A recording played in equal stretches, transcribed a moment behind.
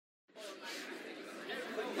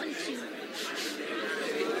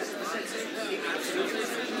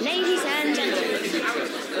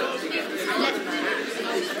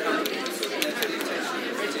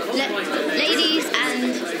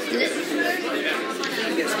Oi!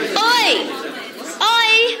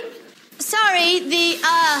 Sorry, the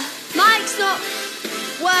mic's not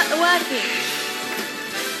working.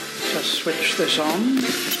 Just switch this on.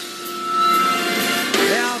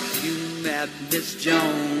 Have you met Miss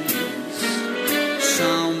Jones?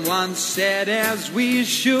 Someone said as we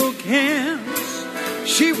shook hands,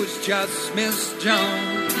 she was just Miss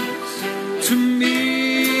Jones to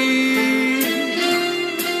me.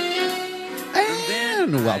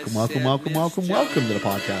 And welcome to the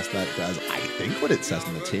podcast that does, I think, what it says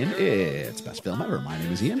on the tin. It's Best Film Ever. My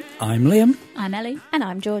name is Ian. I'm Liam. I'm Ellie. And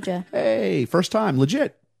I'm Georgia. Hey, first time,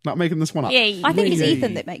 legit. Not making this one up. Yay. I think it's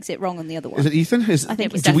Ethan that makes it wrong on the other one. Is it Ethan? I think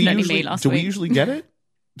it was definitely me last week. Do we usually get it?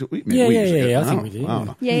 Yeah, I think we do. I don't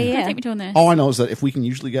know. I think we do on this. All I know is that if we can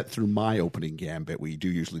usually get through my opening gambit, we do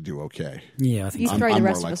usually do okay. Yeah, I think You so. throw the I'm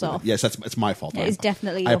rest more of us likely off. Yes, it's my fault. It is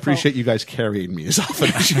definitely I your appreciate fault. you guys carrying me as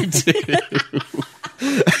often as you do.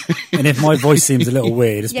 And if my voice seems a little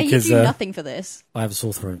weird, it's Yeah, you because do nothing for this. I have a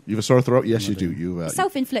sore throat. You have a sore throat? Yes, you do. You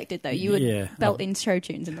Self-inflicted, though. You would Yeah. belt in show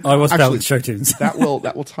tunes in the I was Actually, belting show tunes. that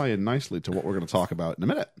will tie in nicely to what we're going to talk about in a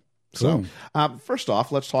minute. So, first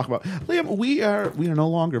off, let's talk about Liam. We are no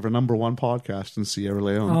longer the number one podcast in Sierra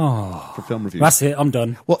Leone for film reviews. That's it. I'm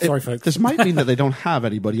done. Well, Sorry, folks. This might mean that they don't have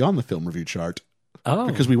anybody on the film review chart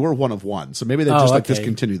because we were one of one. So maybe they just okay.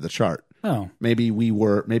 discontinued the chart. Oh. Maybe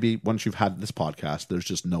once you've had this podcast, there's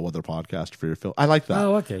just no other podcast for your film. I like that.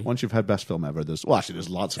 Oh, okay. Once you've had Best Film Ever, there's lots of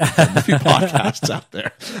film review podcasts out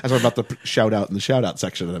there. As I'm about to shout out in the shout out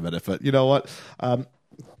section in a minute. But you know what?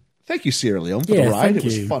 Thank you, Sierra Leone, for the ride. thank It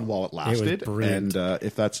was you. fun while it lasted. brilliant. And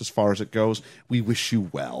if that's as far as it goes, we wish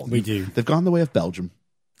you well. We do. They've gone the way of Belgium.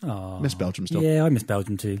 Oh. Miss Belgium still. Yeah, I miss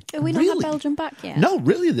Belgium too. Have we not Really? had Belgium back yet? No,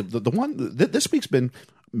 really, the one this week's been.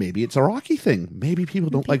 Maybe it's a Rocky thing. Maybe people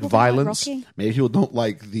don't like People don't like violence. Rocky? Maybe people don't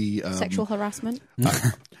like the Sexual harassment.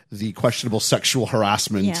 the questionable sexual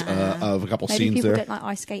harassment of a couple Maybe scenes people there. don't like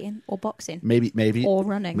ice skating or boxing. Maybe Or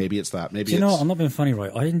running. Maybe it's that. Maybe Do you know it's, what? I'm not being funny,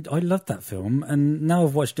 right? I loved that film, and now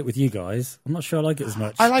I've watched it with you guys. I'm not sure I like it as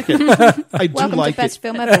much. I like it. I do Welcome like to Best it.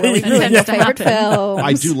 Film Ever, where we Yeah. present your favourite films.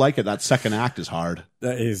 I do like it. That second act is hard.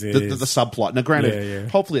 That is The subplot. Now, granted, Yeah.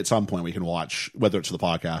 hopefully at some point we can watch, whether it's for the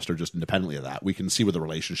podcast or just independently of that, we can see where the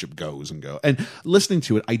relationship goes and go. And listening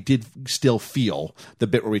to it, I did still feel the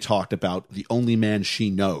bit where we talked about the only man she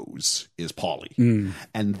knows is Polly.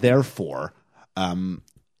 And therefore,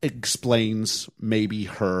 explains maybe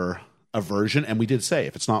her aversion. And we did say,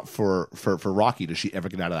 if it's not for Rocky, does she ever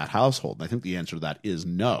get out of that household? And I think the answer to that is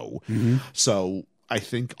no. So I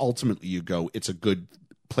think ultimately you go, it's a good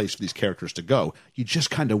place for these characters to go. You just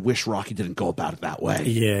kind of wish Rocky didn't go about it that way.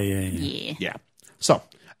 Yeah. Yeah. So,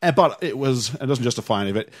 but it doesn't justify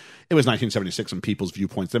any of it. It was 1976 and people's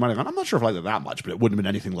viewpoints. They might have gone, I'm not sure if I like it that much, but it wouldn't have been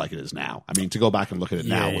anything like it is now. I mean, to go back and look at it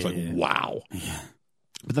now was like, wow. Yeah.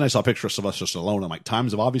 But then I saw a picture of Sylvester Stallone. I'm like,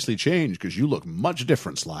 times have obviously changed because you look much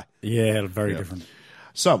different, Sly. Yeah, very different.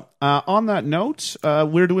 So, on that note,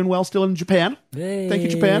 we're doing well still in Japan. Hey, Thank you,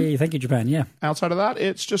 Japan. Thank you, Japan. Yeah. Outside of that,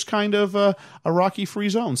 it's just kind of a Rocky-free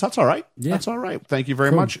zone. So that's all right. Yeah. That's all right. Thank you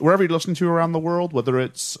very much. Wherever you're listening to around the world, whether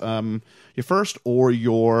it's your first or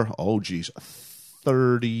your,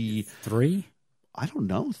 3? I don't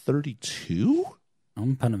know, 32?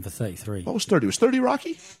 I'm punting for 33. What was 30? Was 30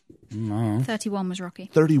 Rocky? 31 was Rocky.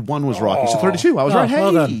 31 was Rocky. So 32. I was right.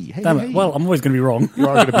 Well done. Hey, Damn hey. it. Well, I'm always going to be wrong. You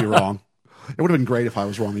are going to be wrong. It would have been great if I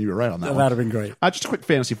was wrong and you were right on that That one. would have been great. Just a quick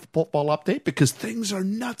fantasy football update because things are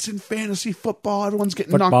nuts in fantasy football. Everyone's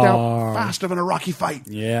getting knocked out faster than a Rocky fight.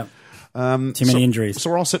 Yeah. Too many injuries. So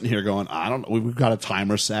we're all sitting here going, I don't know. We've got a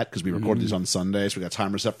timer set because we recorded these on Sunday. So we got a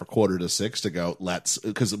timer set for 5:45 to go.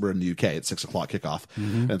 Because we're in the UK, it's 6 o'clock kickoff.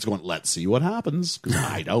 And it's going, let's see what happens because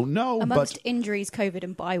I don't know. Amongst but injuries, COVID,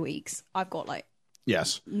 and bye weeks, I've got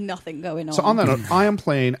yes. nothing going on. So on that note, I am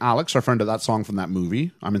playing Alex, our friend of that song from that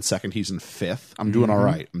movie. I'm in second. He's in fifth. I'm doing all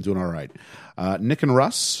right. Nick and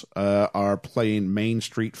Russ are playing Main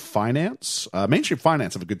Street Finance. Main Street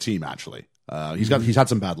Finance have a good team, actually. He's had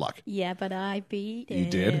some bad luck. Yeah, but I beat it. You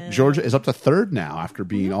did. Georgia is up to third now after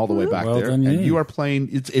being all the way back Well there. done, And yeah. you are playing,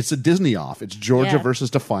 it's a Disney off. It's Georgia Yeah. versus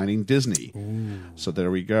Defining Disney. So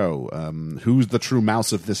there we go. Who's the true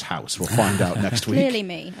mouse of this house? We'll find out next week. Clearly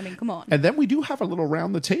me. I mean, come on. And then we do have a little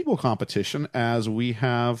round the table competition as we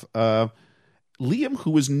have Liam,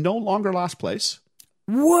 who is no longer last place.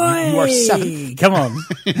 Way! You are seventh. Come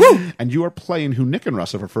on. And you are playing who Nick and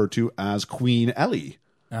Russ have referred to as Queen Ellie.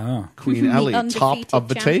 Oh. Queen Ellie, top undefeated of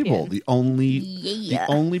the champion. table, the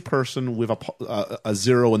only person with a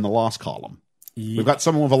zero in the loss column. We've got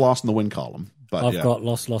someone with a loss in the win column, but I've got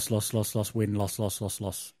loss, win,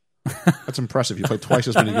 loss. That's impressive. You played twice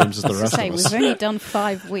as many games as the rest Say, of us. we've only done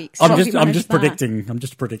 5 weeks. I'm How have you just managed that? predicting. I'm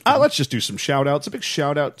just predicting. Let's just do some shout outs. A big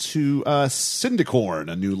shout out to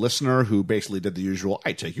Cindicorn, a new listener who basically did the usual,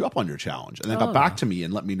 I take you up on your challenge. And then got back to me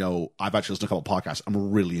and let me know, I've actually listened to a couple podcasts.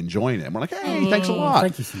 I'm really enjoying it. And we're like, hey, thanks a lot.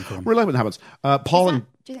 Thank you, Cindicorn. Really like when that happens. Paul and...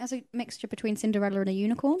 Do you think that's a mixture between Cinderella and a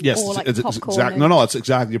unicorn? Yes, Or like it's popcorn? exactly. and... No, it's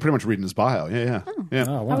exactly. You're pretty much reading his bio. Yeah. Oh, I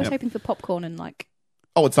wow. was hoping for popcorn and like...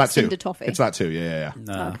 Oh, it's that too. Cinder toffee. It's that too. Yeah.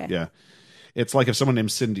 No. Okay. Yeah. It's like if someone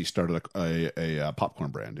named Cindy started a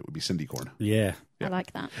popcorn brand, it would be Cindicorn. Yeah, I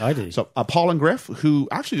like that. I do. So Paul and Griff, who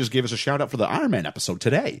actually just gave us a shout out for the Iron Man episode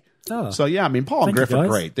today. Oh. So yeah, I mean, Paul and Thank you, Griff are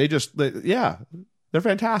guys. great. They're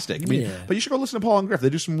fantastic. I mean, Yeah. but you should go listen to Paul and Griff. They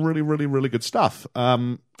do some really, really, really good stuff.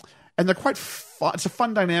 And they're quite fun. It's a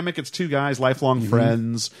fun dynamic. It's two guys, lifelong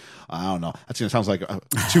friends. I don't know. That sounds like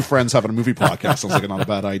two friends having a movie podcast. Sounds like not a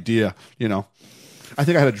bad idea. You know, I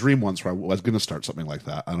think I had a dream once where I was going to start something like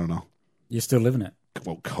that. I don't know. You're still living it.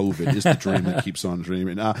 Well, COVID is the dream that keeps on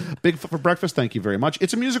dreaming. Big for Breakfast, thank you very much.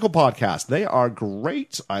 It's a musical podcast. They are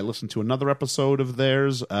great. I listened to another episode of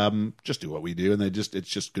theirs. Just do what we do, and it's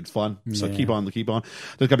just good fun. So Yeah. keep on. There's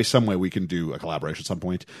got to be some way we can do a collaboration at some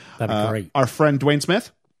point. That'd be great. Our friend Dwayne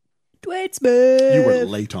Smith. Dwayne Smith. You were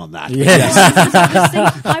late on that. Yeah.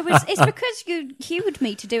 It's because you cued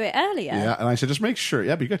me to do it earlier. Yeah, and I said, just make sure.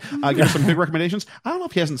 Yeah, be good. Give us some big recommendations. I don't know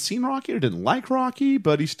if he hasn't seen Rocky or didn't like Rocky,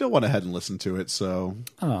 but he still went ahead and listened to it. So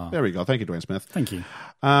there we go. Thank you, Dwayne Smith. Thank you.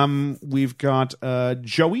 We've got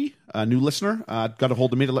Joey, a new listener, got a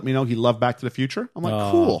hold of me to let me know he loved Back to the Future. I'm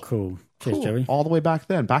like, Cool. Cheers, Cool. Joey. All the way back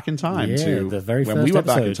then, back in time Yeah, to the very when we first went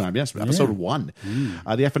back in episode. time. Yes, episode 1. The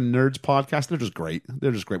Effing Nerds podcast. They're just great.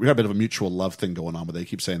 We got a bit of a mutual love thing going on, where they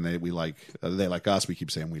keep saying they like us. We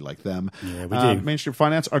keep saying we like them. Yeah, we do. Mainstream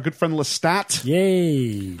Finance. Our good friend Lestat,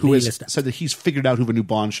 Yay. who has Lestat. said that he's figured out who the new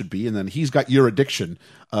Bond should be, and then he's got your addiction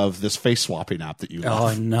of this face swapping app that you love. Oh,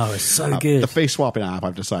 I know. It's so good. The face swapping app,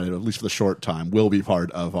 I've decided, at least for the short time, will be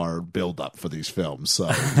part of our build up for these films. So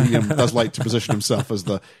he does like to position himself as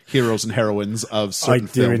the heroes and heroines of certain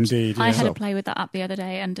do films. indeed. I Yeah. had a play with that app the other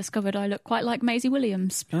day and discovered I look quite like Maisie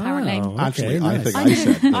Williams, apparently. Oh, Actually, okay, I nice. think I I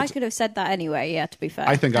said I could have said that anyway, yeah, to be fair.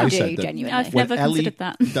 I think I do, said that. genuinely. I've when never Ellie considered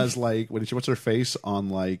that. does like what's her face on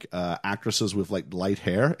like actresses with like light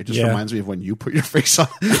hair, it just Yeah. reminds me of when you put your face on.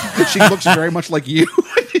 She looks very much like you.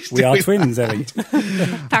 We are twins, Ellie.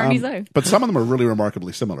 Apparently so. But some of them are really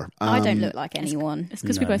remarkably similar. I don't look like anyone. It's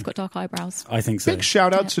because we both got dark eyebrows. I think so. Big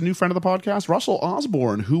shout out to new friend of the podcast, Russell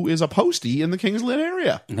Osborne, who is a postie in the Kings Lynn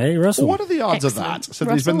area. Hey, Russell. What are the odds of Excellent. that? So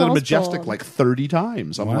he's been to the Russell Majestic Osborne. like 30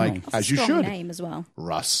 times. I'm Wow. like, That's as a you strong should. name as well.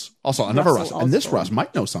 Russ. Also, another Russell Russ. And this Osborne. Russ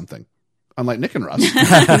might know something. Unlike Nick and Russ, You know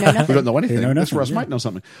nothing. who don't know anything. They know This nothing, Russ yeah. might know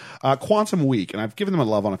something. Quantum Week, and I've given them a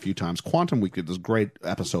love on a few times. Quantum Week did this great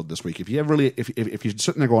episode this week. If you ever really, if you're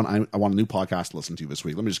sitting there going, I want a new podcast to listen to this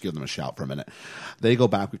week, let me just give them a shout for a minute. They go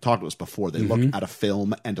back. We've talked about this before. They look at a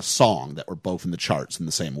film and a song that were both in the charts in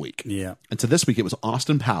the same week. Yeah. And so this week it was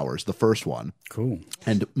Austin Powers, the first one, Cool.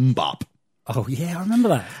 and Mbop. Oh, yeah, I remember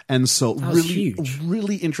that. And so was really, huge.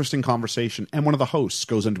 really interesting conversation. And one of the hosts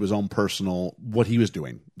goes into his own personal, what he was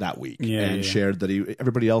doing that week, Yeah, and yeah. shared that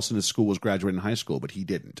everybody else in his school was graduating high school, but he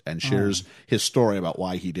didn't, and shares his story about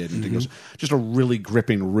why he didn't. It goes, just a really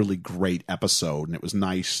gripping, really great episode. And it was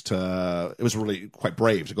nice it was really quite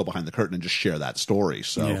brave to go behind the curtain and just share that story.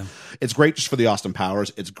 So Yeah. it's great just for the Austin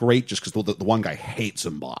Powers. It's great just because the one guy hates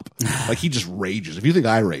Mbop. Like he just rages. If you think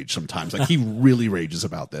I rage sometimes, like he really rages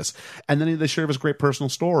about this. And then they share his great personal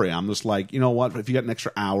story. I'm just like, you know what? If you got an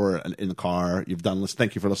extra hour in the car, you've done this.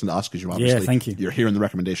 Thank you for listening to us because you obviously thank you. you're hearing the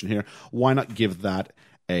recommendation here. Why not give that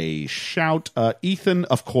a shout? Ethan,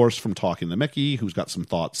 of course, from Talking to Mickey, who's got some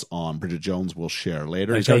thoughts on Bridget Jones, we'll share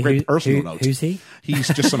later. He's got a great personal note. Who's he? He's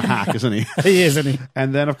just some hack, isn't he? He is, isn't he?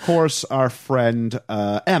 And then, of course, our friend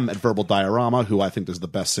M at Verbal Diorama, who I think is the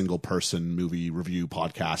best single person movie review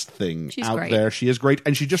podcast thing She's out great. there. She is great.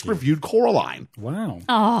 And she just reviewed Coraline. Wow.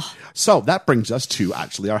 Oh, So that brings us to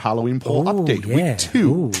actually our Halloween poll update, yeah. week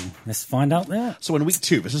 2. Ooh, let's find out that. So in week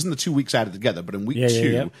 2, this isn't the 2 weeks added together, but in week Yeah, 2,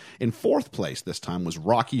 yeah. in 4th place this time was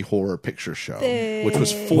Rocky Horror Picture Show, which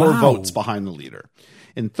was 4 Wow. votes behind the leader.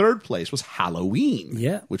 In 3rd place was Halloween,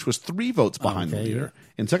 Yeah. which was 3 votes behind the Okay, leader.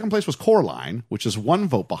 In 2nd place was Coraline, which is 1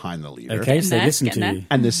 vote behind the leader. Okay, so there, listen getting to there. you.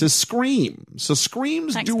 And this is Scream. So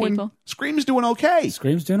Scream's Thanks, doing people. okay.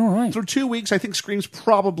 Scream's doing all right. Through 2 weeks, I think Scream's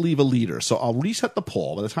probably the leader. So I'll reset the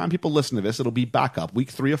poll. By the time people listen to this, it'll be back up. Week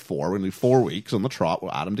 3 of 4. We're going to do 4 weeks on the trot.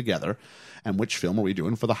 We'll add them together. And which film are we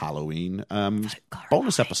doing for the Halloween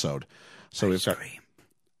bonus episode? So we've got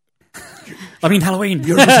I mean, Halloween.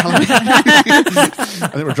 I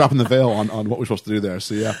think we're dropping the veil on what we're supposed to do there.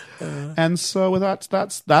 So yeah, and so with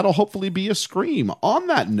that'll hopefully be a Scream. On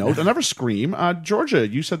that note, another Scream. Georgia,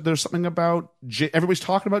 you said there's something about everybody's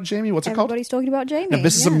talking about Jamie. What's it called? Everybody's talking about Jamie. Now,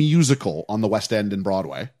 this is a yeah. musical on the West End in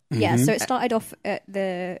Broadway. Yeah, so it started off at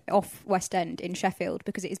the West End in Sheffield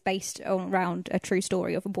because it is based around a true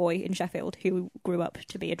story of a boy in Sheffield who grew up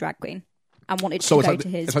to be a drag queen and wanted to go to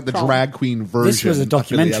his it's like the prom. drag queen version. This was a of Billy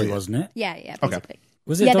documentary, Elliot. wasn't it? Yeah, basically.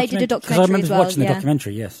 Was it? Yeah, they did a Because I documentary remember as well, watching the yeah.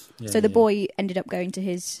 documentary. Yes. Yeah, So the boy ended up going to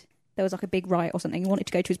his... There was like a big riot or something. He wanted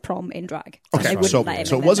to go to his prom in drag. Okay, They wouldn't so let him,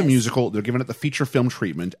 it and was a then musical. They're giving it the feature film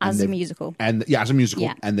treatment As and a they've- musical. and as a musical,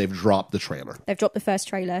 Yeah. and they've dropped the trailer. They've dropped the first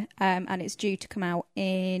trailer, and it's due to come out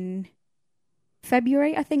in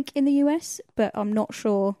February, I think, in the US, but I'm not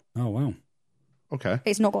sure. Oh wow. Okay,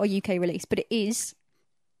 It's not got a UK release, but it is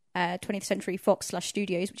 20th Century Fox /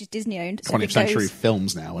 Studios, which is Disney owned. So if 20th it Century goes-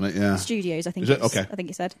 Films now, isn't it? Yeah. Studios, I think. Is it? It's, Okay. I think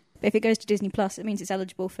it said. But if it goes to Disney Plus, it means it's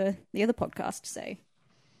eligible for the other podcast. So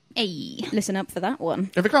Hey. listen up for that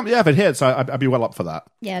one. If it hits, I'd be well up for that.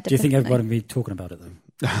 Yeah, Do you think definitely. everybody would be talking about it though?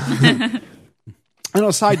 And on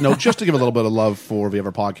a side note, just to give a little bit of love for the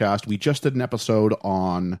other podcast, we just did an episode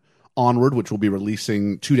on Onward, which will be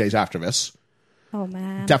releasing 2 days after this. Oh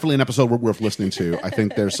man. Definitely an episode worth listening to. I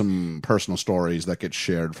think there's some personal stories that get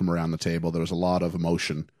shared from around the table. There was a lot of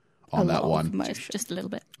emotion on that one. Just a little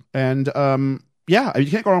bit. And yeah,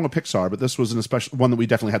 you can't go wrong with Pixar, but this was an especially one that we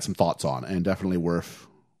definitely had some thoughts on, and definitely worth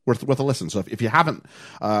a listen. So if you haven't,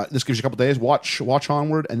 this gives you a couple days. Watch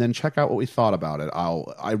Onward, and then check out what we thought about it.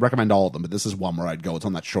 I recommend all of them, but this is one where I'd go. It's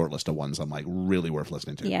on that short list of ones I'm like really worth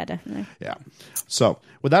listening to. Yeah, definitely. Yeah. So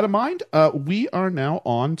with that in mind, we are now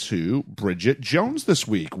on to Bridget Jones this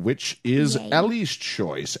week, which is Ellie's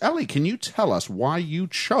choice. Ellie, can you tell us why you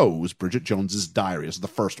chose Bridget Jones's Diary as the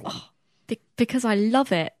first one? Because I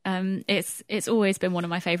love it. It's always been one of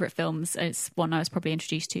my favourite films. It's one I was probably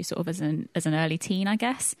introduced to sort of as an early teen, I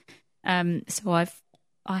guess. So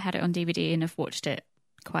I had it on DVD and I've watched it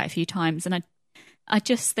quite a few times, and I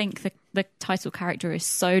just think the title character is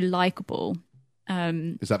so likable.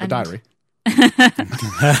 Is that the diary?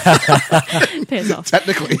 Piss off.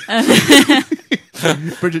 Technically.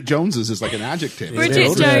 Bridget Jones's is like an adjective.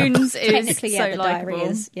 Bridget Jones is Technically, yeah, so the diary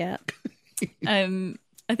likable. is. Yeah,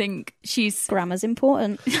 I think she's... grammar's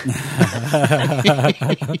important.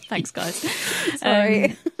 Thanks, guys.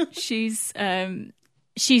 Sorry.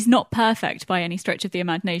 She's not perfect by any stretch of the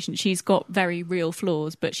imagination. She's got very real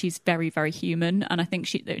flaws, but she's very, very human. And I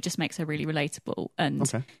think it just makes her really relatable. And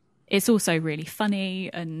it's also really funny,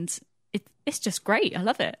 and it's just great. I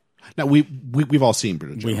love it. Now, we've all seen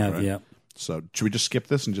Bridget Jones, We have, right? yeah. So should we just skip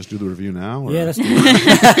this and just do the review now? Or? Yeah, that's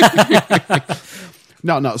good.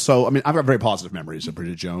 No. So, I mean, I've got very positive memories of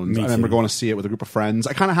Bridget Jones. Me I remember too. going to see it with a group of friends.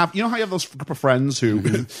 I kind of have, you know how you have those group of friends who,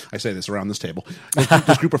 I say this around this table,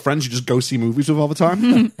 this group of friends you just go see movies with all the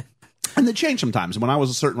time? And they change sometimes. When I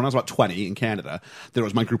was about 20 in Canada, there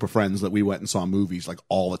was my group of friends that we went and saw movies like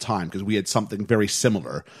all the time because we had something very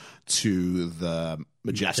similar to the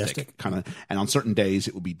Majestic. kind of. And on certain days,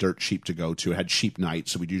 it would be dirt cheap to go to. It had cheap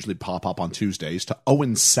nights, so we'd usually pop up on Tuesdays to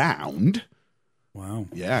Owen Sound. Wow.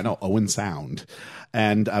 Yeah, no, Owen Sound.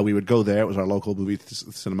 And we would go there. It was our local movie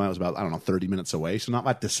cinema. It was about, 30 minutes away. So not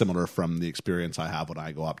that dissimilar from the experience I have when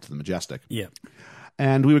I go up to the Majestic. Yeah.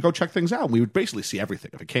 And we would go check things out. We would basically see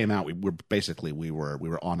everything. If it came out, we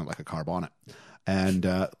were on it like a car bonnet. And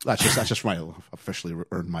that's just my officially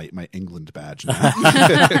earned my England badge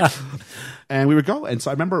now. And we would go. And so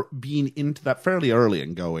I remember being into that fairly early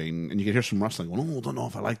and going, and you could hear some rustling going, I don't know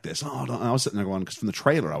if I like this. And I was sitting there going, because from the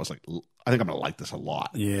trailer, I was like, I think I'm going to like this a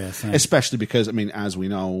lot. Yeah, same. Especially because, I mean, as we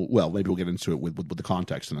know, well, maybe we'll get into it with the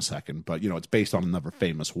context in a second, but, it's based on another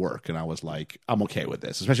famous work. And I was like, I'm okay with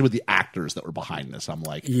this, especially with the actors that were behind this. I'm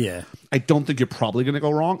like, Yeah. I don't think you're probably going to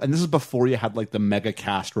go wrong. And this is before you had like the mega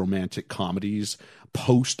cast romantic comedies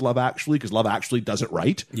post Love Actually, because Love Actually does it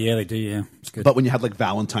right. Yeah, they do, yeah. It's good. But when you had like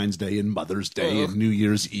Valentine's Day and Mother's Day and New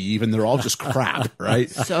Year's Eve, and they're all just crap, right?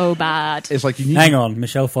 So bad. It's like you need Hang on,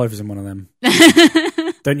 Michelle Pfeiffer's in one of them.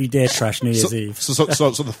 Don't you dare trash New Year's Eve. So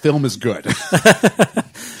the film is good.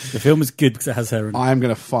 The film is good because it has her in it. I'm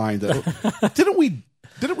going to find it. Didn't we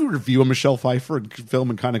review a Michelle Pfeiffer film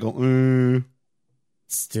and kind of go,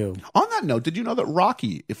 Still. On that note, did you know that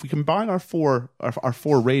Rocky, if we combine our four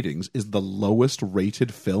ratings, is the lowest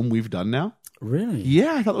rated film we've done now? Really?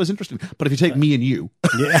 Yeah, I thought that was interesting. But if you take me and you,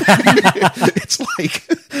 Yeah. it's like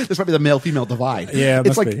this might be the male-female divide. Yeah, it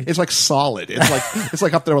it's must like be. it's like solid. It's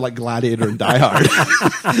like up there with like Gladiator and Die Hard.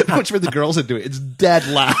 Which for the girls that do it, it's dead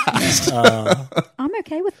last. I'm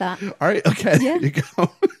okay with that. All right, okay, there you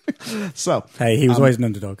go. So Hey, he was always an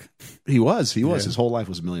underdog. he was. His whole life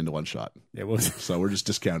was a 1,000,000 to 1 shot. It was. So we're just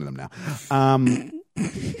discounting him now.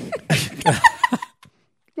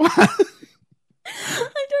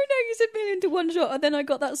 I don't know. You said 1,000,000 to 1 shot, and then I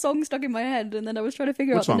got that song stuck in my head, and then I was trying to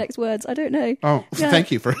figure out song? the next words. I don't know. Oh, Yeah.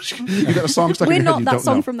 thank you for you got a song stuck We're in your head not you that don't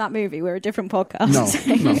song know. from that movie. We're a different podcast.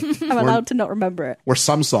 No. I'm allowed to not remember it. We're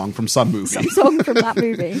some song from some movie. Some song from that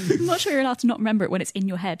movie. I'm not sure you're allowed to not remember it when it's in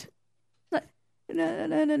your head. Na, na,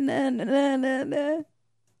 na, na, na, na, na, na.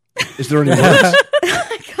 Is there any words?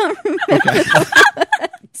 I can't remember.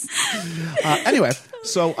 Anyway,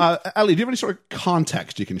 so Ellie, do you have any sort of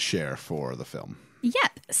context you can share for the film?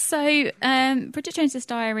 Yep. So, Bridget Jones's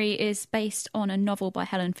Diary is based on a novel by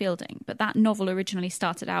Helen Fielding, but that novel originally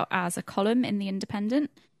started out as a column in The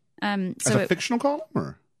Independent. As a fictional column,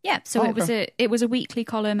 or? Yeah, so Oh, it was a weekly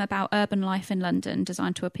column about urban life in London,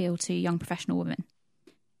 designed to appeal to young professional women.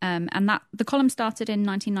 And that the column started in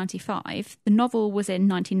 1995. The novel was in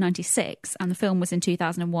 1996, and the film was in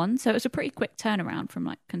 2001. So it was a pretty quick turnaround from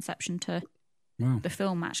like conception to the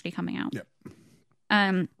film actually coming out.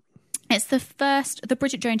 Yep. It's the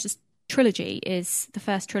Bridget Jones trilogy is the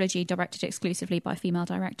first trilogy directed exclusively by female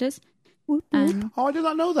directors. Oh, I did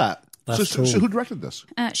not know that. That's So who directed this?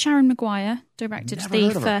 Sharon Maguire directed Never the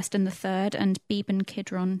heard of her. first and the third, and Beeban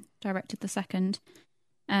Kidron directed the second.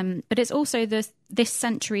 But it's also this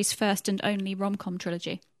century's first and only rom-com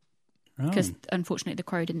trilogy, because unfortunately The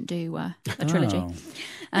Crow didn't do a trilogy. Oh.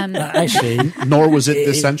 Actually, Nor was it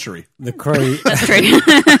this century. The Crow. That's true.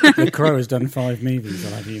 The Crow has done 5 movies.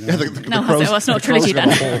 I'll have you know. Yeah, the No, Crow's- it's not a the Crow's trilogy got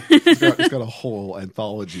a then. whole- it's got a whole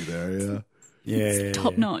anthology there. Yeah. yeah,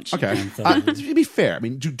 Top notch. Okay. To be fair, I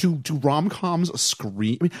mean, do rom-coms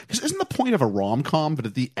scream? I mean, because isn't the point of a rom-com that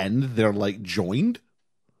at the end they're like joined?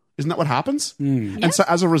 Isn't that what happens? And so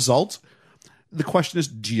as a result, the question is,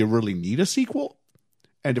 do you really need a sequel?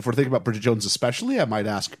 And if we're thinking about Bridget Jones especially, I might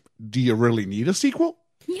ask, do you really need a sequel?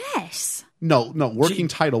 Yes. No. Working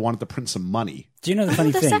title wanted to print some money. Do you know the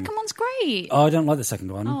funny The thing? second one's great. Oh, I don't like the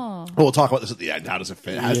second one. Oh. Well, we'll talk about this at the end. How does it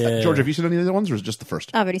fit? Yeah. George, have you seen any of the other ones, or is it just the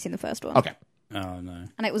first? I've only seen the first one. Okay, Oh, no.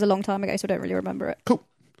 And it was a long time ago, so I don't really remember it. cool.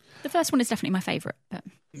 The first one is definitely my favourite. But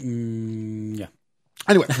Yeah.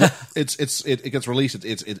 Anyway, it gets released.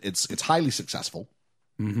 It's highly successful.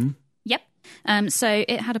 yep. So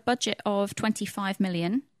it had a budget of 25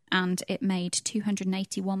 million, and it made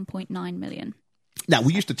 281.9 million. Now,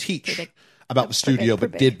 we used to teach big. about the studio,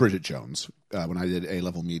 Pretty but big. did Bridget Jones when I did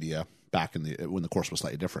A-level media back when the course was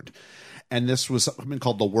slightly different. And this was something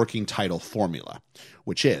called the working title formula,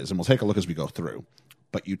 which is, and we'll take a look as we go through,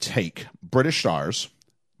 but you take British stars,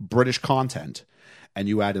 British content, and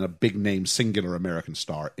you add in a big name singular American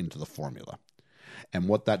star into the formula. And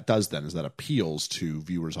what that does then is that appeals to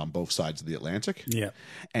viewers on both sides of the Atlantic. Yeah.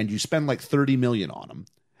 And you spend like 30 million on them.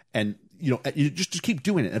 And you just keep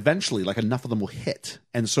doing it. Eventually, like enough of them will hit.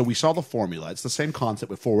 And so we saw the formula. It's the same concept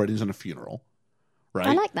with 4 Weddings and a Funeral, right?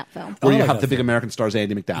 I like that film. Where I you like have that the big film. American stars,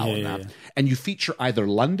 Andy McDowell, and Yeah, that, yeah. and you feature either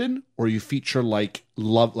London or you feature like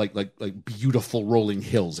beautiful rolling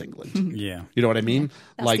hills, England. Yeah. You know what I mean?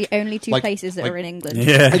 That's the only two places that are in England.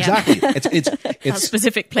 Yeah. Exactly. It's A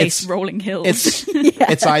specific place, it's- Rolling Hills.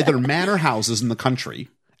 it's either manor houses in the country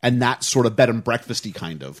and that sort of bed and breakfasty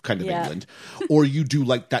kind of Yeah. England, or you do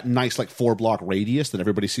like that nice like 4-block radius that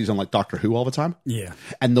everybody sees on like Doctor Who all the time. Yeah.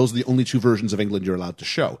 And those are the only 2 versions of England you're allowed to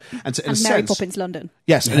show. And so in And a Mary sense, Poppins London.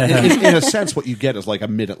 yes, in a sense, what you get is like a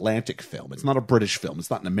mid-Atlantic film. It's not a British film. It's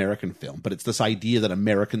not an American film. But it's this idea that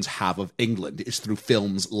Americans have of England is through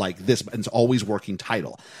films like this. And it's always working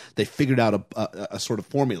title. They figured out a sort of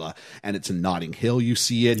formula. And it's in Notting Hill, you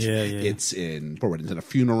see it. Yeah, yeah. It's in 4 Weddings and a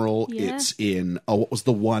Funeral. Yeah. It's in, what was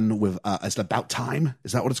the one with, is it About Time?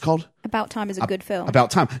 Is that what it's called? About Time is a good film.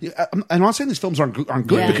 About Time. I'm not saying these films aren't good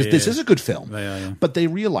Yeah. because this is a good film. They are, yeah. But they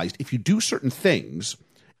realized if you do certain things,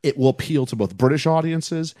 it will appeal to both British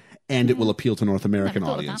audiences and it will appeal to North American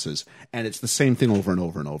Never thought of audiences. And it's the same thing over and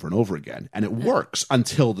over and over and over again. And it works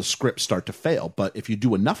until the scripts start to fail. But if you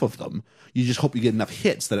do enough of them, you just hope you get enough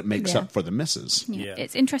hits that it makes Yeah. up for the misses. Yeah.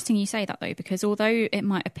 It's interesting you say that, though, because although it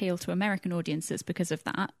might appeal to American audiences because of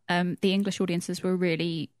that, the English audiences were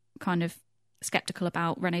really kind of skeptical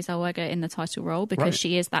about Renée Zellweger in the title role because Right.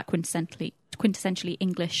 she is that quintessentially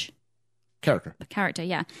English Character.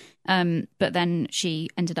 yeah. But then she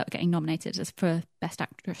ended up getting nominated for Best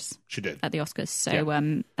Actress She did. at the Oscars, so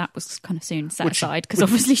Yeah. That was kind of soon set Which- aside because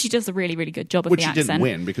obviously she does a really, really good job of Which the she accent. didn't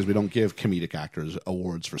win because we don't give comedic actors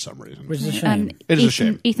awards for some reason. Which is a shame. It is a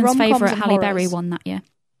shame. Ethan's Rom-coms favourite and Halle Berry horrors. won that year.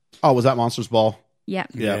 Oh, was that Monsters Ball? Yeah.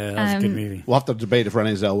 Yeah, that was a good movie. We'll have to debate if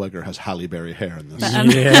Renee Zellweger has Halle Berry hair in this.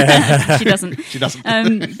 But, she doesn't. She doesn't.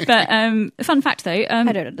 Fun fact, though. I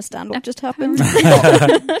don't understand what just happened.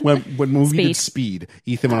 when we did Speed,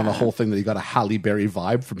 Ethan went on the whole thing that he got a Halle Berry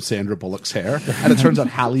vibe from Sandra Bullock's hair, and it turns out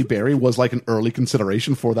Halle Berry was like an early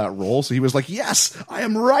consideration for that role. So he was like, "Yes, I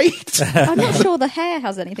am right." I'm not sure the hair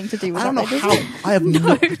has anything to do with I don't that. know though, how. does it? I have no.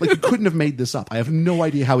 Like, you couldn't have made this up. I have no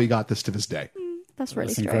idea how he got this to this day. That's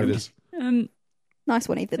really That's strange. incredible. Nice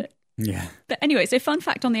one, Ethan. Yeah. But anyway, so fun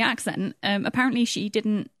fact on the accent. Apparently, she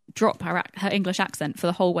didn't drop her English accent for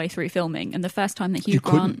the whole way through filming, and the first time that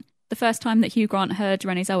Hugh Grant heard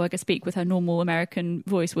Renee Zellweger speak with her normal American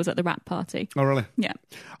voice was at the wrap party. Oh, really? Yeah.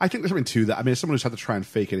 I think there's something to that. I mean, as someone who's had to try and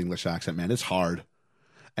fake an English accent, man, it's hard.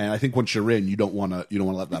 And I think once you're in, you don't want to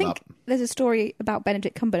let that up. There's a story about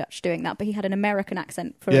Benedict Cumberbatch doing that, but he had an American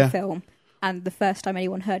accent for Yeah. a film, and the first time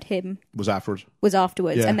anyone heard him Was afterwards. was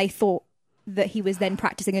afterwards, Yeah. and they thought that he was then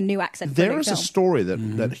practicing a new accent. For There a is a film. story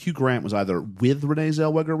that Hugh Grant was either with Renee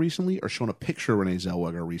Zellweger recently or shown a picture of Renee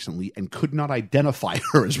Zellweger recently and could not identify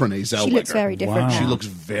her as Renee Zellweger. She looks very different. Wow. Now. She looks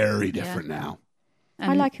very different now.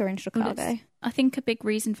 I like her in Well, Chicago. I think a big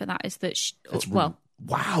reason for that is that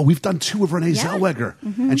Wow, we've done 2 of Renee Zellweger,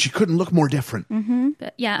 and she couldn't look more different.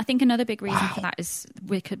 But yeah, I think another big reason for that is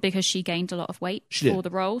because she gained a lot of weight She for did. the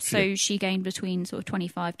role. So she gained between sort of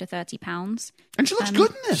 25 to 30 pounds. And she looks good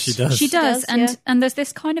in this. She does. She does, does, and there's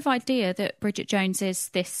this kind of idea that Bridget Jones is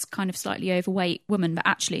this kind of slightly overweight woman, but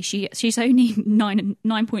actually she's only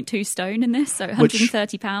 9.2 stone in this, so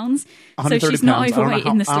 130 pounds. So 130 she's not pounds. overweight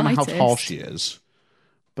in the I don't know slightest. how tall she is.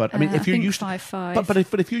 But I mean, I if you're think used 5'5".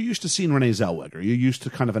 but if you're used to seeing Renee Zellweger, you're used to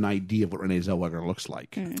kind of an idea of what Renee Zellweger looks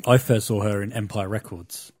like. I first saw her in Empire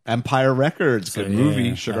Records. Empire Records, good movie,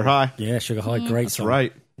 Yeah. Sugar High. Yeah, Sugar High, great That's song.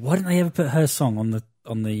 right. Why didn't they ever put her song on the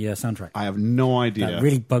soundtrack? I have no idea. That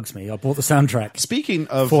really bugs me. I bought the soundtrack. Speaking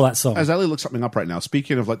of For that song. as Ellie looks something up right now.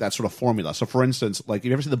 Speaking of like that sort of formula. So, for instance, like, have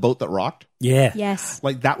you ever seen The Boat That Rocked? Yeah. Yes.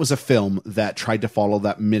 Like, that was a film that tried to follow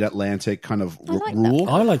that mid-Atlantic kind of like rule.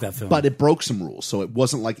 I like that film. But it broke some rules, so it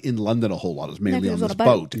wasn't like in London a whole lot. It was mainly No, 'cause on it this was on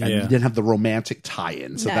a boat, boat. and Yeah. you didn't have the romantic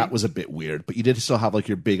tie-in, so No. that was a bit weird. But you did still have like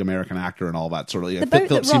your big American actor and all that sort of The Boat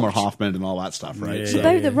Philip That Seymour Rocked- Hoffman and all that stuff, right? Yeah. So, The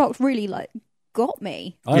Boat That Rocked really got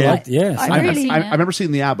me. I Yeah. liked, yeah. I same. really- I remember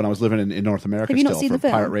seeing the ad when I was living in North America Have you not still seen for the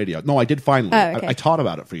film? Pirate Radio. No, I did finally. Oh, okay. I taught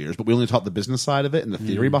about it for years, but we only taught the business side of it and the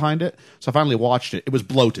theory behind it. So I finally watched it. It was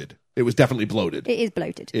bloated. It was definitely bloated. It is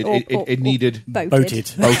bloated. It needed boated.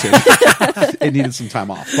 Boated. bloated. It needed some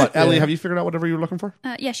time off. But Ellie, have you figured out whatever you were looking for?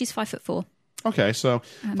 Yeah, she's 5'4". Okay, so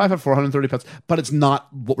 5'4", 130 pounds, but it's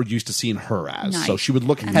not what we're used to seeing her as. No. So she would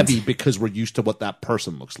look heavy because we're used to what that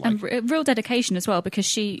person looks like. And real dedication as well, because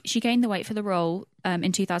she gained the weight for the role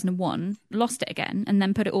in 2001, lost it again, and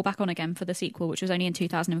then put it all back on again for the sequel, which was only in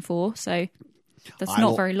 2004. So that's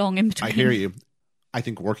not very long in between. I hear you. I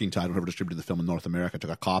think Working Tide, whoever distributed the film in North America, took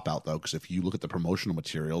a cop out though, because if you look at the promotional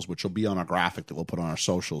materials, which will be on our graphic that we'll put on our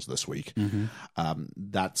socials this week,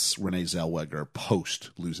 that's Renee Zellweger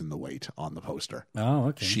post losing the weight on the poster. Oh,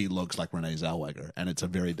 okay. She looks like Renee Zellweger, and it's a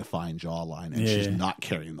very defined jawline, and Yeah. she's not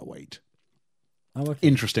carrying the weight. Oh, okay.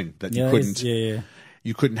 Interesting that you Yeah, couldn't. yeah.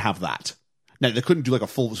 You couldn't have that. Now they couldn't do like a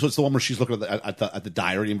full. So it's the one where she's looking at the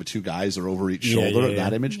diary, and the 2 guys are over each Yeah, shoulder. yeah,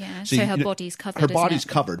 That yeah. image. Yeah, So so you- her you know, body's covered, Her isn't body's it?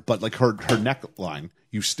 covered, but like her neckline,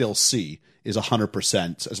 you still see is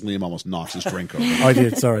 100%. As Liam almost knocks his drink over. I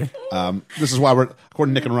did, sorry. This is why we're,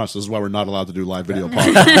 according to Nick and Russ, this is why we're not allowed to do live video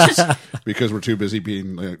podcasts because we're too busy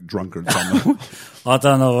being drunkards. I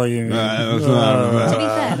don't know what you mean. To be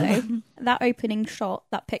fair, though, that opening shot,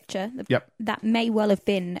 that picture, Yep. that may well have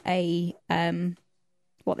been a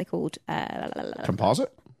what they called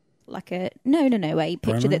Composite. like a a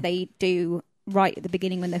picture Promo? that they do right at the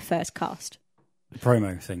beginning when they're first cast.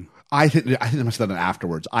 Promo thing. I think they must have done it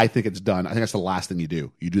afterwards. I think it's done. I think that's the last thing you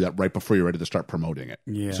do. You do that right before you're ready to start promoting it.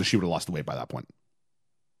 Yeah. So she would have lost the weight by that point.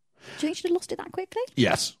 Do you think she'd have lost it that quickly?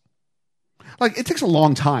 Yes. Like, it takes a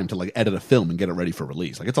long time to like edit a film and get it ready for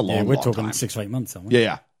release. Like, it's a long, Yeah, we're long talking time. 6 to 8 months, aren't we?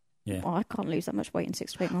 Yeah, yeah. Oh, I can't lose that much weight in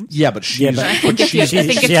 6 to 8 months. Yeah, but she's, Yeah, but I think if she, you- I she, think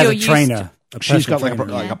if she has you're a used trainer. she's got like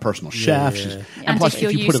trainer. a personal Yeah, chef. yeah. She's, And and plus, if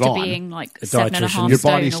you're if you put used it to on, being like A 7.5 dietitian. your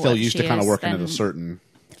stone body's or still whatever used to she kind of is, working at a then- certain thing.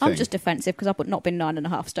 I'm just defensive because I've not been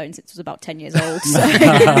 9.5 stone since I was about 10 years old. So.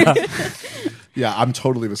 Yeah, I'm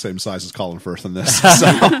totally the same size as Colin Firth in this.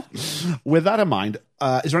 So, with that in mind,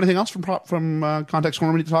 is there anything else from Context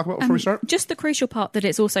Corner we need to talk about before we start? Just the crucial part that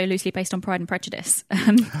it's also loosely based on Pride and Prejudice.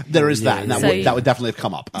 There is that, and So- that would definitely have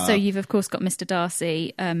come up. So you've of course got Mr.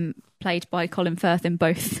 Darcy, played by Colin Firth in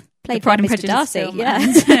both Played the Pride by and Mr. Prejudice Darcy, film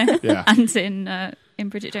yeah. Yeah. and in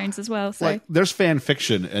Bridget Jones as well. So like, there's fan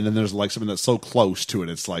fiction, and then there's like something that's so close to it,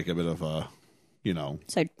 it's like a bit of a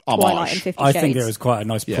So homage. Twilight and 50 I Shades. think there was quite a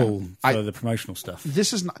nice pull for I- the promotional stuff.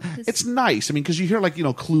 This is it's nice. I mean, because you hear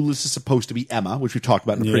Clueless is supposed to be Emma, which we talked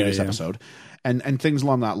about in the previous episode, and things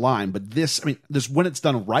along that line. But this, I mean, there's when it's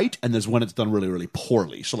done right, and there's when it's done really, really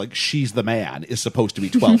poorly. So like, She's the Man is supposed to be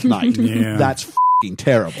 12th Night. That's f***ing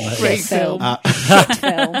terrible. Great film. Shit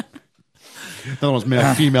film. There was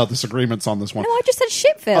male-female disagreements on this one. No, I just said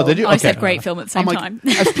shit film. Oh, did you? I Okay. said great film at the same I'm like, time.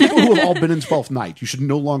 as people who have all been in 12th Night, you should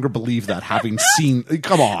no longer believe that, having seen.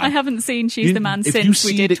 Come on, I haven't seen She's the Man if you since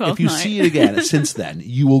see we did it, 12th If you Night. see it again since then,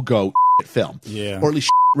 you will go shit film, Yeah. or at least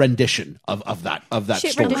shit rendition of that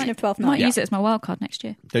Shit story. rendition of 12th I might Night. use it as my wild card next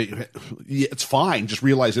year. Yeah, it's fine. Just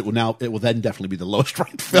realize it will then definitely be the lowest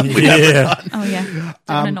ranked film we've ever done. Oh yeah, don't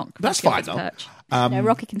want to knock. That's Rocky fine off though. its perch. No,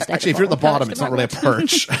 Rocky can stay Actually, if you're at the bottom, it's not really a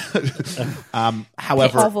perch. perch.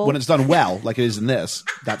 However, Oval. when it's done well, like it is in this,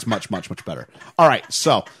 that's much, much, much better. All right,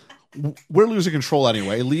 so we're losing control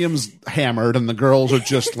anyway. Liam's hammered, and the girls are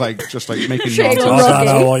just like making Shade nonsense. on I Rocky.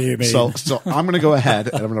 don't know what you mean. So I'm going to go ahead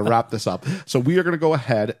and I'm going to wrap this up. So we are going to go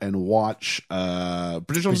ahead and watch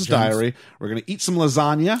Bridget Jones's Diary. We're going to eat some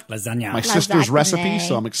lasagna. Lasagna. My sister's Lasagna. recipe,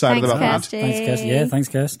 so I'm excited Thanks, about Kirsty. Thanks, Kirst. Yeah, thanks,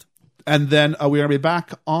 Kirst. that. And then we're going to be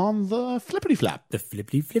back on the flippity flap. The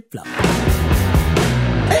flippity flip flop.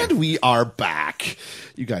 And we are back.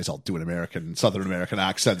 You guys all doing Southern American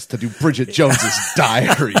accents to do Bridget Jones's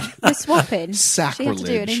Diary. We're swapping. Sacrilege. She had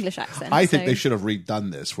to do an English accent. I think so- they should have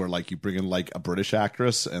redone this where like you bring in like a British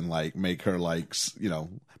actress and like make her like,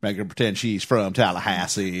 make her pretend she's from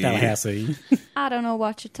Tallahassee. Tallahassee. I don't know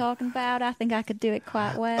what you're talking about. I think I could do it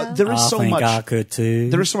quite well. There is I so think much. I could too.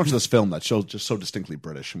 There is so much of this film that's just so distinctly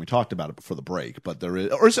British, and we talked about it before the break. But there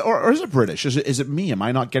is, or is it British? Is it me? Am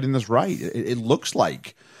I not getting this right? It looks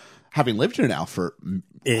like, having lived here now for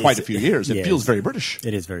quite a few years, it feels very British.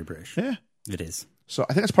 It is very British. Yeah. It is. So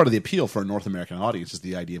I think that's part of the appeal for a North American audience is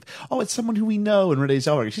the idea of, it's someone who we know, and Renee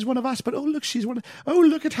Zellweger, she's one of us, but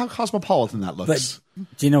look at how cosmopolitan that looks.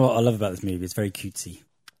 But do you know what I love about this movie? It's very cutesy.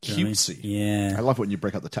 Do you know what I mean? Cutesy. Yeah. I love it when you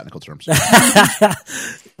break out the technical terms.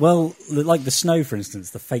 Well, like the snow, for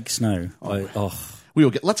instance, the fake snow.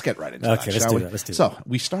 Let's get right into that. Okay, let's shall do we? that, let's do so that.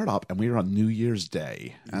 we start up, and we are on New Year's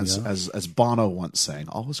Day, as Bono once sang,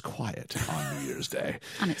 "All is quiet on New Year's Day."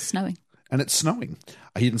 And it's snowing. And it's snowing.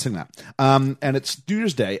 He didn't sing that. And it's New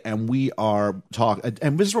Year's Day, and we are talking.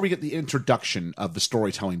 And this is where we get the introduction of the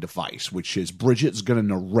storytelling device, which is Bridget's going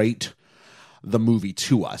to narrate the movie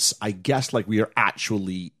to us. I guess like we are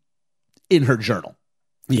actually in her journal,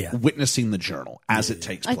 witnessing the journal as it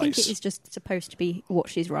takes place. I think it is just supposed to be what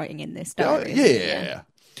she's writing in this Oh, diary. yeah.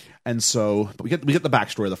 And so but we get the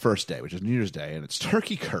backstory of the first day, which is New Year's Day, and it's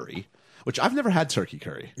turkey curry, which I've never had turkey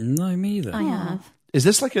curry. No, me either. I have. Is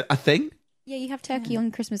this like a thing? Yeah, you have turkey on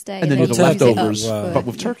Christmas Day. And then you have the use it up leftovers, for- but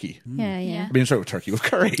with turkey. Yeah. I mean, sorry, with turkey, with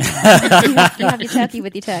curry. You have your turkey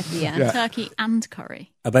with your turkey, yeah. Turkey and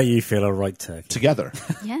curry. I bet you feel a right turkey. Together.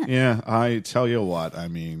 Yeah. Yeah, I tell you what, I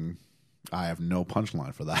mean, I have no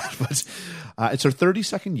punchline for that, but it's her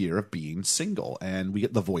 32nd year of being single, and we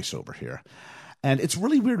get the voiceover here. And it's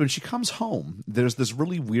really weird when she comes home. There's this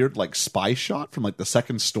really weird like spy shot from like the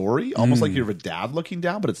second story, almost like you have a dad looking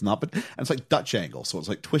down, but it's not. But and it's like Dutch angle, so it's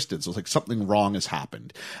like twisted. So it's like something wrong has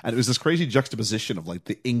happened. And it was this crazy juxtaposition of like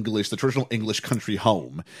the traditional English country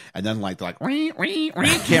home, and then like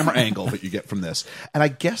camera angle that you get from this. And I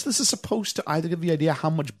guess this is supposed to either give the idea how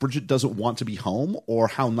much Bridget doesn't want to be home, or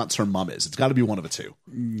how nuts her mum is. It's got to be one of the two.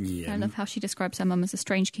 I love how she describes her mum as a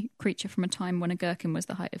strange creature from a time when a gherkin was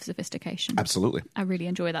the height of sophistication. Absolutely. I really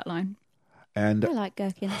enjoy that line. And I like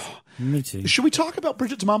gherkins. Me too. should we talk about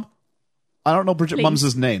Bridget's mum? I don't know Bridget Please.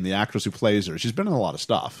 Mum's name, the actress who plays her. She's been in a lot of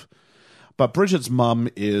stuff. But Bridget's mum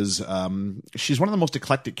is she's one of the most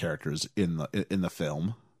eclectic characters in the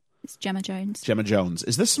film. It's Gemma Jones. Gemma Jones.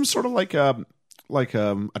 Is this some sort of like a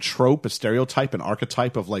trope, a stereotype, an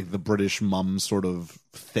archetype of like the British mum sort of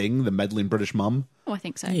thing, the meddling British mum? Oh, I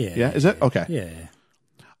think so. Yeah, is it? Okay. Yeah.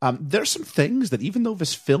 There's some things that even though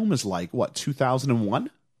this film is like, 2001?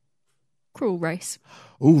 Cruel Race.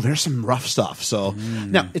 Oh, there's some rough stuff. So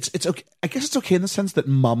now it's okay. I guess it's okay in the sense that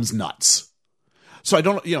mum's nuts. So I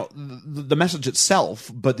don't, the message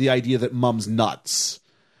itself, but the idea that mum's nuts,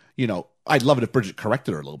 I'd love it if Bridget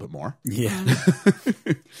corrected her a little bit more. Yeah. I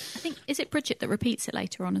think, is it Bridget that repeats it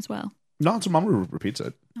later on as well? No, it's a mum who repeats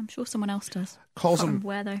it. I'm sure someone else does. Calls Can't him. remember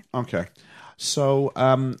where though. Okay. So,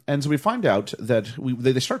 and so we find out that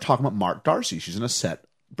they start talking about Mark Darcy. She's going to set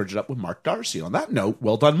Bridget up with Mark Darcy. On that note,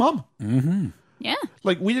 well done, Mum. Mm-hmm. Yeah.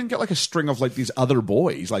 Like, we didn't get like a string of like these other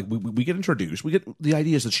boys. Like, we get introduced. We get the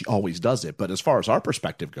idea is that she always does it. But as far as our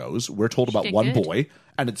perspective goes, we're told about did one good. boy,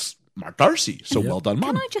 and it's Mark Darcy. So well done,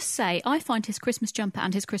 Mum. Can I just say, I find his Christmas jumper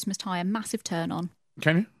and his Christmas tie a massive turn on.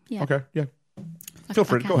 Can you? Yeah. Okay, yeah. Feel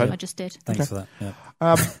free, go ahead. I just did. Thanks for that.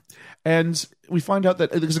 Yeah. And we find out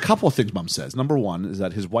that there's a couple of things Mum says. Number one is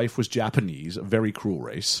that his wife was Japanese, a very cruel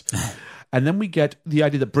race. And then we get the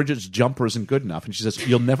idea that Bridget's jumper isn't good enough. And she says,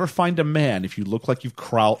 you'll never find a man if you look like you've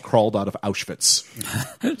crawled out of Auschwitz.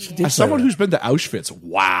 As someone who's been to Auschwitz,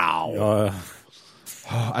 wow.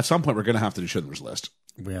 At some point, we're going to have to do Schindler's List.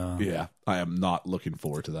 We are. Yeah, I am not looking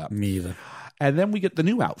forward to that. Me either. And then we get the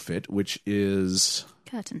new outfit, which is...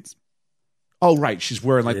 Curtains. Oh, right. She's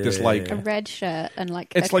wearing like this, like... A red shirt and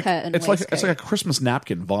like It's a like curtain it's like a Christmas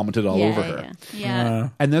napkin vomited all over her. Yeah.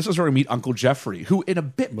 And this is where we meet Uncle Jeffrey, who in a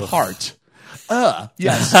bit part...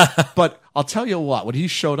 yes. But I'll tell you what, when he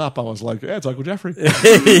showed up, I was like, yeah, it's Uncle Jeffrey.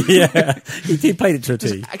 Yeah. He played it to a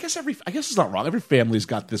T. I guess it's not wrong. Every family's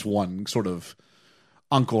got this one sort of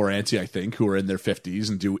uncle or auntie, I think, who are in their 50s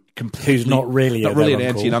and do completely... Who's not really an uncle.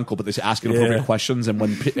 auntie and uncle, but they ask inappropriate questions, and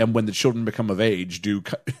when the children become of age, do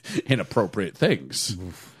inappropriate things.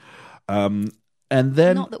 And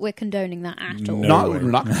then... Not that we're condoning that at all. We're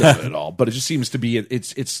not condoning it at all, but it just seems to be...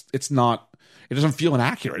 It's not... It doesn't feel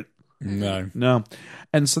inaccurate. No.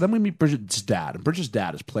 And so then we meet Bridget's dad, and Bridget's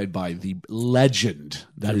dad is played by the legend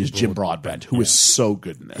that is Jim Broadbent, who is so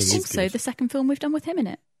good in this. Also, the second film we've done with him in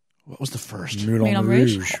it. What was the first? Moulin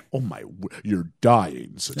Rouge. Oh my! You're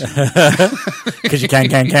dying, because you can.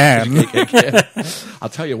 I'll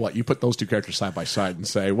tell you what. You put those two characters side by side and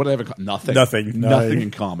say, "What have nothing? Nothing. Nothing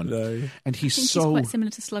in common." No. And he's I think so he's quite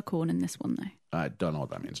similar to Slughorn in this one, though. I don't know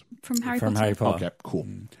what that means. From Harry Potter. Okay, cool.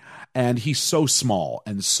 And he's so small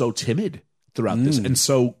and so timid throughout this, and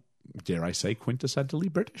so, dare I say,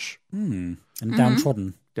 quintessentially British. And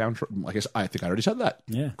downtrodden. Downtrodden. I think I already said that.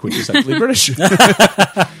 Yeah. Quintessentially British.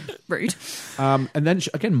 Rude. And then,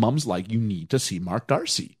 again, Mum's like, you need to see Mark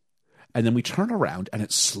Darcy. And then we turn around, and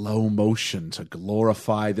it's slow motion to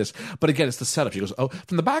glorify this. But again, it's the setup. She goes, oh,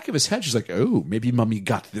 from the back of his head, she's like, oh, maybe Mummy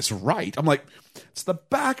got this right. I'm like, it's the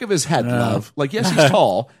back of his head, love. Like, yes, he's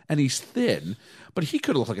tall, and he's thin, but he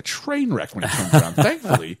could have looked like a train wreck when he turns around.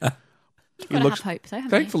 Thankfully, Have hope, though,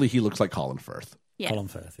 thankfully, he looks like Colin Firth. Yeah. Colin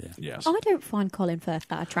Firth, yeah. Yes. I don't find Colin Firth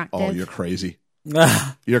that attractive. Oh, you're crazy.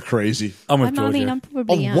 You're crazy. I'm with Georgia. I mean, I'm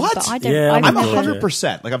probably am, what? but I don't. Yeah, I I'm never-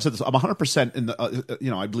 100%. Like I've said this, I'm 100% in the.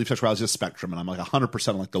 I believe sexuality is a spectrum, and I'm like 100%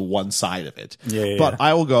 on like the one side of it. Yeah. But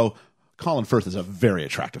I will go. Colin Firth is a very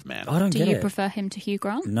attractive man. I don't Do get you it. prefer him to Hugh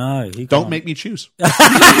Grant? No, he Don't can't. make me choose.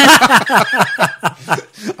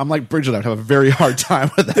 I'm like Bridget. I would have a very hard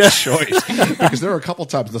time with that choice because there are a couple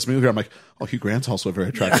times in this movie where I'm like, oh, Hugh Grant's also very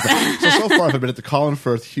attractive. so far I've admitted to Colin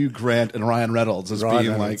Firth, Hugh Grant, and Ryan Reynolds as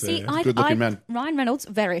being like good-looking men. Ryan Reynolds,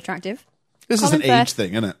 very attractive. This Colin is an age Firth,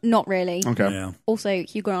 thing, isn't it? Not really. Okay. Yeah. Also,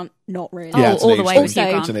 Hugh Grant, not really. Yeah, it's an all the age way thing. with Hugh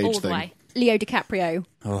Also, Grant. It's an age all the thing. way. Leo DiCaprio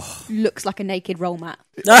looks like a naked roll mat.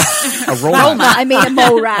 A roll Roll mat. mat, I mean a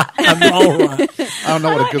mole rat. All right. I don't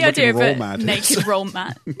know I what like a the idea good-looking of roll a mat is. naked roll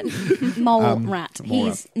mat. Mole rat. mole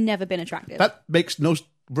He's never been attractive. That makes no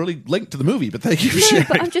really link to the movie, but thank you for sharing.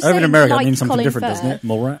 but I'm just Over saying, in America, like it means something Colin different, Firth. doesn't it?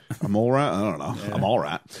 Mole rat. I'm all right. I don't know. I'm all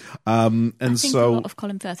right. And I think so a lot of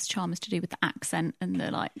Colin Firth's charm is to do with the accent and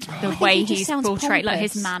the way he just he's sounds portrayed, like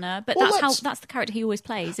his pompous. manner. But Well, that's the character he always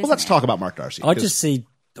plays. well, Isn't let's it? talk about Mark Darcy. I just see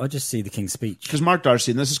the King's Speech. Because Mark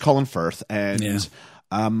Darcy, and this is Colin Firth, and Yeah.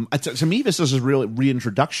 to me, this is a real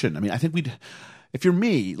reintroduction. I mean, I think if you're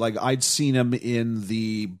me, like I'd seen him in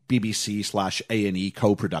the BBC/A&E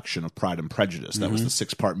co-production of Pride and Prejudice. That was the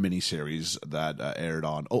 6-part miniseries that aired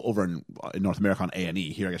on over in North America on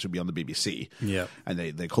A&E. Here, I guess, it would be on the BBC. Yeah. And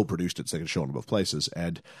they co-produced it so they could show it in both places.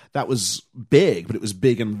 And that was big, but it was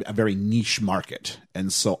big in a very niche market.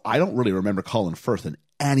 And so I don't really remember Colin Firth in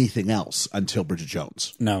anything else until Bridget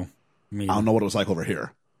Jones. No. Me I don't know what it was like over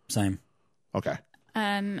here. Same. Okay.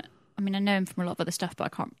 I mean, I know him from a lot of other stuff, but I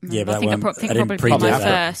can't remember. Yeah, but I think that I didn't probably predate my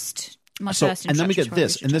that. first And then we get introduction to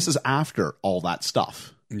this, Bridget and this Jones. is after all that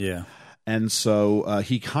stuff. Yeah. And so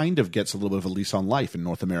he kind of gets a little bit of a lease on life in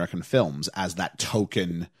North American films as that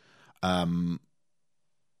token sort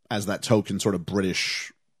of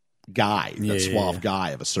British guy, that suave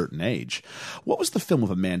guy of a certain age. What was the film of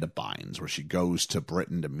Amanda Bynes where she goes to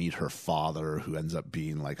Britain to meet her father, who ends up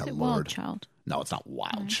being like a Is it lord? Wild Child. No, it's not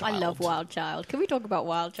Wild Child. I love Wild Child. Can we talk about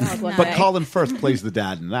Wild Child one But day? Colin Firth plays the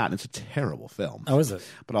dad in that, and it's a terrible film. Oh, is it?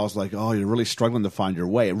 But I was like, oh, you're really struggling to find your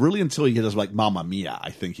way. Really, until he does like Mamma Mia,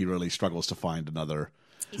 I think he really struggles to find another.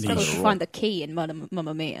 He struggles to find the key in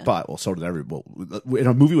Mamma Mia. But well, so did everybody. In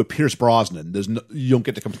a movie with Pierce Brosnan, you don't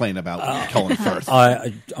get to complain about Colin Firth.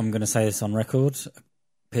 I'm going to say this on record.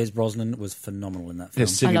 Pierce Brosnan was phenomenal in that film.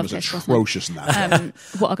 His singing love was Pierce atrocious in that film.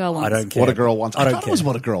 What a Girl Wants. I don't care. What a Girl Wants. I don't thought it was care.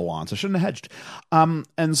 What a Girl Wants. I shouldn't have hedged.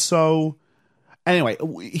 And so, anyway,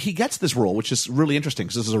 he gets this role, which is really interesting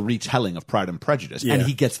because this is a retelling of Pride and Prejudice, and Yeah.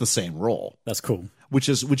 he gets the same role, That's cool. which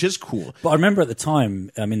is cool. But I remember at the time,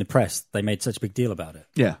 in the press, they made such a big deal about it.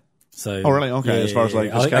 Yeah. So, Oh, really? Okay, as far as, like,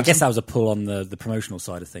 this I casting? guess that was a pull on the promotional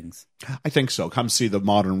side of things. I think so. Come see the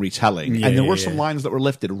modern retelling. Yeah, and there were yeah, some yeah. lines that were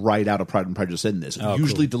lifted right out of Pride and Prejudice in this, Oh,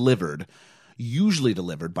 usually cool.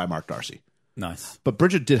 delivered by Mark Darcy. Nice. But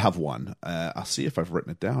Bridget did have one. I'll see if I've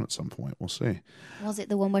written it down at some point. We'll see. Was it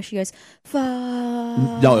the one where she goes, fuck?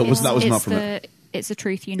 No, it was that was It's not from it. It's a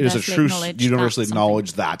truth It is a universally truth acknowledged. universally that something-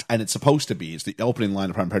 acknowledged that, and it's supposed to be. It's the opening line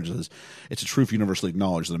of Pride and Prejudice. Is, it's a truth universally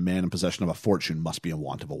acknowledged that a man in possession of a fortune must be in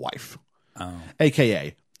want of a wife. Oh.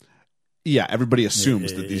 AKA, yeah, everybody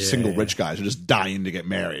assumes that these Yeah. single rich guys are just dying to get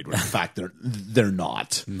married, when in fact they're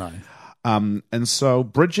not. No. And so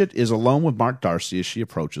Bridget is alone with Mark Darcy as she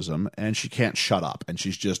approaches him, and she can't shut up, and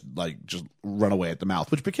she's just run away at the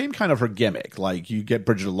mouth, which became kind of her gimmick. Like, you get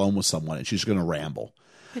Bridget alone with someone, and she's going to ramble.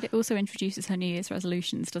 But it also introduces her New Year's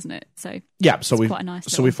resolutions, doesn't it? So Yeah, so it's we quite a nice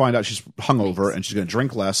so we little find out she's hungover mix. and she's going to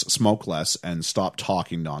drink less, smoke less, and stop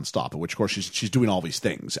talking nonstop. At which, of course, she's doing all these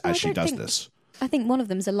things as she don't does think- this. I think one of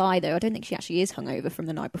them's a lie, though. I don't think she actually is hungover from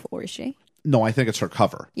the night before, is she? No, I think it's her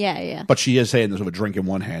cover. Yeah. But she is saying there's a drink in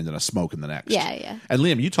one hand and a smoke in the next. Yeah. And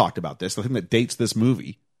Liam, you talked about this. The thing that dates this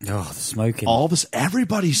movie, Oh, the smoking.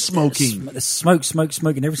 everybody's smoking. The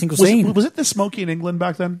smoke in every single Was scene. it the smoky in England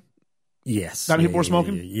back then? Yes. That people were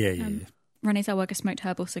smoking? Yeah. Renée Zellweger smoked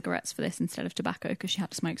herbal cigarettes for this instead of tobacco because she had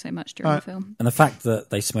to smoke so much during the film. And the fact that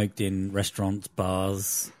they smoked in restaurants,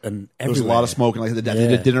 bars, and There was everywhere. a lot of smoking. Like they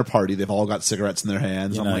did a dinner party. They've all got cigarettes in their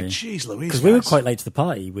hands. You I'm know. like, geez, Louise. Because we were guys. quite late to the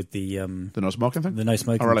party with the The no smoking thing? no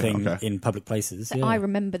smoking Oh, really? thing Okay. in public places. So yeah. I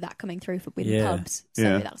remember that coming through with Yeah. pubs. So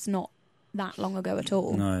Yeah. that's not that long ago at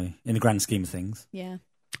all. No, in the grand scheme of things. Yeah.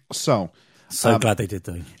 So Glad they did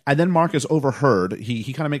though. And then Marcus overheard.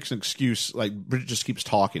 He kind of makes an excuse. Like, Bridget just keeps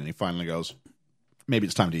talking, and he finally goes, maybe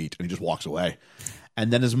it's time to eat, and he just walks away.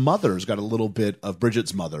 And then his mother's got a little bit of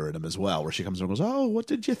Bridget's mother in him as well, where she comes in and goes, oh, what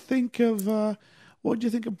did you think of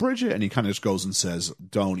Bridget? And he kind of just goes and says,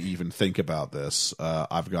 don't even think about this.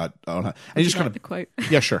 I've got... and he just kind of... the quote.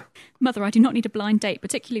 Yeah, sure. Mother, I do not need a blind date,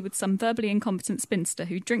 particularly with some verbally incompetent spinster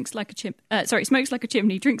who smokes like a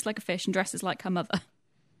chimney, drinks like a fish, and dresses like her mother.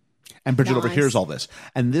 And Bridget Nice. overhears all this.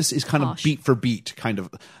 And this is kind of Harsh. beat for beat, kind of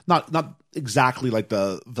not exactly like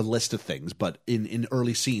the list of things, but in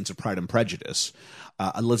early scenes of Pride and Prejudice,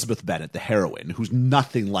 Elizabeth Bennet, the heroine, who's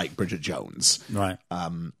nothing like Bridget Jones, Right.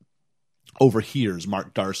 overhears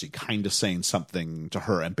Mark Darcy kind of saying something to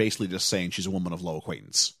her and basically just saying she's a woman of low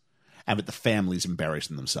acquaintance. And that the family's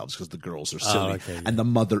embarrassing themselves because the girls are silly okay, yeah. and the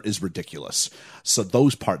mother is ridiculous. So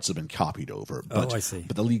those parts have been copied over. But, I see.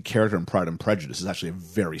 But the lead character in Pride and Prejudice is actually a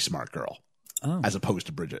very smart girl, as opposed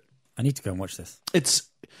to Bridget. I need to go and watch this. It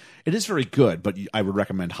is very good, but I would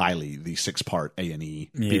recommend highly the 6-part A&E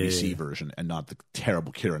BBC version and not the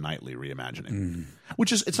terrible Keira Knightley reimagining.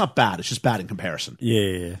 Which is, it's not bad, it's just bad in comparison.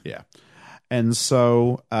 Yeah. Yeah. And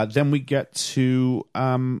so then we get to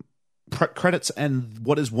credits and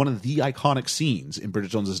what is one of the iconic scenes in Bridget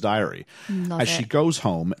Jones's Diary. Love as she it. goes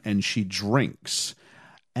home and she drinks.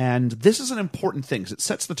 And this is an important thing because it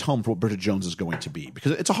sets the tone for what Bridget Jones is going to be,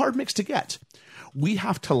 because it's a hard mix to get. We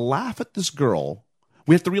have to laugh at this girl.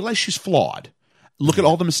 We have to realize she's flawed, look at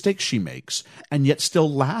all the mistakes she makes, and yet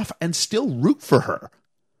still laugh and still root for her.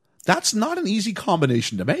 That's not an easy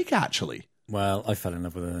combination to make, actually. Well, I fell in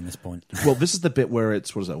love with her at this point. Well, this is the bit where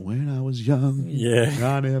it's, what is that? When I was young,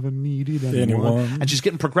 Yeah. I never needed anyone. Anyone. And she's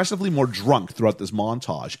getting progressively more drunk throughout this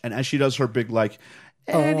montage. And as she does her big, like,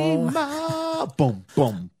 anymore, boom,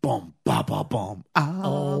 boom, boom, ba, ba, boom,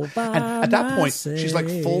 All by and at that point, she's like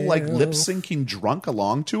full, like, myself. lip syncing drunk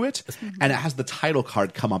along to it. And it has the title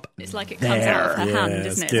card come up. It's like it comes out of her Yeah, hand, it's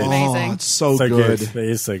isn't it? good. It's Oh, amazing. it's so So good. good. It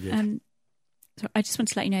is so good. So I just want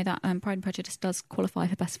to let you know that Pride and Prejudice does qualify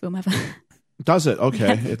for best film ever. Does it?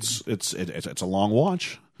 Okay. It's a long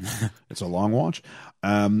watch. It's a long watch.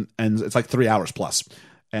 And it's like 3 hours plus.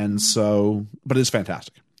 And so, but it is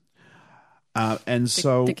fantastic. And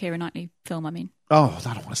so, the Keira Knightley film, I mean. oh,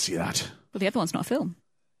 I don't want to see that. Well, the other one's not a film.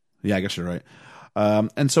 Yeah, I guess you're right.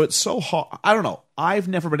 And so it's so hard. I don't know. I've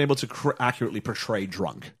never been able to accurately portray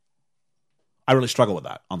drunk. I really struggle with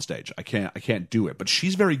that on stage. I can't do it. But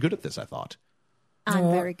she's very good at this, I thought.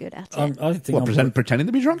 I'm very good at it. I think Pretending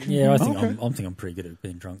to be drunk? Yeah, I think Okay. I'm pretty good at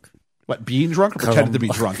being drunk. What, being drunk or pretending to be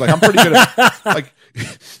drunk? Like, I'm pretty good at, like,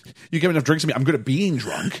 you give enough drinks to me, I'm good at being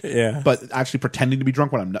drunk. Yeah. But actually pretending to be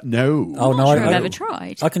drunk when I'm not. No. Oh, no, Sure, I've I never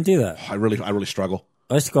tried. I can do that. I really struggle.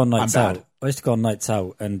 I used to go on nights I'm bad. out. I used to go on nights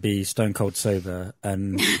out and be stone cold sober,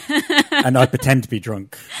 and and I'd pretend to be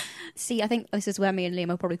drunk. See, I think this is where me and Liam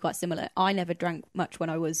are probably quite similar. I never drank much when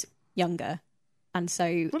I was younger, and so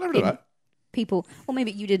I never do that. people, or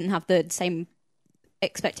maybe you didn't have the same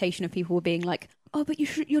expectation of people being like, "Oh, but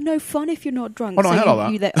you're no fun if you're not drunk." Oh, no, I had all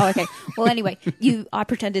that. Oh, okay. Well, anyway, I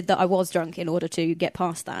pretended that I was drunk in order to get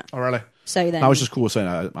past that. Oh, really? So then I was just cool with saying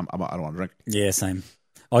I don't want to drink. Yeah, same.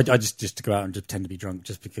 I just to go out and just pretend to be drunk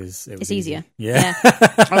just because it was it's easier. Yeah.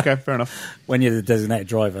 Okay, fair enough. When you're the designated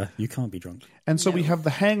driver, you can't be drunk. And so we have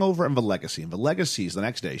the hangover and the legacy. And the legacy is the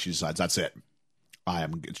next day. She decides, that's it.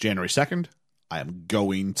 It's January 2nd. I am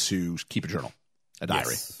going to keep a journal, a diary.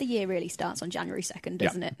 Yes. The year really starts on January 2nd,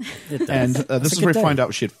 doesn't it? It does. And this a is good where day. I find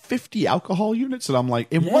out she had 50 alcohol units. And I'm like,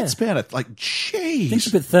 in Yeah. what span? Like, I think she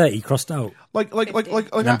jeez. put 30 crossed out. Like,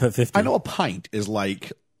 Then put 50. I know a pint is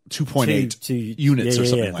like 2.8 Two units or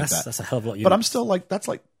something like that's, that. That's a hell of a lot of units. But I'm still like, that's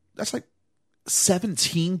like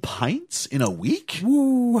 17 pints in a week?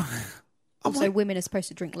 Woo. Also, women are supposed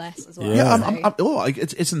to drink less as well. Yeah. so-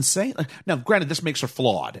 It's insane. Now, granted, this makes her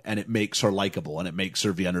flawed, and it makes her likable, and it makes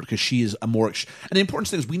her Vienna because she is a more. And the important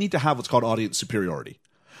thing is, we need to have what's called audience superiority.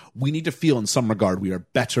 We need to feel, in some regard, we are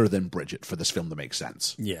better than Bridget for this film to make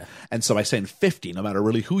sense. Yeah. And so, by saying 50, no matter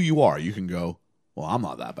really who you are, you can go, well, I'm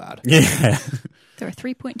not that bad. Yeah. There are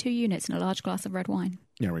 3.2 units in a large glass of red wine.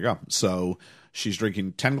 There we go. So she's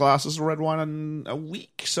drinking 10 glasses of red wine in a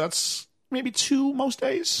week. So that's maybe 2 most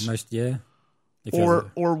days. Yeah. If you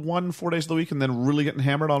have Or 1 4 days of the week and then really getting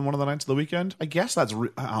hammered on one of the nights of the weekend. I guess that's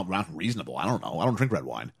reasonable. I don't know. I don't drink red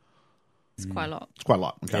wine. It's quite a lot It's quite a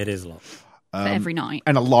lot. Okay. It is a lot. for every night.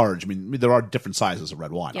 And a large. I mean, there are different sizes of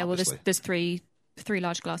red wine. Yeah, well, obviously. there's three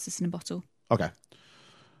large glasses in a bottle. Okay.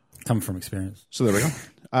 Come from experience. So there we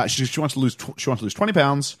go. She wants to lose 20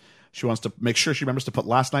 pounds. She wants to make sure she remembers to put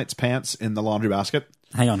last night's pants in the laundry basket.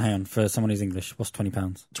 Hang on. For someone who's English, what's 20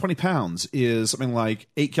 pounds? 20 pounds is something like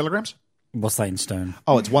 8 kilograms. What's that in stone?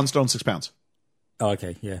 Oh, it's 1 stone, 6 pounds. Oh,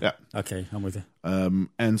 okay. Yeah. Yeah. Okay, I'm with you.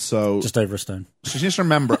 And so Just over a stone. she needs to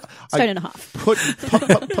remember. Stone and a half.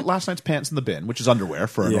 Put last night's pants in the bin, which is underwear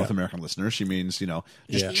for our Yeah. North American listeners. She means,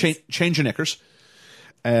 just Yeah. change your knickers.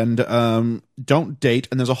 And don't date.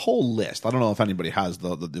 And there's a whole list. I don't know if anybody has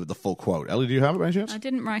the full quote. Ellie, do you have it by any chance? I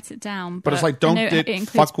didn't write it down, But it's like, I don't know date it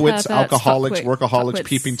includes fuckwits, perverts, alcoholics, workaholics, fuckwits.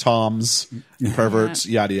 peeping toms, perverts,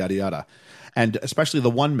 yada, yada, yada. And especially the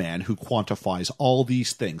one man who quantifies all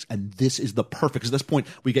these things. And this is the perfect. Because at this point,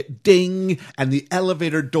 we get ding, and the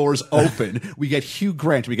elevator doors open. We get Hugh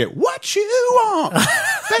Grant. We get, what you want?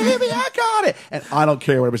 Baby, I got it. And I don't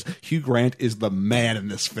care what it is. Hugh Grant is the man in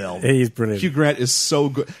this film. He's brilliant. Hugh Grant is so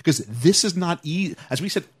good. Because this is not easy. As we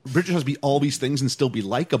said, Bridget has to be all these things and still be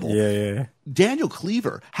likable. Yeah. Daniel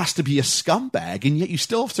Cleaver has to be a scumbag, and yet you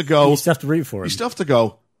still have to go. You still have to root for him. You still have to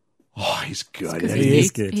go, oh, he's good. Because isn't He he?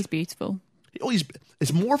 is good. He's beautiful. Oh,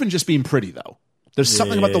 it's more than just being pretty, though. There's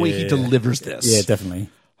something about the way he delivers this. Yeah, definitely.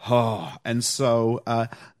 Oh, and so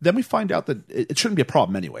then we find out that it shouldn't be a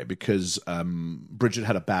problem anyway, because Bridget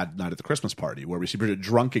had a bad night at the Christmas party where we see Bridget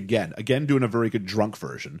drunk again doing a very good drunk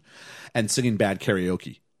version, and singing bad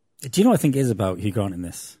karaoke. Do you know what I think it is about Hugh Grant in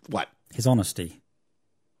this? What? His honesty.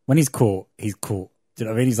 When he's caught, he's caught. Do you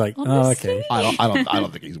know what I mean? He's like, Honestly? oh, okay. I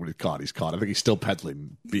don't think he's when he's caught. He's caught. I think he's still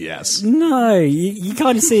peddling BS. No, you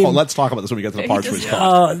kind of see him. Well, let's talk about this when we get to the parts where he's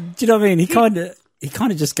caught. Do you know what I mean? He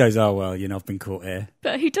kind of just goes, oh, well, I've been caught here.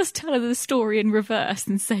 But he does tell her the story in reverse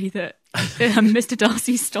and say that Mr.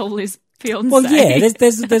 Darcy stole his fiancée. Well, yeah,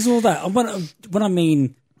 there's all that. When I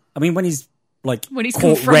mean when he's like When he's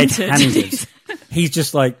caught confronted. red-handed, he's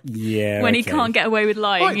just like, yeah. when he okay. can't get away with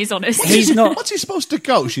lying, Right. he's honest. He's not. What's he supposed to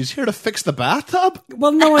go? She's here to fix the bathtub?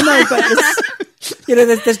 Well, no, I know, but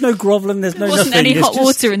it's, there's no groveling, there's no There wasn't nothing. any It's hot just-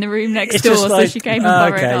 water in the room next it's door, just so like, she came and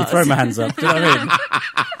borrowed okay, ours. throw my hands up. Do you know what I mean?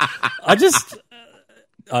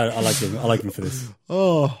 I like him. I like him for this.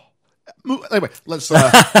 Anyway, let's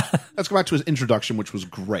go back to his introduction, which was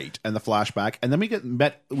great, and the flashback, and then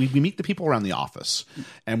we meet the people around the office,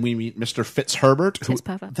 and we meet Mr. Fitzherbert.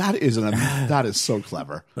 Fitzpervert. That is so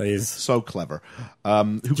clever. That is. So clever.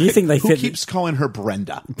 Do you think they who fit? keeps calling her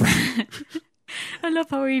Brenda? I love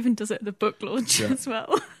how he even does it at the book launch as well.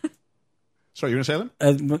 Sorry, you were going to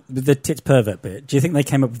say that? With the tits pervert bit, do you think they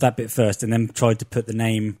came up with that bit first and then tried to put the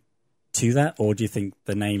name to that, or do you think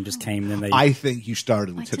the name just came and then they? I think you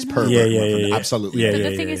started with I don't Fitzherbert. know. Yeah. Absolutely. Yeah, But yeah,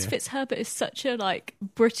 the thing yeah, is, yeah. Fitzherbert is such a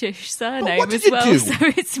British surname what did as you well. do? So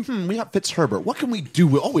it's We got Fitzherbert. What can we do?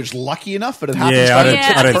 We're just lucky enough that it happens. Yeah, to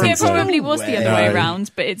yeah, I don't think think it so. probably was the other way No.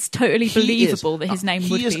 around, but it's totally believable that his name would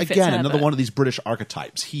be He is Fitzherbert. again another one of these British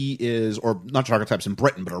archetypes. He is, or not just archetypes in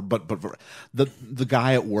Britain, but the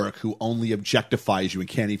guy at work who only objectifies you and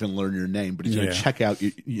can't even learn your name, but he's going to check out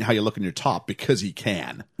how you look in your top because he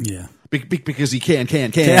can. Yeah. Because he can.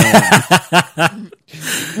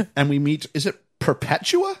 And we meet. Is it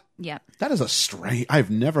Perpetua? Yeah. That is a strange. I've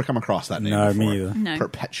never come across that name. No, before. me either. No.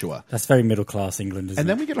 Perpetua. That's very middle class England, isn't And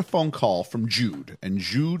it? then we get a phone call from Jude, and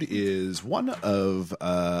Jude is one of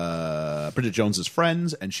Bridget Jones's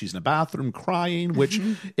friends, and she's in a bathroom crying. Which,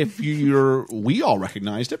 we all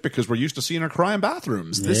recognized it because we're used to seeing her cry in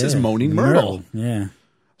bathrooms. This is Moaning Myrtle. Yeah.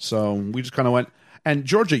 So we just kind of went. And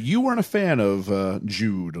Georgia, you weren't a fan of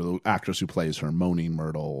Jude, the actress who plays her, Moaning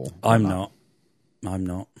Myrtle. I'm not.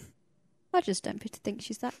 I just don't think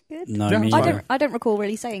she's that good. No, Yeah, me it's either. fine. I don't recall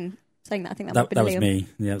really saying that. I think that, That was Liam. me.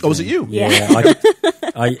 Yeah, Oh, was it you? Yeah.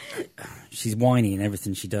 She's whiny in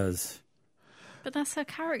everything she does. But that's her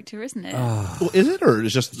character, isn't it? Well, is it, or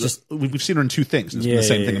is just we've seen her in two things? And it's been the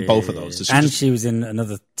same thing in both of those. And she was in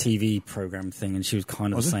another TV program thing, and she was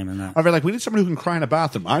kind of the same in that. Are they like, we need someone who can cry in a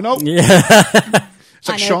bathroom? I know. Yeah. It's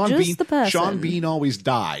like I know Sean just Bean. the person. Sean Bean always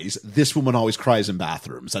dies. This woman always cries in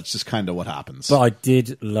bathrooms. That's just kind of what happens. But I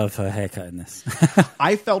did love her haircut in this.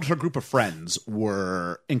 I felt her group of friends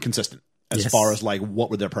were inconsistent as Yes. far as like what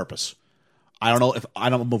were their purpose. I don't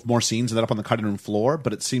know if more scenes ended up on the cutting room floor,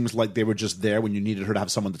 but it seems like they were just there when you needed her to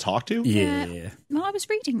have someone to talk to. Yeah. Well, I was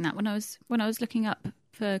reading that when I was looking up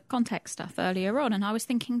for context stuff earlier on, and I was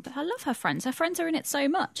thinking, but I love her friends. Her friends are in it so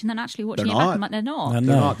much, and then actually watching They're it back, not. I'm like, they're not. No.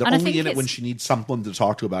 They're not. They're And I only think in it when it's- she needs someone to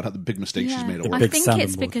talk to about how the big mistake she's made at work. I Big think sounding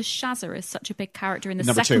it's board. because Shazza is such a big character in the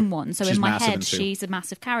Number second two. one, so She's in my massive in head two. she's a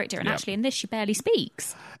massive character, and Yeah. actually in this she barely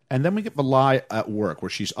speaks. And then we get the lie at work where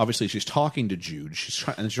she's talking to Jude.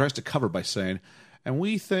 And she tries to cover by saying, and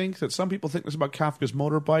we think that some people think this about Kafka's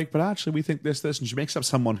motorbike, but actually we think this. And she makes up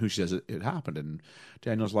someone who she says it happened. And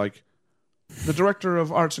Daniel's like, the director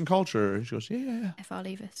of arts and culture. And she goes, yeah. F.R.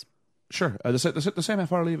 Leavis. Sure. The same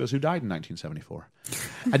F.R. Leavis who died in 1974.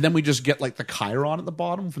 And then we just get like the chyron at the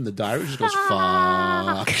bottom from the diary. She just goes,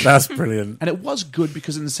 fuck. That's brilliant. And it was good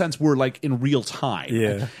because in a sense we're like in real time.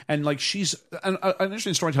 Yeah. And like she's an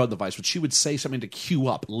interesting storytelling device, but she would say something to cue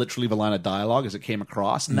up literally the line of dialogue as it came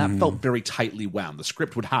across. And that felt very tightly wound. The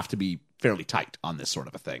script would have to be fairly tight on this sort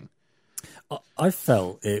of a thing. I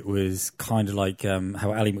felt it was kind of like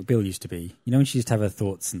how Ally McBeal used to be. You know, when she used to have her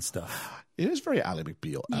thoughts and stuff. It is very Ally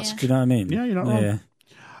McBeal-esque. Do you know what I mean? Yeah, you're not wrong.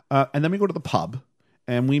 And then we go to the pub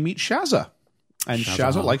and we meet Shazza. And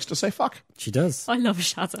Shazza likes to say fuck. She does. I love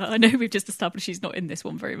Shazza. I know we've just established she's not in this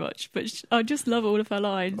one very much, but I just love all of her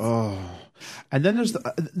lines. And then there's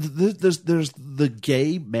there's the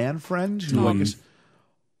gay man friend who like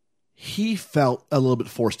he felt a little bit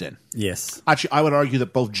forced in. Yes. Actually, I would argue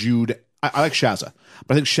that both Jude, I like Shazza,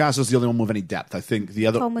 but I think Shazza's the only one with any depth. I think the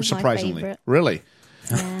other, Tom was my surprisingly, favourite. really.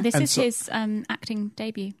 This and is so- his acting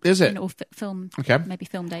debut. Is it? Or film. Okay. Maybe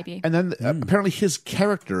film debut. And then apparently his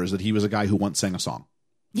character is that he was a guy who once sang a song.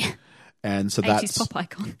 Yeah. And so 80s that's pop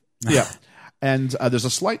icon. yeah. And there's a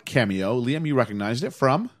slight cameo. Liam, you recognized it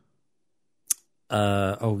from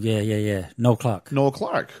Yeah. Noel Clark. Noel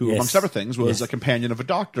Clark, who, Yes. amongst other things, was Yes. a companion of a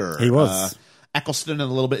doctor. He was. Eccleston and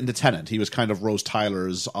a little bit into Tennant. He was kind of Rose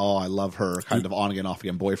Tyler's, oh, I love her, kind of on again, off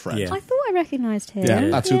again boyfriend. Yeah. I thought I recognised him. Yeah,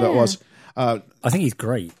 that's who that was. I think he's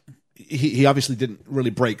great. He obviously didn't really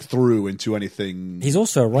break through into anything. He's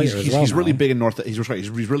also a writer as well. He's really now. big in North. He's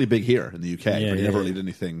really big here in the UK, but he yeah, never yeah. really did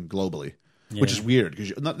anything globally, which is weird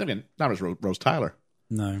because not as Rose Tyler.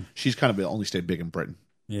 No. She's kind of only stayed big in Britain.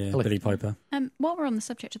 Yeah, Billy Piper. While we're on the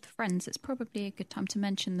subject of the friends, it's probably a good time to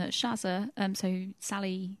mention that Shazza, so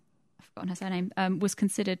Sally, I've forgotten her surname, was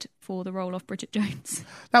considered for the role of Bridget Jones.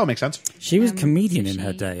 That would make sense. She was a comedian in she-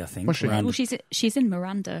 her day, I think. Was she? around- Well, she's in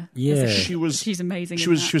Miranda. Yeah. She's amazing. She in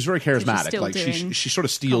was that. she was very So she's charismatic. still like doing she sort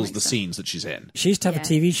of steals comic the stuff. scenes that she's in. She used to have Yeah,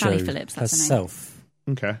 a TV show Sally Phillips, that's her name. herself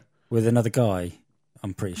Okay. with another guy,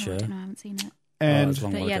 I'm pretty Oh, sure. I don't know, I haven't seen it. And it's a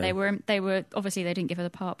long But while yeah, ago. they were obviously they didn't give her the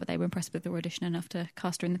part, but they were impressed with the audition enough to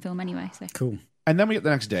cast her in the film anyway. So Cool. And then we get the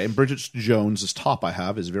next day, and Bridget Jones's top I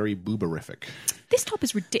have is very booberific. This top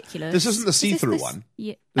is ridiculous. This isn't the see-through this- one.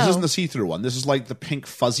 Yeah. This isn't the see-through one. This is like the pink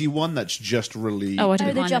fuzzy one that's just really... Oh, I don't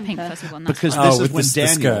the mind the pink jumper. fuzzy one. That's because fine. this is with when the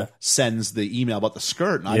Daniel skirt. sends the email about the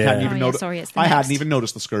skirt, and I Yeah. hadn't Oh, even yeah, noticed. sorry, it's the I next. hadn't even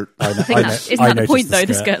noticed the skirt. I think isn't that the noticed point the though?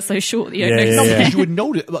 The skirt. skirt's so short that you don't Yeah, notice yeah, it. yeah. Because you would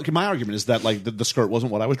notice. Like, my argument is that like the skirt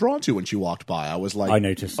wasn't what I was drawn to when she walked by. I was like, I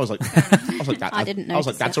noticed. I was like, that. I didn't I was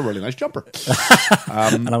like, notice that's it. a really nice jumper.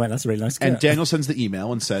 And I went, that's a really nice skirt. And Daniel sends the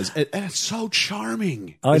email and says, and it's so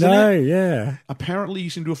charming. I isn't know, it? yeah. Apparently, you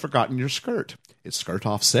seem to have forgotten your skirt. Is skirt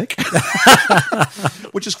off sick?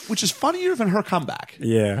 which is funnier than her comeback.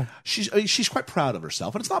 Yeah. She's quite proud of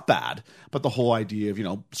herself, and it's not bad. But the whole idea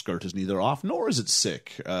of skirt is neither off nor is it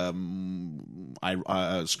sick.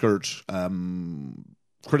 Skirt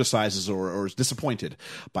criticizes or is disappointed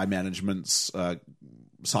by management's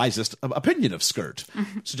sizist opinion of skirt.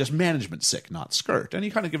 Suggests management sick, not skirt, and he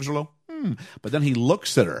kind of gives her a little. But then he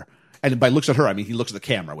looks at her. And by looks at her, I mean he looks at the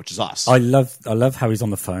camera, which is us. I love how he's on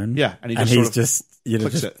the phone. Yeah, and he's sort of just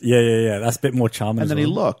clicks it. yeah. That's a bit more charming. And as then he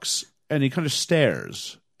well. looks, and he kind of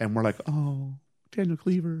stares, and we're like, "Oh, Daniel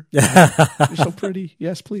Cleaver, you're so pretty.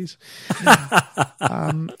 Yes, please."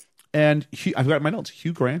 And I've got my notes.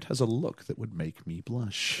 Hugh Grant has a look that would make me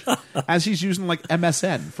blush, as he's using like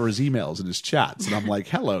MSN for his emails and his chats. And I'm like,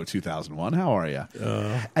 "Hello, 2001, how are you?"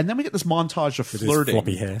 And then we get this montage of his flirting,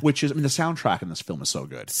 floppy hair. which is, I mean, the soundtrack in this film is so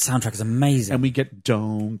good. Soundtrack is amazing. And we get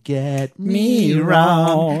 "Don't Get Me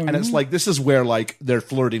Wrong," and it's like this is where like they're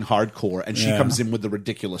flirting hardcore, and she Yeah. comes in with the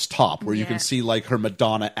ridiculous top, where you Yeah. can see like her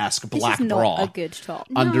Madonna-esque This black is not bra a good top.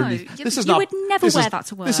 underneath. No, this is you not. would never this wear is- that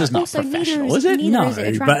to work. This is not Also, neither professional, is- is it? neither no, is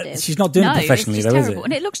it attractive. but she's not doing No, it professionally, it's though, just is terrible. it?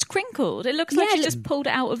 And it looks crinkled. It looks like Yeah, she just pulled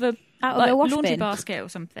it out of a a wash laundry bin. basket or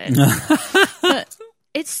something. But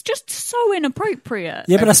it's just so inappropriate.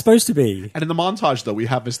 Yeah, but that's supposed to be. And in the montage, though, we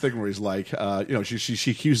have this thing where he's like,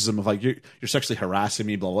 she accuses him of like, you're sexually harassing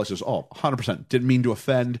me, blah, blah, blah. She says, 100%. Didn't mean to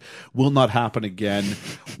offend. Will not happen again.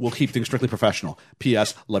 We'll keep things strictly professional.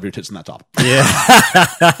 P.S. Love your tits in that top.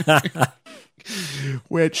 Yeah.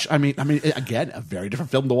 Which, I mean, again, a very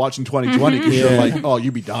different film to watch in 2020 because you're like, oh,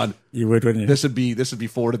 you'd be done. You would, wouldn't you? This would be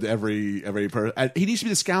forwarded to every person. And he needs to be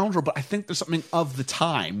the scoundrel, but I think there's something of the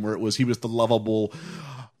time where he was the lovable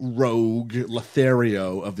rogue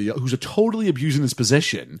Lothario who's totally abusing his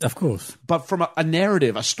position. Of course. But from a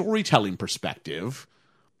narrative, a storytelling perspective,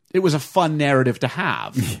 it was a fun narrative to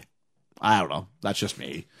have. I don't know. That's just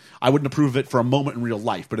me. I wouldn't approve of it for a moment in real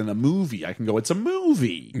life, but in a movie, I can go, it's a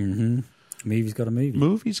movie. Mm-hmm. Movie's got a movie.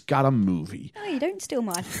 Movie's got a movie. No, you don't steal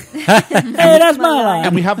mine. Hey, that's my line.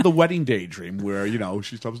 And we have the wedding daydream where,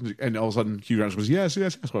 she stops and all of a sudden Hugh Grant goes, yes. Well,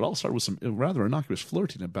 it all started with some rather innocuous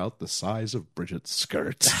flirting about the size of Bridget's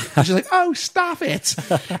skirt. And she's like, oh, stop it.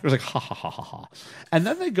 It was like, ha, ha, ha, ha, ha. And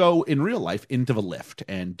then they go in real life into the lift,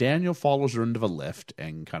 and Daniel follows her into the lift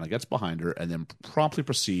and kind of gets behind her and then promptly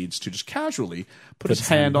proceeds to just casually put his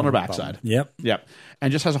hand on her backside. Yep. Yep.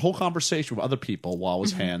 And just has a whole conversation with other people while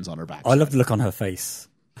his hand's on her backside. I love the look on her face.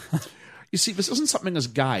 You see, this isn't something as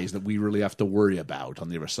guys that we really have to worry about on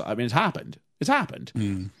the other side. I mean, it's happened. It's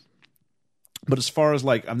happened. But as far as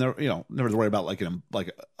like, I'm never to worry about like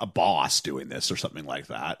a boss doing this or something like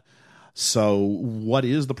that. So what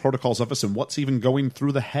is the protocols of this, and what's even going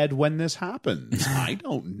through the head when this happens? I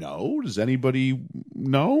don't know. Does anybody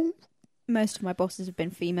know? Most of my bosses have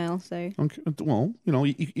been female, so Okay. Well,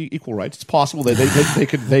 equal rights. It's possible that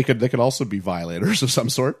they could also be violators of some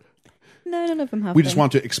sort. no, none of them have. We just been.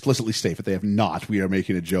 want to explicitly state that they have not. We are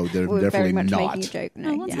making a joke. They're We're definitely very much not. making a joke. I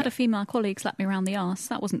No, once yeah. had a female colleague slap me around the arse.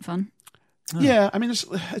 That wasn't fun. Yeah, I mean,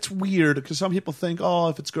 it's weird because some people think, oh,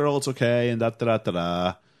 if it's girl, it's okay, and da da da da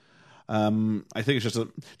da. I think it's just a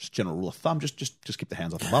general rule of thumb. Just keep the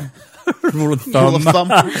hands off the bum. Rule of Rule of thumb.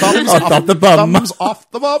 Thumbs off the bum. Thumbs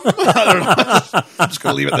off the bum. I don't know. I'm just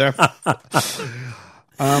gonna leave it there.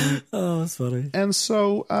 Oh, that's funny. And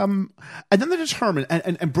so, and then they determine,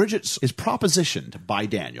 and Bridget is propositioned by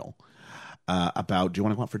Daniel about, do you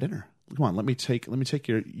want to go out for dinner? Come on, let me take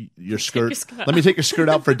your skirt. skirt Let me take your skirt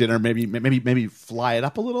out for dinner. Maybe fly it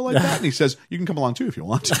up a little like that. And he says, you can come along too if you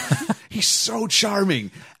want. He's so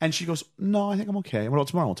charming. And she goes, no, I think I'm okay. What about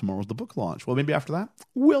tomorrow? Well, tomorrow's the book launch. Well, maybe after that,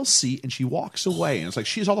 we'll see. And she walks away, and it's like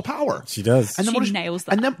she has all the power. She does. And then She what does nails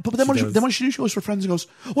that. And then, but then what does. then what she do? She goes to her friends and goes,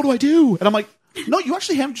 "What do I do?" And I'm like, "No, you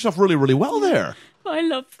actually handled yourself really, really well there." I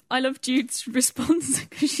love Jude's response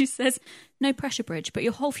because she says, "No pressure, Bridge, but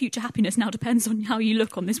your whole future happiness now depends on how you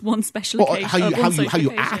look on this one special Well, occasion." how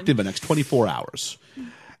you act in the next 24 hours.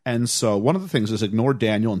 And so one of the things is ignore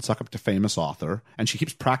Daniel and suck up to famous author. And she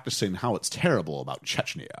keeps practicing how it's terrible about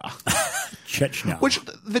Chechnya. Chechnya. Which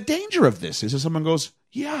the danger of this is if someone goes,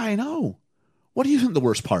 yeah, I know. what do you think the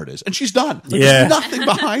worst part is? And she's done. Yeah. There's nothing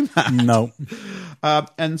behind that. No.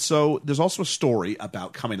 And so there's also a story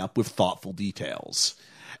about coming up with thoughtful details.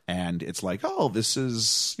 And it's like, oh, this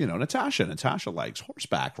is, Natasha. Natasha likes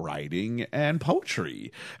horseback riding and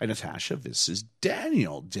poetry. And Natasha, this is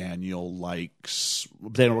Daniel. Daniel works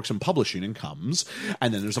in publishing and comes.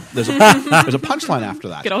 And then there's a punchline after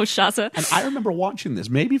that. Good old Shazza. And I remember watching this,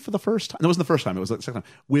 maybe for the first time. It wasn't the first time. It was like the second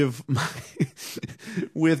time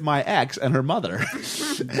with my ex and her mother.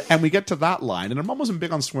 And we get to that line, and her mom wasn't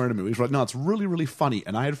big on swearing in movies. We're like, no, it's really, really funny.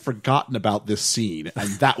 And I had forgotten about this scene, and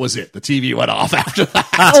that was it. The TV went off after that.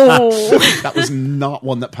 Oh. That was not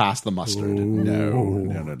one that passed the mustard.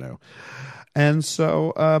 No. And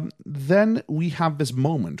so then we have this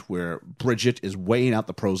moment where Bridget is weighing out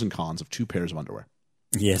the pros and cons of two pairs of underwear.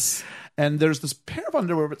 Yes. And there's this pair of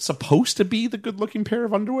underwear that's supposed to be the good-looking pair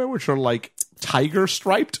of underwear, which are like tiger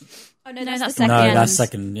striped. Oh, no, that's that's the the second. No, that's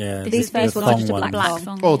second, yeah. These first ones are just a black Black thong.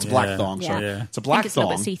 thong. Oh, it's a black Yeah. thong. Sorry, Yeah. it's a I black think it's a little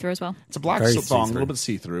thong. bit see-through as well. It's a black Very thong, a see-through. little bit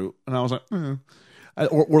see-through. And I was like,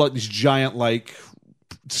 or like these giant like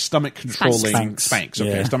stomach controlling Spanx. Okay,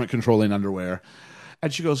 Yeah. stomach controlling underwear.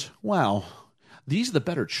 And she goes, "Well, these are the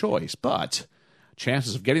better choice, but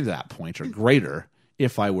chances of getting to that point are greater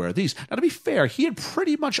if I wear these." Now, to be fair, he had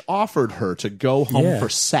pretty much offered her to go home Yeah. for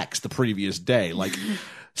sex the previous day. Like,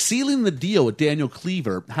 sealing the deal with Daniel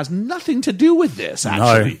Cleaver has nothing to do with this,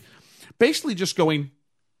 actually. Basically just going,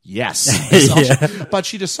 yes. But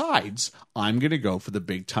she decides, I'm going to go for the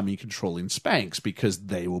big tummy controlling Spanx because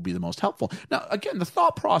they will be the most helpful. Now, again, the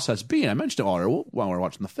thought process being, I mentioned it while we were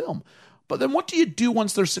watching the film, but then what do you do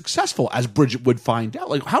once they're successful, as Bridget would find out?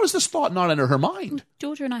 Like, how does this thought not enter her mind?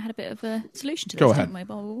 Georgia and I had a bit of a solution to Go this, ahead. didn't we,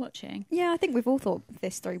 while we were watching? Yeah, I think we've all thought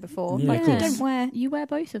this through before. Yeah, Like, of you course. don't wear... You wear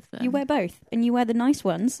both of them. You wear both. And you wear the nice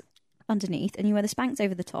ones underneath, and you wear the Spanx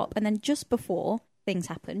over the top, and then just before things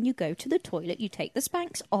happen, you go to the toilet, you take the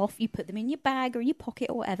Spanx off, you put them in your bag or your pocket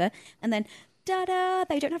or whatever, and then, da-da,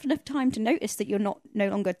 they don't have enough time to notice that you're no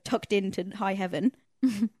longer tucked into high heaven.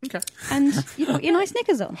 Okay. And you've got your nice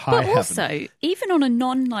knickers on. High But heaven. also, even on a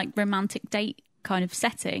non-romantic date kind of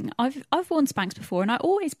setting, I've worn Spanx before, and I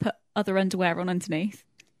always put other underwear on underneath.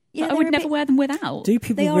 Yeah, I would never wear them without. Do They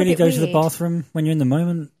people are a really bit go to the weird. bathroom when you're in the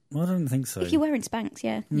moment? Well, I don't think so. If you're wearing Spanx,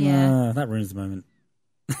 yeah. Yeah. That ruins the moment.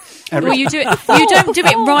 Well, you do it. You don't do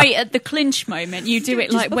it right at the clinch moment. You do it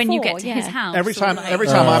Just like when you before, get to yeah. his house. Every or time like-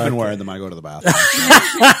 I've been wearing them, I go to the bathroom.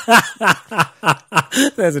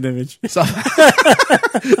 There's an image. So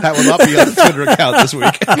that will not be on the Twitter account this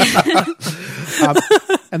week.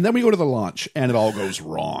 And then we go to the launch, and it all goes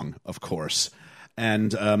wrong, of course.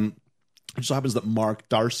 And it just so happens that Mark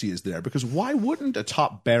Darcy is there, because why wouldn't a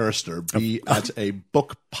top barrister be at a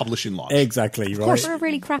book publishing launch? Exactly, right. For a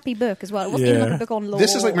really crappy book as well. It wasn't even like a book on law.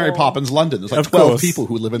 This is like Mary or- Poppins London. There's like Of 12 course. people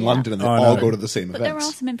who live in London, and they I all know. go to the same But there are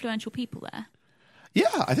events. some influential people there. Yeah,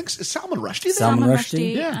 I think Salman Rushdie there. Salman Salman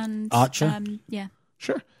Rushdie, yeah. and Archer. Yeah.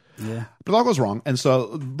 Sure. Yeah. But it all goes wrong. And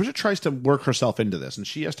so Bridget tries to work herself into this, and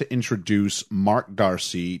she has to introduce Mark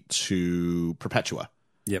Darcy to Perpetua.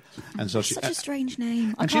 Yep. And so she Such a strange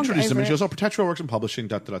name. I and she can't get introduces him, over and she it. goes, "Oh, Perpetua works in publishing,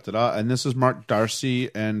 da da da da da." And this is Mark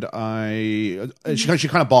Darcy, and she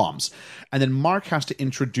kind of bombs, and then Mark has to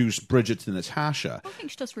introduce Bridget to Natasha. I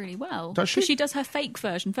think she does really well. Does she? Because she does her fake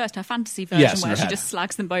version first, her fantasy version, Yes, in where her she head. just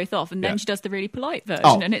slags them both off, and then Yeah. she does the really polite version,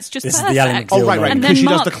 Oh. and it's just This is perfect. the Ally Oh, McBeal right, moment. And because then she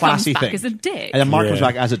does Mark the classy comes back thing as a dick. And then Mark comes Yeah.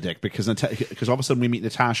 back as a dick because all of a sudden we meet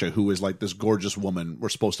Natasha, who is like this gorgeous woman. We're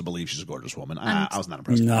supposed to believe she's a gorgeous woman. I wasn't that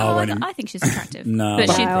impressed. No, Oh, I don't- I think she's attractive. No.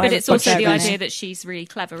 but, Wow, but it's but also the she's- idea that she's really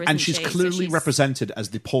clever, isn't And she's she? So clearly she's- represented as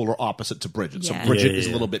the polar opposite to Bridget. So Yeah. Bridget Yeah, is a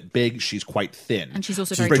yeah. little bit big. She's quite thin. And she's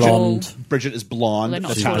also She's very blonde. tall. Bridget is blonde. Well,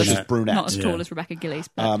 not Natasha's tall, brunette. not as tall Yeah. as Rebecca Gillies,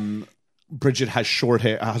 but Bridget has short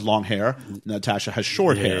hair, has long hair. Natasha has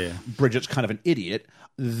short Yeah, hair. yeah. Bridget's kind of an idiot.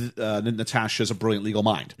 Natasha's a brilliant legal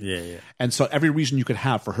mind. Yeah, yeah. And so every reason you could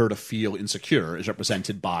have for her to feel insecure is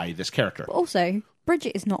represented by this character. But also,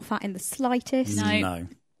 Bridget is not fat in the slightest. No. No.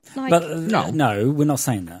 Like, But No. we're not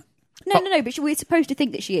saying that. no, but we're supposed to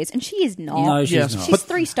think that she is, and she is not. No, she's Yes, not. She's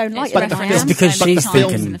 3 stone light. but the years. film- It's because so many she's times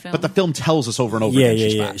thinking- in the film. But the film tells us over and over Yeah, again yeah,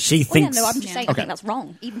 she's yeah. fat. She Well, yeah, thinks. no, I'm just saying I Okay. think that's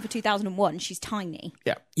wrong. Even for 2001, she's tiny.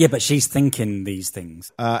 Yeah. Yeah, but she's thinking these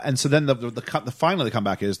things. And so then the finally the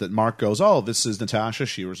comeback is that Mark goes, "Oh, this is Natasha.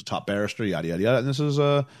 She was a top barrister, yada yada yada. And this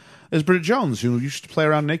is Bridget Jones, who used to play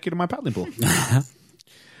around naked in my paddling pool."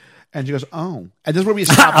 And she goes, "Oh," and this is where we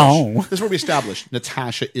establish. Oh. This is where we establish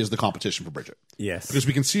Natasha is the competition for Bridget, Yes. because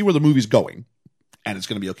we can see where the movie's going, and it's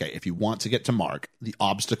going to be okay. If you want to get to Mark, the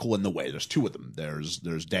obstacle in the way, there's 2 of them. There's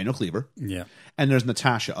Daniel Cleaver, Yeah. and there's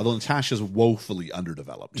Natasha. Although Natasha's woefully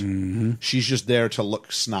underdeveloped, she's just there to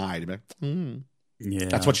look snide and be like, Yeah.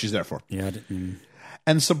 That's what she's there for. Yeah.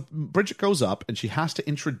 And so Bridget goes up and she has to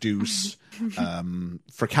introduce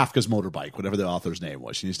for Kafka's motorbike, whatever the author's name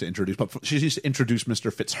was. She needs to introduce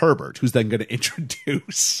Mr. Fitzherbert, who's then going to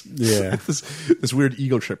introduce this weird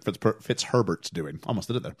ego trip Fitzherbert's doing. Almost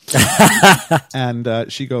did it there.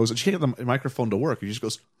 And she goes, and she can't get the microphone to work, and she just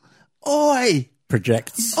goes, "Oi!"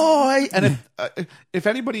 Projects. Oi! And if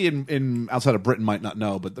anybody in outside of Britain might not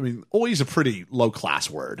know, but I mean, oi is a pretty low class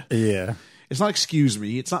word. Yeah. It's not excuse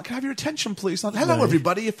me. It's not can I have your attention, please. It's not hello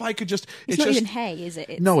everybody. If I could just. It's not even hey, is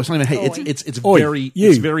it? No, it's not even hey. Oi. It's Oi, very you.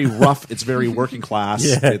 it's very rough. It's very working class.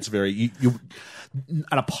 Yeah. It's very you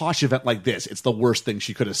at a posh event like this. It's the worst thing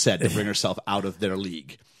she could have said to bring herself out of their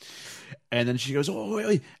league. And then she goes, "Oh,"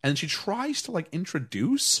 and then she tries to like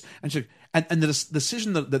introduce, and she and the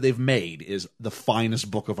decision that they've made is the finest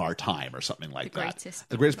book of our time, or something like that.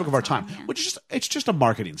 The greatest book of our time, yeah. which is it's just a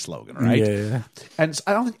marketing slogan, right? Yeah. And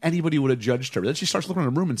I don't think anybody would have judged her. But then she starts looking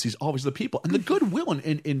around the room and sees always the people, and the goodwill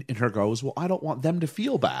in her goes, "Well, I don't want them to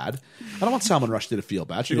feel bad. I don't want Salman Rushdie to feel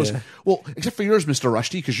bad." She goes, "Well, except for yours, Mr.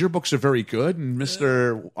 Rushdie, because your books are very good, and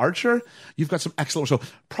Mr. Archer, you've got some excellent. So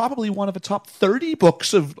probably one of the top 30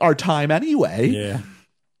 books of our time, anyway." Yeah.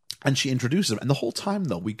 And she introduces him, and the whole time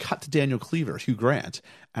though, we cut to Daniel Cleaver, Hugh Grant,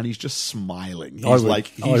 and he's just smiling.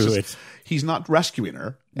 He's not rescuing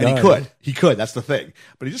her, and he could. That's the thing,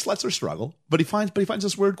 but he just lets her struggle. But he finds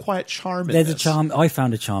this weird, quiet charm in There's this. a charm. I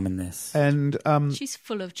found a charm in this. And She's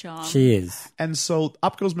full of charm. She is. and so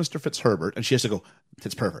up goes Mr. Fitzherbert, and she has to go,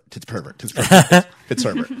 Fitzherbert,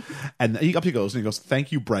 Fitzherbert. And up he goes, and he goes,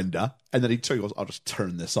 "Thank you, Brenda." And then he goes, "I'll just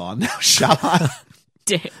turn this on now, shall I?"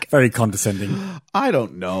 Dick. Very condescending. I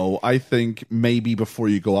don't know. I think maybe before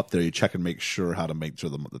you go up there, you check and make sure how to make sure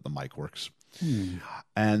that the mic works.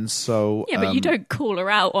 And so, Yeah, but you don't call her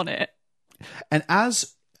out on it. and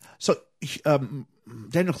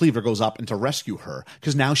Daniel Cleaver goes up and to rescue her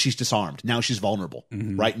because now she's disarmed. Now she's vulnerable.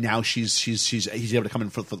 Right now he's able to come in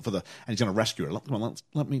for the and he's going to rescue her.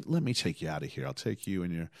 Let me take you out of here. I'll take you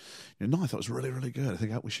and you're no, I thought it was really, really good. I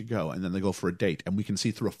think we should go. And then they go for a date, and we can see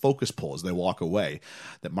through a focus pull as they walk away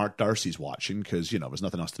that Mark Darcy's watching because there's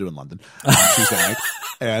nothing else to do in London on Tuesday night,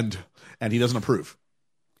 and he doesn't approve.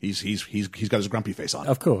 He's got his grumpy face on.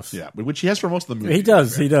 Of course. Yeah, which he has for most of the movie. He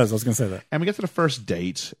does. I was going to say that. And we get to the first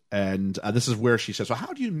date, and this is where she says, "Well,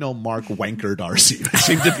 how do you know Mark Wanker Darcy?" It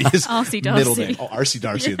seemed to be his R.C. middle Darcy. name. Oh, R.C.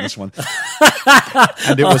 Darcy in this one.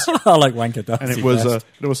 And it was, I like Wanker Darcy. and it was,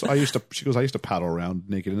 She goes, "I used to paddle around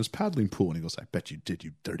naked in his paddling pool," and he goes, "I bet you did,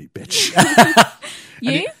 you dirty bitch."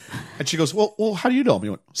 You? And she goes, well, how do you know him? He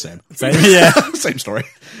went, same. Yeah. Same story.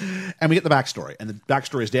 And we get the backstory. And the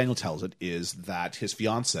backstory, as Daniel tells it, is that his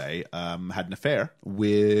fiancée had an affair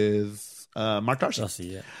with Mark Darcy.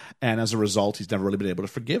 Yeah. And as a result, he's never really been able to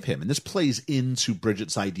forgive him. And this plays into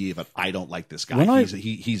Bridget's idea of, I don't like this guy.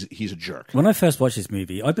 He's a jerk. When I first watched this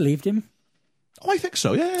movie, I believed him. Oh, I think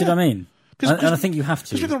so, yeah. Do you know what I mean? And I think you have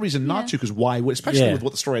to. There's no reason not to, because why? Especially with what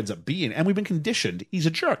the story ends up being. And we've been conditioned. He's a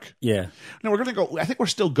jerk. Yeah. Now, we're going to go, I think we're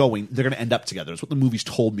still going, they're going to end up together. It's what the movie's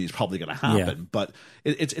told me is probably going to happen. Yeah. But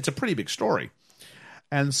it's a pretty big story.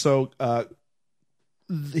 And so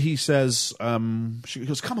he says, she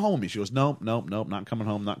goes, "Come home with me." She goes, nope, not coming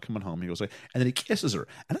home. He goes, and then he kisses her.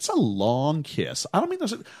 And it's a long kiss. I don't mean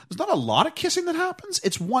there's not a lot of kissing that happens.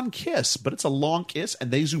 It's one kiss, but it's a long kiss. And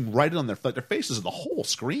they zoom right in on their faces in the whole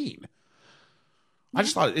screen. I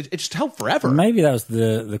just thought it just held forever. Maybe that was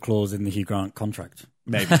the clause in the Hugh Grant contract.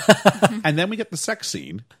 Maybe. And then we get the sex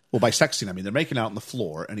scene. Well, by sex scene, I mean they're making out on the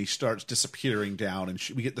floor, and he starts disappearing down, and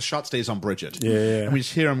we get the shot stays on Bridget. Yeah. And we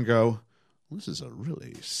just hear him go, "This is a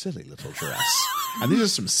really silly little dress. And these are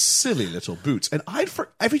some silly little boots." And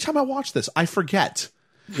every time I watch this, I forget.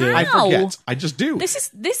 How? I forget. I just do. This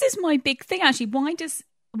is my big thing, actually.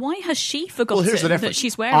 Why has she forgotten Well, here's the difference. that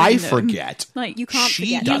she's wearing I them? forget. Like, You can't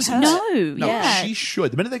She forget. doesn't. No, No, yeah. she should.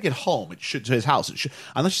 The minute they get home, to his house,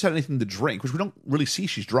 unless she's had anything to drink, which we don't really see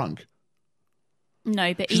she's drunk.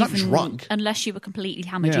 No, but She's not even drunk. unless you were completely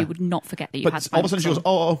hammered, Yeah. you would not forget that you But had all of a sudden she goes, spanks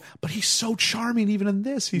on. oh, but he's so charming even in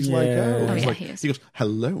this. He's Yeah. like, Oh, he's yeah, like, he is. goes,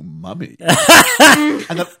 "Hello, mummy."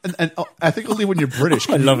 and I think only when you're British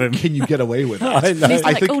I love him. can you get away with it. I know. And he's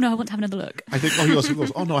I like, think- "Oh no, I want to have another look." I think he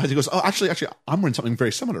goes, "Oh no," he goes, "Oh, actually, I'm wearing something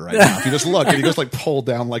very similar right now." If you just look, and he goes like pull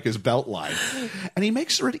down like his belt line, and he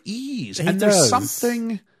makes her at ease. He and there's does.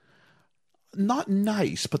 something not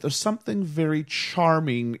nice, but there's something very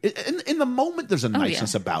charming in the moment. There's a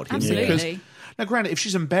niceness about him. Absolutely. Because, now, granted, if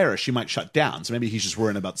she's embarrassed, she might shut down. So maybe he's just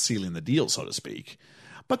worrying about sealing the deal, so to speak.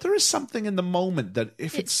 But there is something in the moment that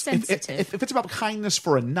if It's if sensitive. it's about kindness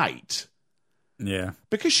for a night. Yeah.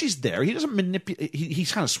 Because she's there, he doesn't manipulate. He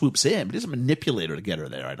kind of swoops in, but he doesn't manipulate her to get her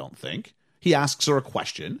there. I don't think He asks her a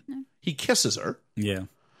question. He kisses her. Yeah.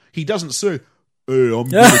 He doesn't say, "Hey, I'm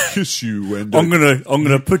gonna kiss you," and I'm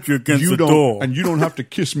gonna put you against the door. and you don't have to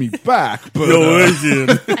kiss me back. But You're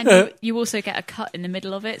Asian. And you also get a cut in the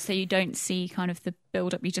middle of it, so you don't see kind of the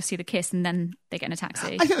build up. You just see the kiss, and then they get in a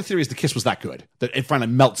taxi. I think the theory is the kiss was that good that it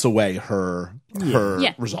finally melts away her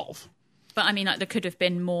Yeah. resolve. But I mean, like, there could have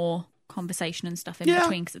been more conversation and stuff in Yeah.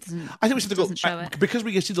 between because it doesn't. I think we should doesn't show it. because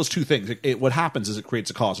we can see those two things. What happens is it creates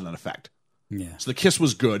a cause and an effect. Yeah. So the kiss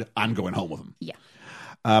was good. I'm going home with him. Yeah,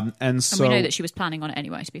 And so and we know that she was planning on it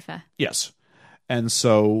anyway. To be fair, yes, and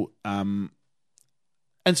so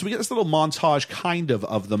we get this little montage, kind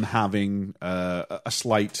of them having a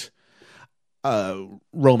slight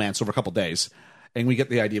romance over a couple days. And we get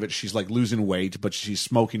the idea that she's like losing weight, but she's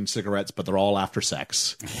smoking cigarettes, but they're all after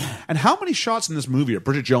sex. And how many shots in this movie are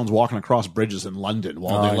Bridget Jones walking across bridges in London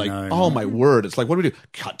while they're like, no, oh my word. It's like, what do we do?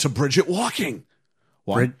 Cut to Bridget walking.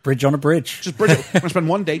 Bridge on a bridge. Just Bridget, we're going to spend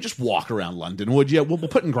one day, just walk around London, would you? We'll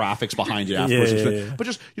put in graphics behind it afterwards. Yeah. But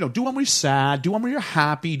just, do one where you're sad, do one where you're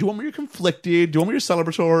happy, do one where you're conflicted, do one where you're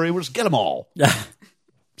celebratory. We'll just get them all.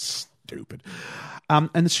 Stupid.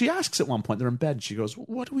 And she asks at one point, they're in bed, she goes,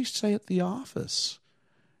 "What do we say at the office?"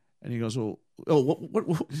 And he goes,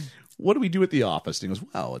 what do we do at the office? And he goes,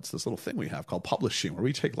 "Well, it's this little thing we have called publishing, where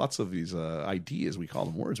we take lots of these ideas, we call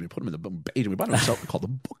them words, and we put them in the page, and we buy them ourselves, we call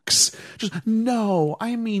them books." Just, "No,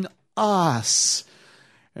 I mean us."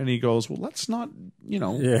 And he goes, "Well, let's not, we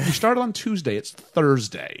started on Tuesday, it's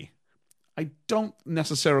Thursday. I don't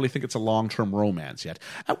necessarily think it's a long-term romance yet."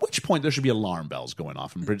 At which point there should be alarm bells going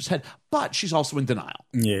off in Bridget's head, but she's also in denial.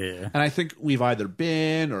 Yeah. And I think we've either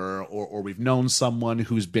been or we've known someone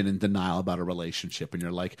who's been in denial about a relationship, and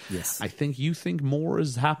you're like, Yes. I think you think more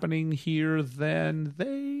is happening here than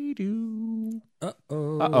they do.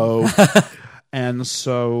 Uh-oh. And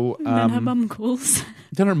so and then her mum calls.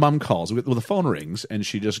 then her mum calls. Well, the phone rings, and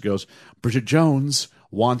she just goes, "Bridget Jones,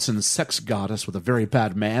 wanton sex goddess with a very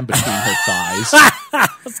bad man between her thighs."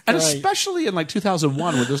 And especially in like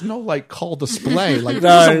 2001, where there's no like call display, like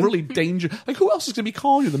this is a really dangerous. Like, who else is going to be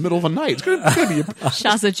calling you in the middle of the night? It's going to be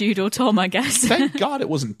Shazza, Jude, or Tom, I guess. Thank God it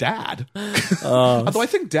wasn't Dad. Although I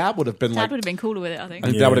think Dad would have been Dad like, would have been cooler with it, I think.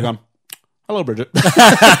 and Dad would have gone, "Hello, Bridget."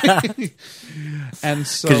 And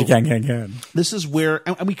so Because you can. this is where,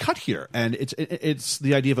 and we cut here, and it's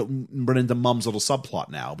the idea of it run into Mum's little subplot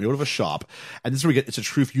now. We go to a shop, and this is where we get, it's a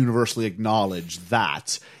truth universally acknowledged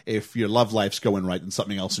that if your love life's going right, then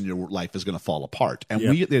something else in your life is going to fall apart. And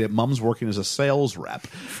we get the idea that Mum's working as a sales rep.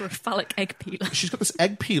 For a phallic egg peeler. She's got this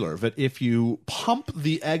egg peeler that if you pump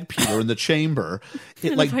the egg peeler in the chamber,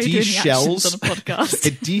 it I like love how you're doing the de-shells. accents on a podcast.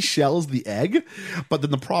 It de-shells the egg, but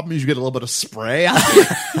then the problem is you get a little bit of spray out.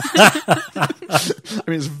 I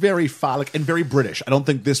mean, it's very phallic and very British. I don't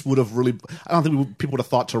think this would have really. I don't think people would have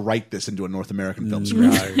thought to write this into a North American film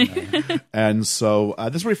script. No. And so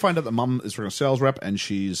this is where we find out that Mum is for a sales rep, and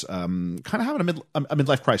she's kind of having a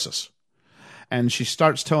midlife crisis. And she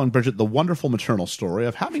starts telling Bridget the wonderful maternal story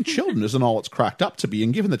of having children isn't all it's cracked up to be,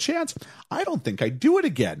 and given the chance, I don't think I'd do it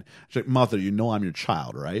again. She's like, "Mother, you know I'm your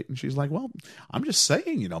child, right?" And she's like, "Well, I'm just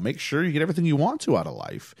saying, make sure you get everything you want to out of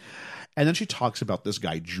life." And then she talks about this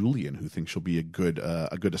guy, Julian, who thinks she'll be a good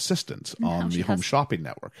assistant on the Home Shopping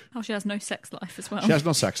Network. How she has no sex life as well. She has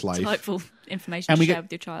no sex life. Delightful information And to we share get,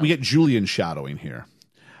 with your child. we get Julian shadowing here,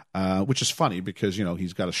 which is funny because,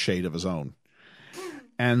 he's got a shade of his own.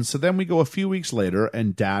 And so then we go a few weeks later,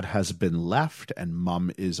 and Dad has been left, and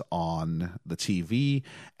Mum is on the TV,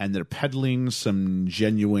 and they're peddling some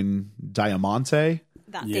genuine diamante.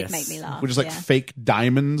 That Yes. did make me laugh. Which is like yeah. fake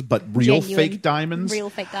diamonds, but real Genuine, fake diamonds. real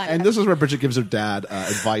fake diamonds. And this is where Bridget gives her dad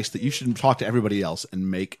advice that you should talk to everybody else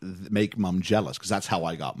and make Mum jealous, because that's how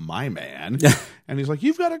I got my man. And he's like,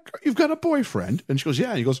 you've got a boyfriend, and she goes, "Yeah."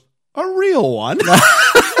 And he goes, "A real one."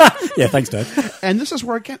 Yeah, thanks, Dad. And this is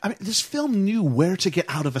where, again, this film knew where to get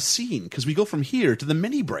out of a scene, because we go from here to the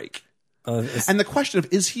mini break. And the question of,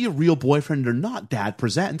 is he a real boyfriend or not, Dad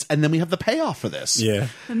presents, and then we have the payoff for this. Yeah.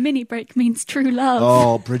 A mini break means true love.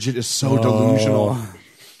 Oh, Bridget is so delusional.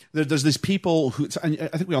 There's these people who, and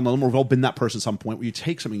I think we all know them, we've all been that person at some point, where you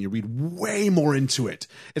take something, you read way more into it.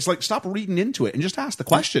 It's like, stop reading into it and just ask the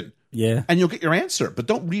question. Yeah. And you'll get your answer. But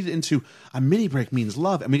don't read it into a mini break means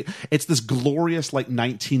love. I mean, it's this glorious like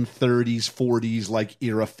 1930s, 40s like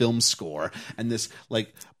era film score, and this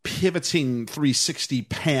like pivoting 360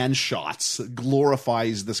 pan shots that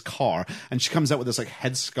glorifies this car. And she comes out with this like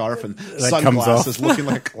headscarf and sunglasses, looking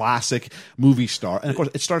like a classic movie star. And of course,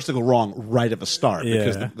 it starts to go wrong right at the start,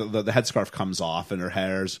 because the headscarf comes off and her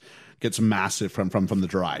hair's gets massive from the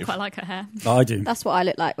drive. Quite like her hair. I do. That's what I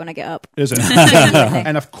look like when I get up. Is it?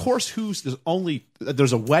 And of course,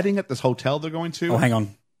 there's a wedding at this hotel they're going to. Oh, hang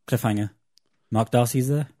on. Cliffhanger. Mark Darcy's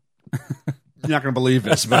there? You're not going to believe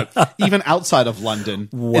this, but even outside of London,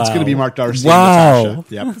 Wow. it's going to be Mark Darcy Wow. and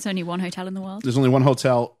Natasha. Yep. There's only one hotel in the world. There's only one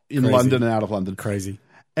hotel in Crazy. London and out of London. Crazy.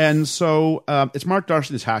 And so it's Mark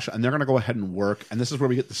Darcy and Natasha, and they're going to go ahead and work. And this is where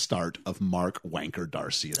we get the start of Mark Wanker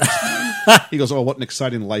Darcy. He goes, "Oh, what an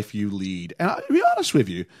exciting life you lead." And to be honest with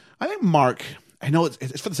you, I think Mark, I know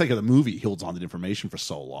it's for the sake of the movie, he holds on to the information for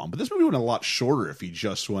so long. But this movie would have been a lot shorter if he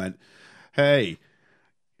just went, "Hey,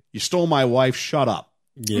 you stole my wife, shut up."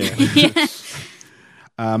 Yeah.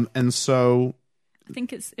 And so I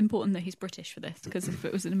think it's important that he's British for this, because if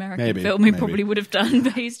it was an American Maybe, film, he maybe. probably would have done,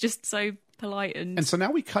 but he's just so polite And so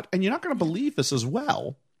now we cut, and you're not going to believe this as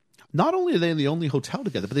well. Not only are they in the only hotel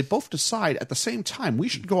together, but they both decide at the same time we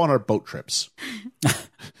should go on our boat trips.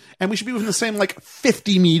 And we should be within the same,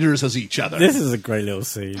 50 meters as each other. This is a great little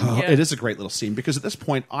scene. Yeah. It is a great little scene because at this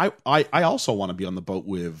point, I also want to be on the boat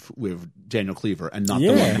with Daniel Cleaver and not the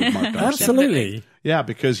one with Mark Darcy. Absolutely. Yeah,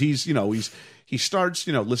 because he starts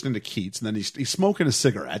listening to Keats, and then he's smoking a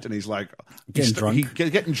cigarette, and he's like Getting drunk.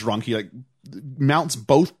 Getting drunk. He mounts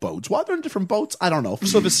both boats. Why they're in different boats, I don't know.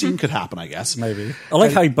 So the scene could happen, I guess. Maybe. I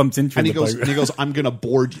like how he bumps into And the he goes, boat. "I'm going to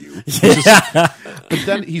board you." But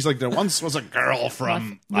then he's like, "There once was a girl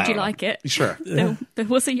from." Would you like it? Sure. There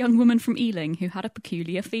was a young woman from Ealing who had a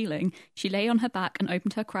peculiar feeling. She lay on her back and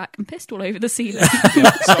opened her crack and pissed all over the ceiling.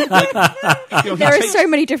 So, There are so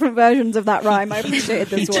many different versions of that rhyme. I appreciated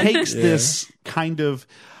he this one. takes this kind of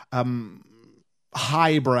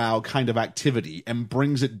highbrow kind of activity and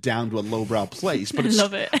brings it down to a lowbrow place. But I it's,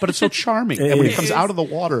 love it. But it's so charming. It And when he is. comes out of the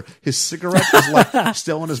water, his cigarette is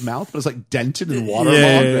still in his mouth, but it's dented and waterlogged Yeah,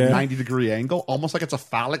 at yeah. a 90-degree angle, almost like it's a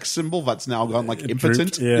phallic symbol that's now gone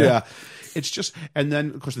impotent. drooped, yeah. It's just, and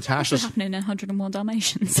then of course This Natasha's, happened in 101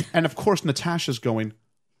 Dalmatians. and of course Natasha's going,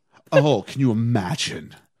 "Oh, can you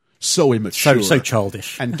imagine? So immature, So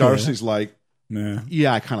childish. And Darcy's like, Yeah.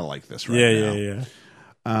 "Yeah, I kind of like this right Yeah, now." yeah,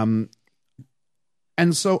 yeah.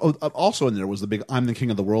 And so, also in there was the big "I'm the King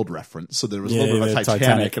of the World" reference. So there was a Yeah, little bit of yeah, a Titanic,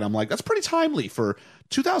 Titanic. and I'm like, that's pretty timely for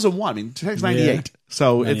 2001. I mean, Titanic's 98,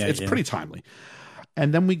 so 98, it's yeah. pretty timely.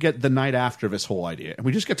 And then we get the night after this whole idea, and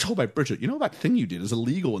we just get told by Bridget, that thing you did is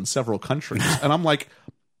illegal in several countries. And I'm like,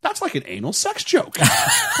 that's like an anal sex joke.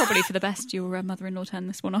 Probably for the best your mother-in-law turned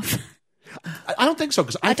this one off. I don't think so,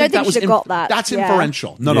 because I don't think think that you was should have got that. That's Yeah.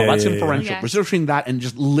 inferential. No, Yeah, that's yeah, yeah. inferential. Yeah. There's a difference between that and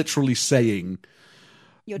just literally saying,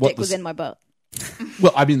 Your What dick was was- in my butt.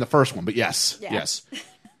 well, I mean the first one, but yes, Yeah. yes.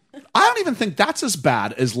 I don't even think that's as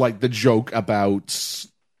bad as the joke about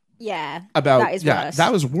Yeah. about that is worse.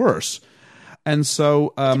 that was worse. And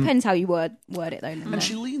so Depends how you word it though. doesn't and it?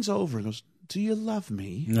 she leans over and goes, "Do you love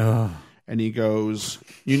me?" Oh. And he goes,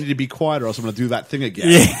 "You need to be quiet or else I'm going to do that thing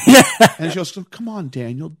again." And she goes, "Come on,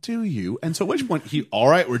 Daniel, do you?" And so at which point all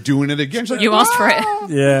right, we're doing it again. She's like, You asked for it. "Ah,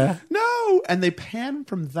 Yeah. No. And they pan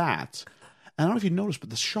from that. And I don't know if you noticed,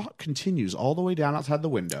 but the shot continues all the way down outside the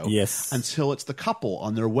window. Yes. Until it's the couple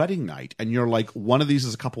on their wedding night. And you're like, one of these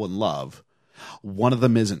is a couple in love. One of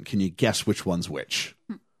them isn't. Can you guess which one's which?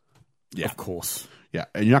 Yeah. Of course. Yeah.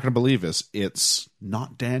 And you're not going to believe this. It's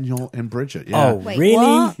not Daniel and Bridget. Yeah. Oh, Wait, really?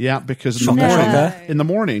 what? Yeah, because Shocker. No. in the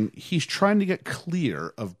morning, he's trying to get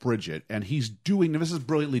clear of Bridget, and he's doing, and this is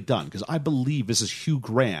brilliantly done, because I believe this is Hugh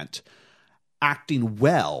Grant acting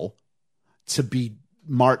well to be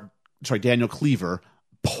Daniel Cleaver,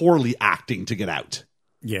 poorly acting to get out.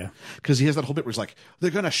 Yeah. Because he has that whole bit where he's like, "They're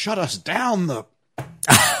going to shut us down, the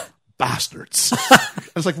bastards."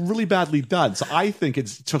 It's really badly done. So I think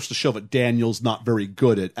it's just to show that Daniel's not very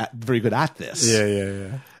good at this. Yeah, yeah,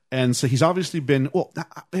 yeah. And so he's obviously been. Well,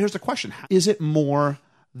 here's the question: is it more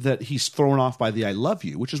that he's thrown off by the "I love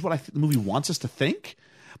you," which is what I think the movie wants us to think?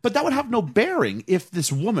 But that would have no bearing if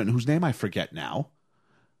this woman, whose name I forget now,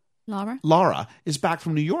 Lara, is back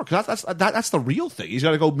from New York. That's the real thing. He's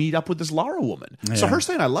got to go meet up with this Lara woman. So her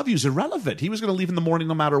saying "I love you" is irrelevant. He was going to leave in the morning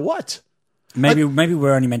no matter what. Maybe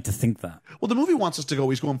we're only meant to think that. Well, the movie wants us to go.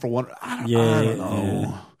 He's going for one. I don't Yeah,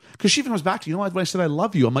 know. Because she even comes back to, when I said "I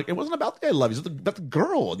love you," I'm like, it wasn't about the "I love you." It was about the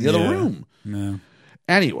girl in the other Yeah. room. No.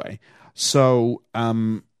 Anyway, so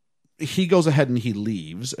he goes ahead and he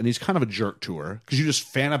leaves, and he's kind of a jerk to her because you just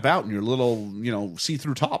fan about in your little,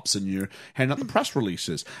 see-through tops, and you're handing out the press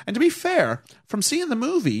releases. And to be fair, from seeing the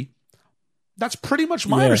movie, that's pretty much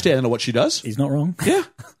my Yeah. understanding of what she does. He's not wrong. Yeah.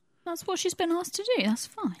 That's what she's been asked to do. That's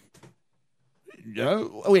fine.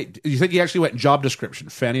 Wait, you think he actually went job description,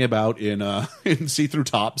 fanning about in in see-through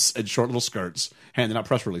tops and short little skirts, handing out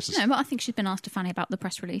press releases? No, but I think she's been asked to fanny about the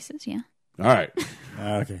press releases, yeah. All right.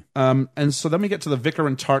 Okay. And so then we get to the Vicar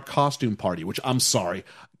and Tart costume party, which I'm sorry.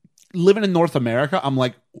 Living in North America, I'm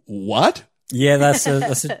like, what? Yeah, that's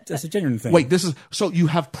a genuine thing. Wait, this is so you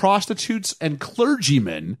have prostitutes and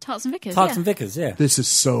clergymen. Tarts and Vicars. Tarts yeah. and Vicars, yeah. This is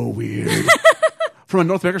so weird. From a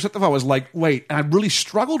North American perspective, I was like, wait, and I really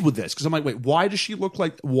struggled with this because I'm like, wait, why does she look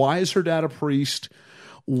like, why is her dad a priest?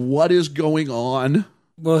 What is going on?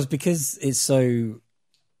 Well, it's because it's so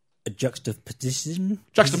a juxtaposition.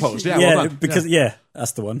 Juxtaposed, yeah. Yeah, well done. because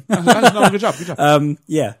that's the one. No, good job, good job.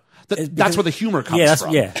 Yeah. That's where the humor comes Yeah,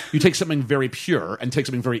 from. yeah. You take something very pure and take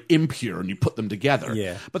something very impure and you put them together.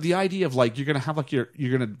 Yeah. But the idea of like you're gonna have like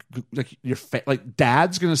like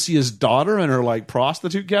dad's gonna see his daughter in her like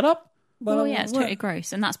prostitute getup. Well, yeah, it's totally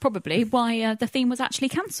gross, and that's probably why the theme was actually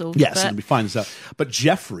cancelled. Yes, but and we find this out. But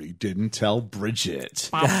Jeffrey didn't tell Bridget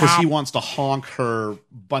because he wants to honk her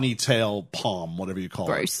bunny tail palm, whatever you call it.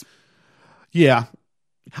 gross. Yeah.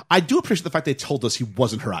 I do appreciate the fact they told us he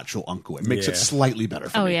wasn't her actual uncle. It makes it Yeah. slightly better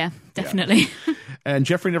for Oh me. yeah, definitely. And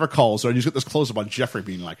Jeffrey never calls her, and you get this close-up on Jeffrey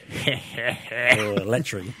being like,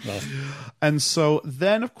 Lecturing. Well, and so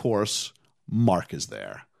then, of course, Mark is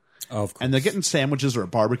there. of course. And they're getting sandwiches or a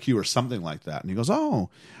barbecue or something like that. And he goes, "Oh,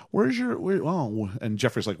 and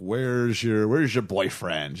Jeffrey's like, where's your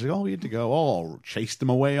boyfriend?" She's like, "Oh, he had to go. Oh, chased him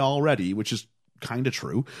away already," which is kind of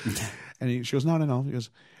true. And she goes, No. He goes,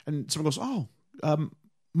 and someone goes, "Oh,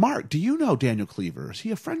 Mark, do you know Daniel Cleaver? Is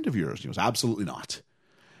he a friend of yours?" And he goes, "Absolutely not."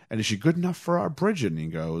 "And is she good enough for our Bridget?" And he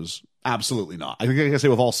goes, "Absolutely not." I think I can say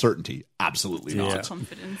with all certainty, absolutely not.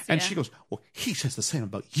 Confidence. And yeah. she goes, "Well, he says the same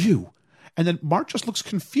about you." And then Mark just looks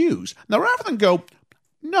confused. Now, rather than go,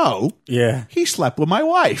 "No, Yeah. he slept with my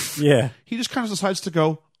wife," Yeah. he just kind of decides to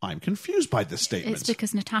go, "I'm confused by this statement." It's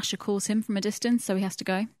because Natasha calls him from a distance, so he has to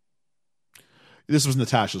go. This was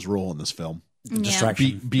Natasha's role in this film.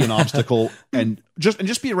 Distraction. Be an obstacle and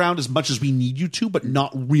just be around as much as we need you to, but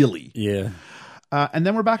not really. Yeah. And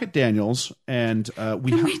then we're back at Daniel's, and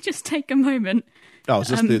Can we just take a moment? is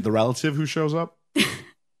this the relative who shows up?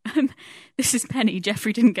 This is Penny.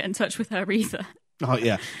 Jeffrey didn't get in touch with her either. Oh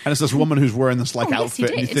yeah, and it's this woman who's wearing this like Oh, yes, he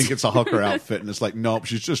outfit, and you did. think it's a hooker outfit, and it's like, nope,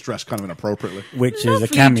 she's just dressed kind of inappropriately. Which Lovely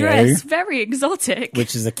is a cameo. dress, very exotic.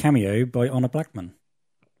 Which is a cameo by Honor Blackman.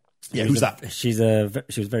 Yeah, who's that? She was a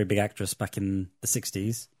very big actress back in the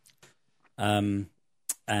 60s.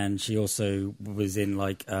 And she also was in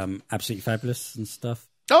like Absolutely Fabulous and stuff.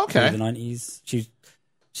 Okay. In the 90s.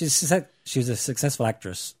 She was a successful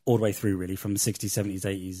actress all the way through, really, from the 60s, 70s,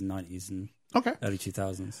 80s, and 90s, and Okay. early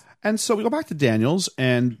 2000s. And so we go back to Daniels,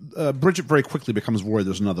 and Bridget very quickly becomes worried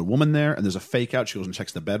there's another woman there, and there's a fake out. She goes and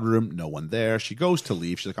checks the bedroom. No one there. She goes to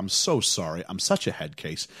leave. She's like, "I'm so sorry. I'm such a head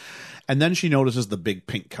case." And then she notices the big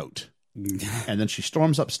pink coat. And then she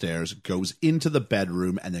storms upstairs, goes into the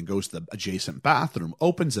bedroom, and then goes to the adjacent bathroom,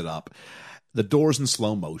 opens it up. The door's in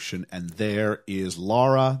slow motion, and there is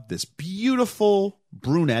Laura, this beautiful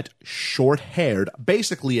brunette, short-haired.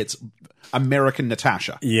 Basically, it's American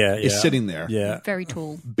Natasha. Is sitting there. Yeah. Very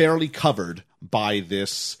tall. Barely covered by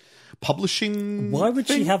this publishing. Why would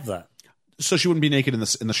she thing. have that? So she wouldn't be naked in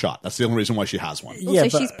the shot. That's the only reason why she has one. Also, Yeah,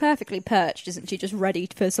 but- she's perfectly perched, isn't she? Just ready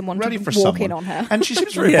for someone Ready to for walk someone. in on her. And she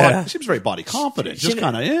seems very Yeah. body confident. Just She-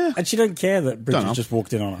 kind of, yeah. And she don't care that Dunno. Bridget just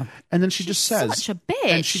walked in on her. And then she just says, such a bitch.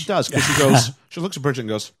 And she does, because she goes, she looks at Bridget and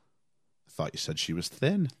goes, "I thought you said she was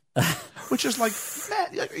thin." Which is like,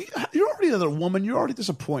 man, you're already another woman. You're already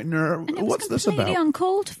disappointing her. And it was What's this completely about?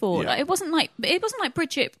 uncalled for. Yeah. Like, it wasn't like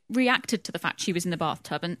Bridget reacted to the fact she was in the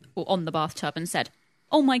bathtub or on the bathtub and said,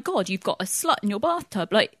 "Oh my god, you've got a slut in your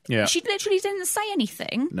bathtub." Like, Yeah. she literally didn't say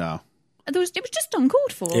anything. No. It was just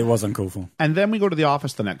uncalled for. It was uncalled for. And then we go to the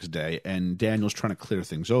office the next day, and Daniel's trying to clear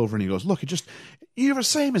things over, and he goes, "Look, you're the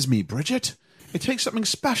same as me, Bridget. It takes something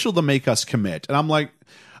special to make us commit." And I'm like,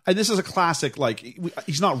 and this is a classic, like,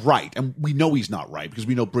 he's not right, and we know he's not right, because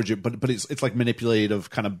we know Bridget, but it's like manipulative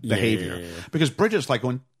kind of behavior. yeah. Because Bridget's like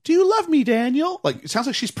going, "Do you love me, Daniel?" Like, it sounds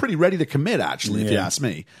like she's pretty ready to commit, actually, if you Yeah. ask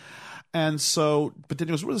me. And so, but then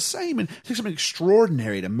he goes, "We're the same, and it takes something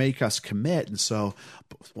extraordinary to make us commit. And so,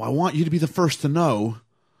 well, I want you to be the first to know.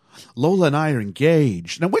 Lola and I are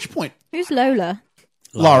engaged." And at which point, Who's Lola?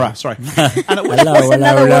 Laura, sorry. And at which, Hello,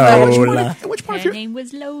 another woman. Lola. at which point, Her name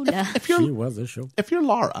was Lola. if She you're was a show. if you're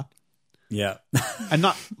Laura, Yeah. and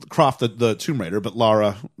not Croft the Tomb Raider, but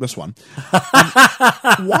Lara this one,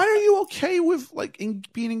 why are you okay with like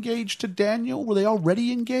being engaged to Daniel? Were they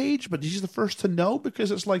already engaged, but he's the first to know?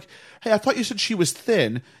 Because it's like, "Hey, I thought you said she was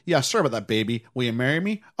thin." "Yeah, sorry about that, baby. Will you marry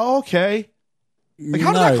me?" "Oh, okay." Like,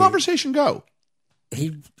 how did that No. conversation go?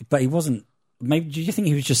 But he wasn't. Maybe do you think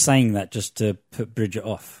he was just saying that just to put Bridget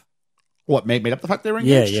off? What made up the fact they were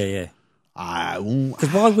Yeah, engaged? yeah, yeah.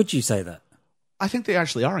 Because why would you say that? I think they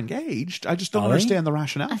actually are engaged. I just don't Are they? understand the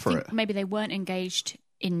rationale I for think it. maybe they weren't engaged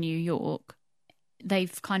in New York.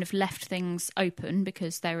 They've kind of left things open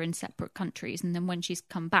because they're in separate countries, and then when she's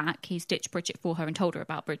come back, he's ditched Bridget for her and told her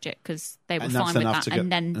about Bridget because they were And that's fine with enough that. to And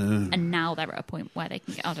get- then and now they're at a point where they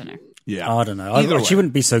can get. I don't know. Yeah. I don't know. Either She way.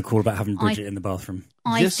 wouldn't be so cool about having Bridget in the bathroom.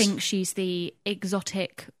 I This- think she's the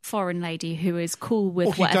exotic foreign lady who is cool with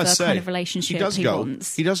Well, he whatever does say- kind of relationship he does he go.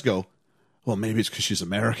 wants. He does go. Well, maybe it's because she's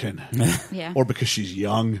American, Yeah. or because she's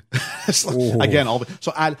young. It's like, again,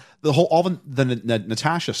 so add the whole all the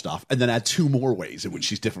Natasha stuff, and then add 2 more ways in which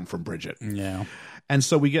she's different from Bridget. Yeah. And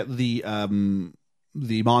so we get the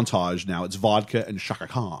montage now. It's vodka and Shaka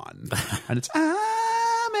Khan, and it's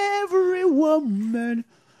I'm every woman.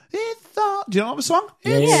 It's all, do you know the song?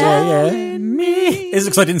 Yeah. Me. This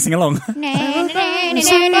looks like I didn't sing along. Yeah.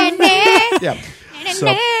 So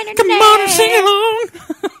Come on and sing along.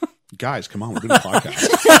 guys, come on, we're doing a podcast.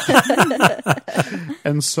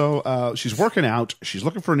 And so she's working out. She's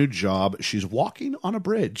looking for a new job. She's walking on a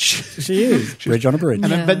bridge. She is. Bridge on a bridge.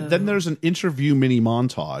 And then there's an interview mini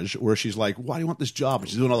montage where she's like, why do you want this job? And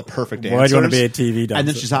she's doing all the perfect answers. Why do you want to be a TV dancer? And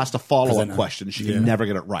then she's asked a follow-up Presenter. question. She Yeah. can never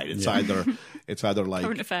get it right. It's either like,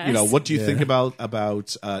 Current affairs. you know, what do you think about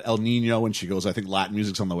El Nino? And she goes, I think Latin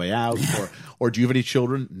music's on the way out. Or do you have any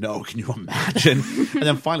children? No. Can you imagine? And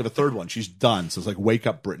then finally the third one, she's done. So it's like, wake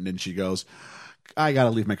up, Britain. And she goes, I got to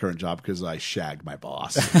leave my current job because I shagged my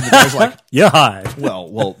boss. And the guy's like, You're hired.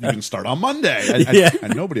 well, you can start on Monday. And,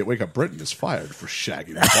 and nobody at Wake Up Britain is fired for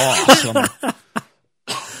shagging their boss. So I'm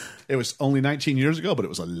like, it was only 19 years ago, but it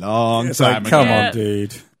was a long It's time like, come ago. on,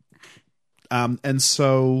 dude. And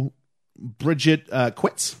so Bridget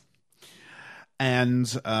quits. And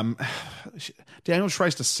Daniel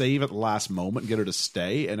tries to save at the last moment and get her to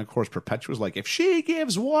stay. And, of course, Perpetua's like, if she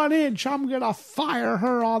gives 1 inch, I'm going to fire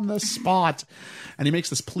her on the spot. And he makes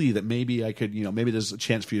this plea that maybe I could, maybe there's a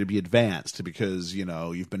chance for you to be advanced because,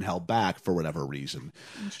 you've been held back for whatever reason.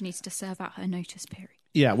 And she needs to serve out her notice period.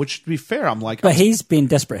 Yeah, which, to be fair, I'm like... But he's been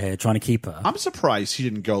desperate here, trying to keep her. I'm surprised he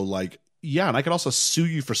didn't go like, yeah, and I could also sue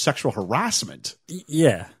you for sexual harassment.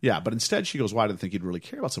 Yeah. Yeah, but instead she goes, well, I didn't think you'd really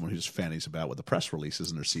care about someone who just fancies about what the press releases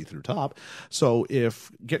and their see-through top. So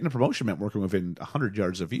if getting a promotion meant working within 100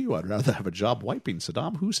 yards of you, I'd rather have a job wiping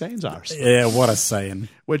Saddam Hussein's arse. Yeah, what a saying.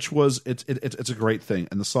 Which was, it's a great thing.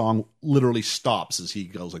 And the song literally stops as he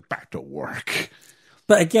goes like, back to work.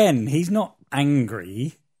 But again, he's not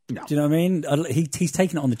angry. No. Do you know what I mean? He's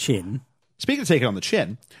taking it on the chin. Speaking of taking it on the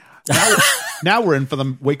chin, now we're in for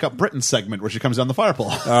the Wake Up Britain segment where she comes down the fire pole.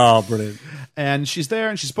 Oh, brilliant. And she's there,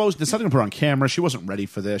 and she's supposed there's something to put her on camera. She wasn't ready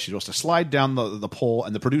for this. She's supposed to slide down the pole,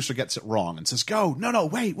 and the producer gets it wrong and says, "Go, no,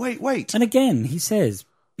 wait." And again, he says,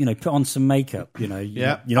 put on some makeup. You're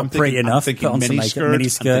Yeah, not pretty enough. I'm thinking put on some miniskirt.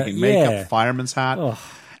 miniskirt. I'm thinking makeup, Yeah. fireman's hat.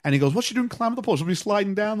 And he goes, "What's she doing climbing the pole? She'll be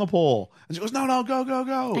sliding down the pole." And she goes, "No,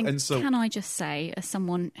 go." And so, can I just say, as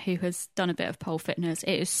someone who has done a bit of pole fitness,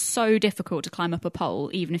 it is so difficult to climb up a pole,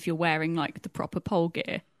 even if you're wearing like the proper pole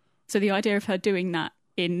gear. So the idea of her doing that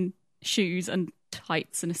in shoes and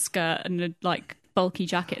tights and a skirt and a like bulky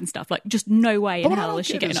jacket and stuff, like just no way in what I hell don't is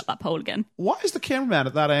she get getting is- up that pole again. why is the cameraman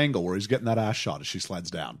at that angle where he's getting that ass shot as she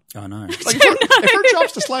slides down? I know. Like, if her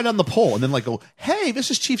job's to slide down the pole and then like go, "Hey,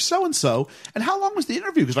 this is Chief So and So," and how long was the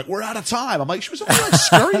interview? Because like we're out of time. I'm like, she was only like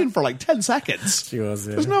scurrying for like 10 seconds. She was,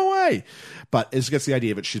 yeah. There's no way. But it gets the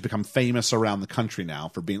idea of it. She's become famous around the country now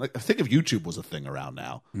for being like. I think if YouTube was a thing around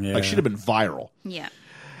now, Yeah. like she'd have been viral. Yeah.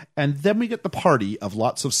 And then we get the party of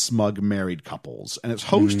lots of smug married couples, and it's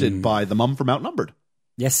hosted by the mum from Outnumbered.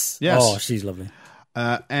 Yes. Yes. Oh, she's lovely.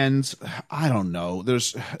 And I don't know.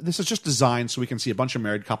 This is just designed so we can see a bunch of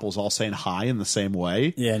married couples all saying hi in the same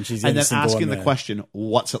way. Yeah, and she's the and only then single asking one the there. question,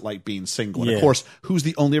 "What's it like being single?" And Yeah. of course, who's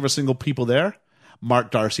the only ever single people there?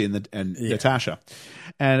 Mark Darcy and Natasha.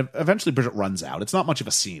 And eventually Bridget runs out. It's not much of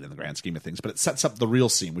a scene in the grand scheme of things, but it sets up the real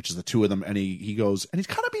scene, which is the two of them. And he goes, and he's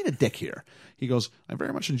kind of being a dick here. He goes, "I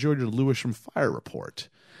very much enjoyed your Lewisham Fire report."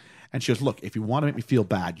 And she goes, "Look, if you want to make me feel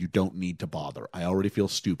bad, you don't need to bother. I already feel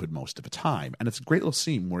stupid most of the time." And it's a great little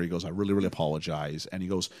scene where he goes, "I really, really apologize." And he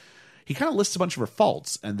goes, he kind of lists a bunch of her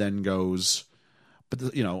faults and then goes,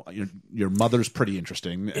 "But, your mother's pretty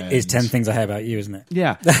interesting." And It's 10 things I hate about you, isn't it?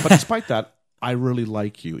 yeah, but despite that, I really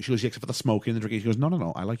like you. She goes, "Yeah, except for the smoking and the drinking." He goes,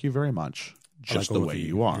 No, I like you very much, I just like the all way of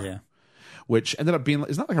you are. Yeah. Which ended up being,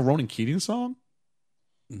 isn't that like a Ronan Keating song?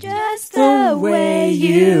 Just the way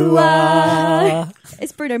you are.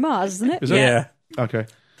 It's Bruno Mars, isn't it? Is it? Yeah. Okay.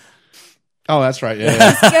 Oh, that's right.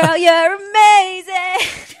 Yeah. Girl, you're amazing.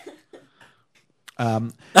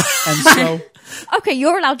 And so, Okay,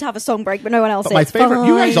 you're allowed to have a song break, but no one else but is. my favorite,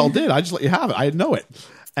 you guys Fine. all did. I just let you have it. I know it.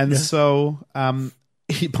 And so my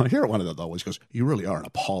favorite one of them always goes, "You really are an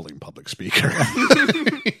appalling public speaker."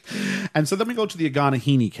 And so then we go to the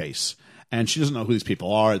Aghanahini case. And she doesn't know who these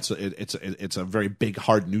people are. It's a very big,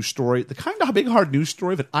 hard news story. The kind of big, hard news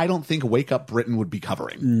story that I don't think Wake Up Britain would be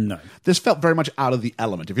covering. No. This felt very much out of the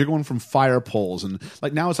element. If you're going from fire polls and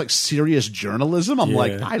like now it's like serious journalism, I'm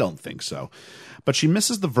like, I don't think so. But she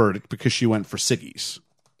misses the verdict because she went for ciggies,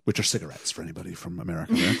 which are cigarettes for anybody from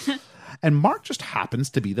America there. And Mark just happens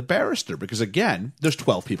to be the barrister because, again, there's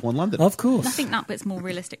 12 people in London. Of course. I think that bit's more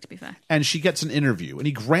realistic, to be fair. And she gets an interview, and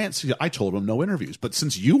he grants. I told him no interviews, but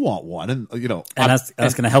since you want one, and that's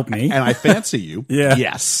going to help me, and I fancy you, Yeah.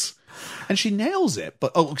 yes. And she nails it,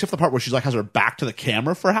 but except for the part where she's like has her back to the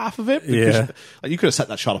camera for half of it. Yeah. You could have set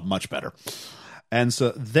that shot up much better. And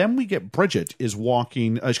so then we get Bridget is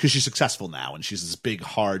walking because she's successful now, and she's this big,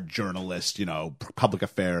 hard journalist, public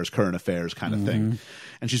affairs, current affairs kind of thing.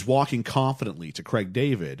 And she's walking confidently to Craig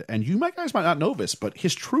David. And you guys might not know this, but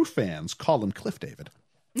his true fans call him Cliff David.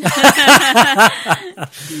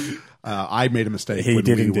 I made a mistake. He when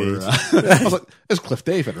did we indeed. were. I was like, "It's Cliff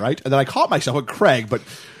David, right?" And then I caught myself with Craig, but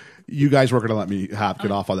you guys weren't going to let me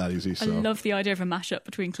get off on that easy. So I love the idea of a mashup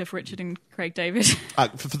between Cliff Richard and Craig David.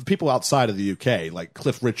 for the people outside of the UK, like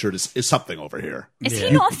Cliff Richard is something over here. Is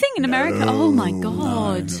he not a thing in America? Oh my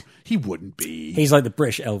god. No, he wouldn't be. He's like the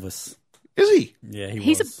British Elvis. Is he? Yeah,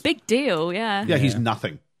 He's was. a big deal, yeah. Yeah, he's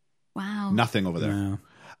nothing. Wow. Nothing over there. Wow.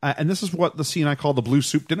 And this is what the scene I call the blue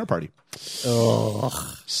soup dinner party. Oh.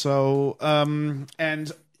 So,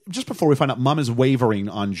 and just before we find out, Mum is wavering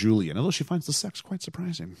on Julian, although she finds the sex quite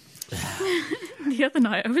surprising. The other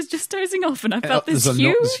night I was just dozing off and I felt this There's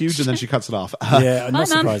huge. It's huge, and then she cuts it off. Yeah, not Mum.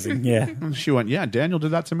 surprising. Yeah. She went, "Yeah, Daniel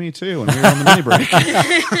did that to me too," and we were on the mini break.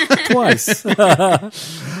 Twice.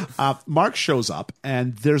 Mark shows up,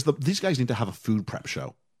 and these guys need to have a food prep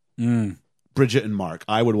show. Bridget and Mark,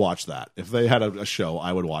 I would watch that. If they had a show,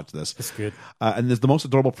 I would watch this. That's good. And there's the most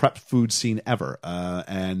adorable prep food scene ever.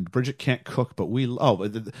 And Bridget can't cook, but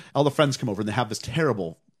all the friends come over and they have this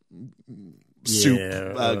terrible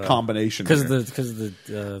soup combination Because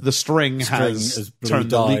here. The string has blue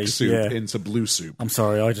turned the dye, leek soup yeah. into blue soup. I'm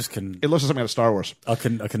sorry, I just couldn't. It looks like something out of Star Wars. I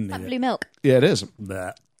couldn't That eat blue it. milk. Yeah, it is.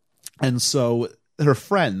 That. And so her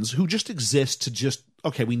friends, who just exist to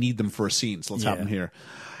okay, we need them for a scene, so let's have them here.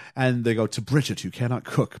 And they go to Bridget, who cannot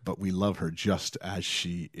cook, but we love her just as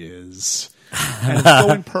she is. And it's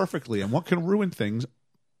going perfectly. And what can ruin things?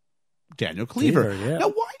 Daniel Cleaver. Cleaver, yeah.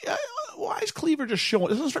 Now, why is Cleaver just showing?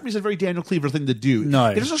 It doesn't strike me as a very Daniel Cleaver thing to do. No.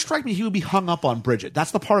 It doesn't strike me he would be hung up on Bridget.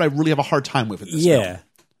 That's the part I really have a hard time with in this Yeah. film.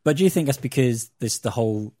 But do you think that's because the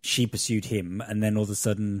whole she pursued him and then all of a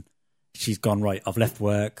sudden she's gone, right, I've left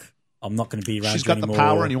work, I'm not going to be around She's you got anymore. the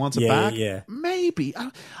power and he wants it back? Yeah. Maybe.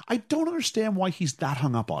 I don't understand why he's that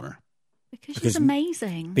hung up on her. Because she's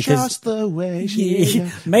amazing. Because Just the way she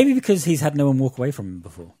is. maybe because he's had no one walk away from him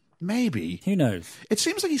before. Maybe. Who knows? It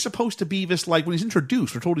seems like he's supposed to be this, like, when he's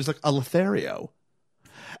introduced, we're told he's like a Lothario.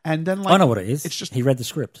 And then, like... I know what it is. It's just... He read the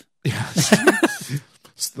script.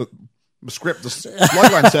 It's the script, the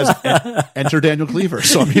slugline says, "Enter Daniel Cleaver."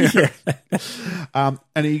 So I'm here.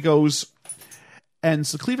 And he goes... And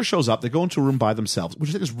so Cleaver shows up. They go into a room by themselves,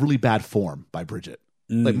 which I think is really bad form by Bridget.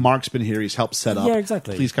 Like, Mark's been here. He's helped set up. Yeah,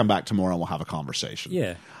 exactly. Please come back tomorrow and we'll have a conversation.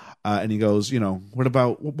 Yeah. And he goes,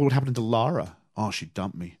 what happened to Lara? Oh, she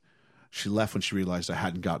dumped me. She left when she realized I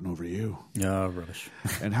hadn't gotten over you. Oh, rubbish.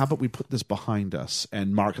 And how about we put this behind us?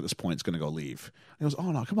 And Mark at this point is going to go leave. And he goes,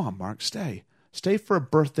 "Oh, no, come on, Mark, stay. Stay for a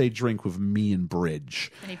birthday drink with me and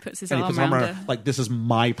Bridge." And he puts his And he arm puts his arm around around her. like, this is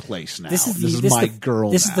my place now. This is my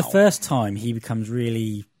girl This now. is the first time he becomes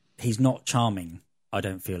really... He's not charming, I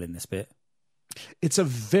don't feel, in this bit. It's a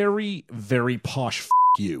very, very posh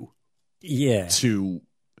you Yeah. to...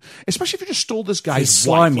 Especially if you just stole this guy's He's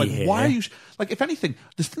wife. slimy Like, here. why are you... Like, if anything,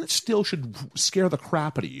 the thing that still should scare the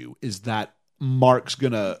crap out of you is that Mark's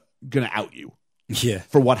gonna out you Yeah.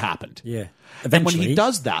 for what happened. Yeah. And when Eventually. he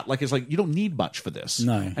does that, like, it's like, you don't need much for this.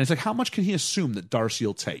 No. And it's like, how much can he assume that Darcy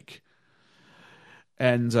will take?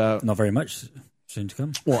 And... Not very much. Soon to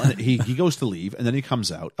come. well, and he goes to leave, and then he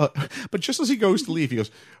comes out. But just as he goes to leave,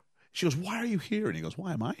 she goes, "Why are you here?" And he goes,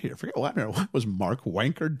 "Why am I here? Forget what I'm here. Why was Mark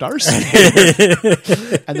Wanker Darcy?"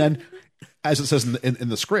 And then, as it says in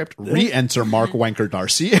the script, re-enter Mark Wanker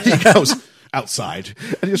Darcy, and he goes outside,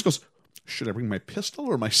 and he just goes, "Should I bring my pistol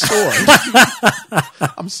or my sword?"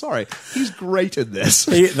 I'm sorry, he's great in this.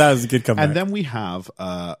 That was a good comeback. And then we have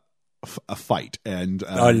a fight, and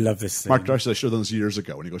I love this scene. Mark Darcy, "I should have done this years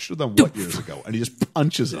ago," and he goes, "Should have done what years ago?" And he just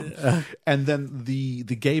punches him. And then the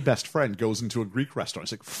gay best friend goes into a Greek restaurant.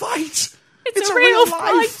 He's like, "Fight! It's a real real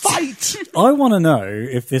live fight. I want to know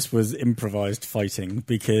if this was improvised fighting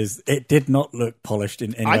because it did not look polished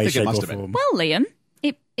in any I way, think it shape, must or have been. form. Well, Liam,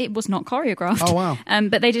 it was not choreographed. Oh, wow.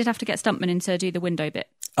 But they did have to get stuntmen in to do the window bit.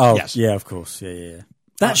 Oh, Yes. yeah, of course. Yeah.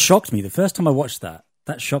 That shocked me. The first time I watched that,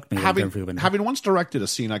 shocked me. Having, going through the window. having once directed a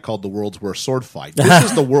scene I called the world's worst sword fight, this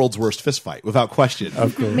is the world's worst fist fight, without question.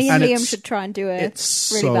 Of course. Me and And Liam it's- should try and do a really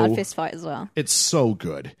it's bad so- fist fight as well. It's so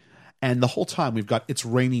good. And the whole time we've got "It's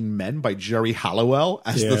Raining Men" by Jerry Halliwell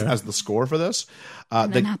as the score for this.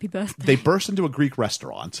 And then Happy Birthday. They burst into a Greek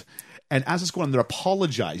restaurant, and as it's going on, they're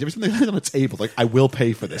apologizing. Every time they land on the table, like, "I will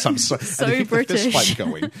pay for this." I'm sorry. So and they keep the British. fist fight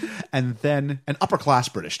going, and then an upper class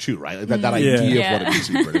British too, right? Like that idea of what it means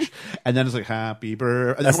to be British. And then it's like "Happy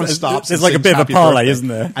Birthday," and everyone stops. There's and like a sings bit of a "Happy parlay, Birthday." isn't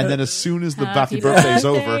there? And then as soon as the Happy happy birthday's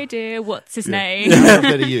birthday, over, dear. What's his name? happy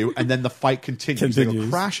birthday to you, and then the fight continues. They go Continues.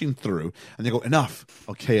 crashing through, and they go, "Enough,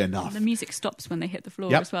 okay, enough." The music stops when they hit the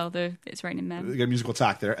floor Yep. as well. It's Raining They Men. get a musical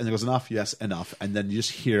attack there, and there goes, "Enough, yes, enough," and then you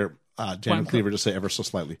just hear Daniel Wanker. Cleaver just say ever so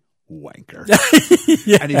slightly, "Wanker,"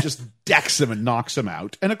 and he just decks him and knocks him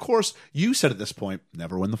out. And of course, you said at this point,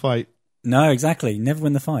 never win the fight No, exactly. Never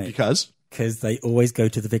win the fight because, they always go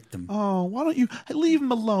to the victim. oh, why don't you leave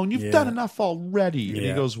him alone? You've Yeah. done enough already. And he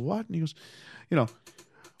Yeah. goes, "What?" And he goes,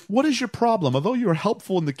 "What is your problem? Although you were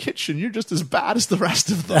helpful in the kitchen, you're just as bad as the rest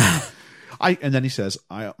of them." And then he says,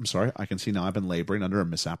 I'm sorry, I can see now I've been laboring under a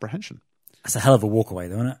misapprehension, That's a hell of a walk away,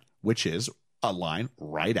 though, isn't it? which is a line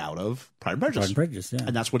right out of Pride and Pride Prejudice. and Prejudice, yeah.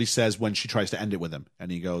 And that's what he says when she tries to end it with him.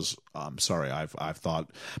 And he goes, sorry, I've thought,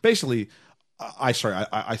 basically, I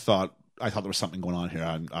thought there was something going on here.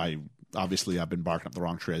 I obviously I've been barking up the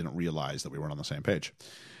wrong tree. I didn't realize that we weren't on the same page.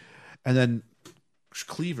 And then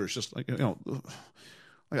Cleaver's just like,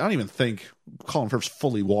 I don't even think Colin Firth's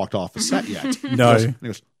fully walked off the set yet. No. He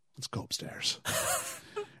goes, "Let's go upstairs."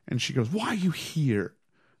 And she goes, "Why are you here?"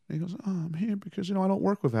 And he goes, "Oh, I'm here because, I don't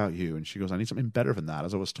work without you." And she goes, "I need something better than that.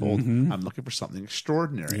 As I was told, I'm looking for something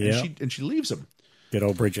extraordinary." Yeah. And she leaves him. Good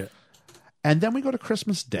old Bridget. And then we go to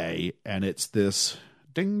Christmas Day, and it's this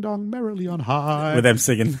 "Ding Dong Merrily on High" With them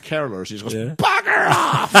singing. carolers. He just goes, Yeah. "Bugger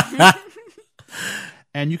off!"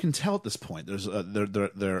 And you can tell at this point, there's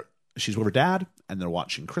she's with her dad, and they're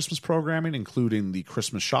watching Christmas programming, including the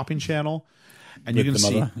Christmas shopping channel. And you With can the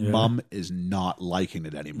see mother, yeah. Mum is not liking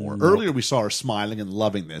it anymore. Earlier we saw her smiling and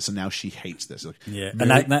loving this, and now she hates this. Like, Yeah.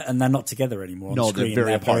 Merry- And they're not together anymore. On No, the they're screen.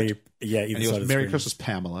 very apart. either and he side goes, of the "Merry screen. Christmas,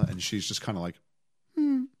 Pamela," and she's just kind of like,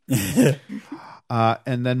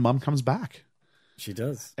 and then Mum comes back. She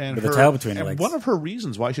does. And With her, a tail between her and legs. one of her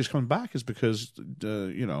reasons why she's coming back is because,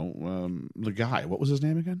 the guy, what was his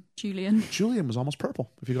name again? Julian. Julian was almost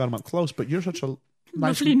purple if you got him up close, but you're such a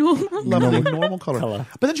nice, Lovely normal. lovely normal color. Colour.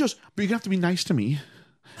 But then she goes, "But you have to be nice to me."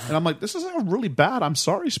 And I'm like, this is a really bad "I'm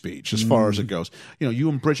sorry" speech as far as it goes. You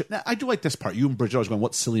and Bridget. Now, I do like this part. You and Bridget always going,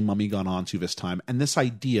 "What silly mummy gone on to this time?" And this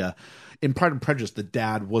idea, in Pride and Prejudice, the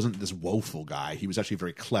dad wasn't this woeful guy. He was actually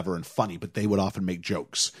very clever and funny, but they would often make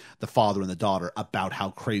jokes, the father and the daughter, about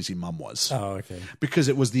how crazy Mum was. Oh, okay. Because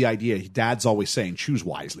it was the idea. Dad's always saying, "Choose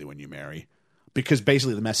wisely when you marry." Because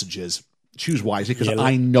basically the message is, choose wisely because Yeah,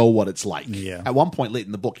 I know what it's like. Yeah. At one point late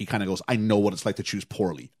in the book, he kind of goes, "I know what it's like to choose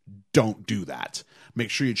poorly. Don't do that. Make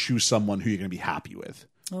sure you choose someone who you're going to be happy with."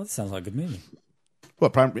 Oh, that sounds like a good movie. Well,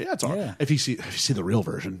 yeah, it's all right. Yeah. If you see the real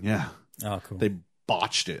version, yeah. Oh, cool. They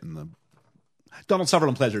botched it in the... Donald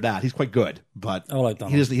Sutherland plays her dad. He's quite good, but I like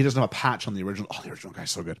Donald. he doesn't have a patch on the original. Oh, the original guy's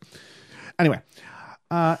so good. Anyway,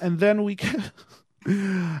 and then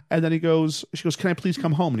and then she goes, "Can I please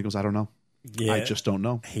come home?" And he goes, "I don't know. Yeah. I just don't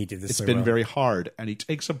know. He did this It's so been well. very hard." And he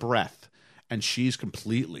takes a breath, and she's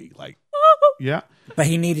completely like, yeah. But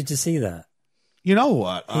he needed to see that. You know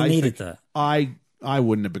what? He needed that. I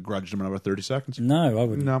wouldn't have begrudged him another 30 seconds. No, I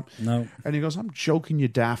wouldn't. No. And he goes, "I'm joking, you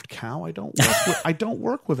daft cow. I don't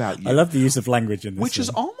work without you." I love the use of language in this. Which is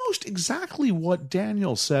film. almost exactly what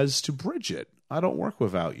Daniel says to Bridget. "I don't work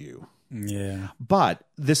without you." Yeah. But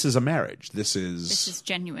this is a marriage. This This is is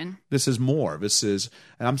genuine. more. This is,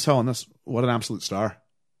 and I'm telling this, what an absolute star.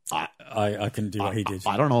 I couldn't do what he did.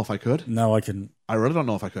 I don't know if I could. No, I couldn't. I really don't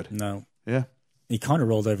know if I could. No. Yeah. He kind of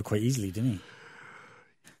rolled over quite easily, didn't he?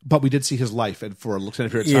 But we did see his life, and for a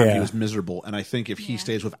extended period of time, Yeah. he was miserable. And I think if he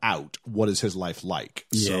stays without, what is his life like?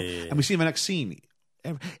 So, Yeah. and we see him in the next scene.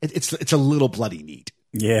 It's a little bloody neat.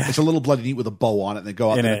 Yeah. It's a little bloody neat with a bow on it, and they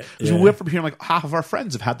go out In there. it, Because yeah. we went from hearing like half of our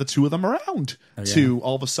friends have had the two of them around yeah. to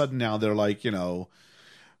all of a sudden now they're like, all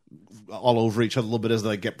over each other a little bit as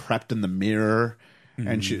they get prepped in the mirror.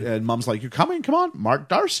 Mm-hmm. And Mum's like, "You're coming, come on, Mark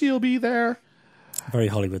Darcy will be there." Very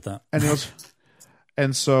Hollywood, that. And he goes,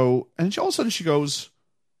 and all of a sudden she goes,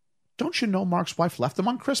 "Don't you know Mark's wife left him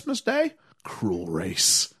on Christmas Day? Cruel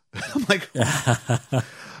race." I'm like,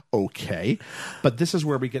 okay. But this is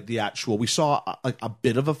where we get the actual, we saw a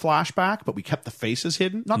bit of a flashback, but we kept the faces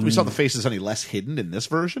hidden. Not that we saw the faces any less hidden in this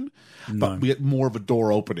version, but we get more of a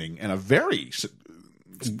door opening and a very...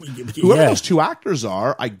 Whoever those two actors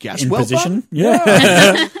are, I guess, in well position. done.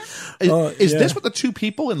 Yeah. Is this what the two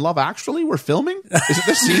people in Love Actually were filming? Is it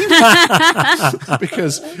this scene?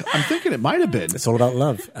 Because I'm thinking it might have been. It's all about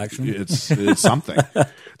love, actually. It's something.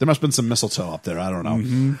 There must have been some mistletoe up there. I don't know.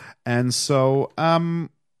 Mm-hmm. And so,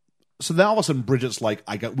 so then all of a sudden, Bridget's like,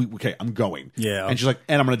 okay, I'm going. Yeah. And she's like,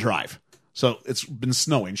 and I'm going to drive. So it's been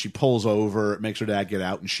snowing. She pulls over, makes her dad get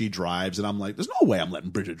out, and she drives. And I'm like, there's no way I'm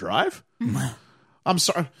letting Bridget drive. I'm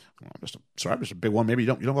sorry. I'm just a big one. Maybe you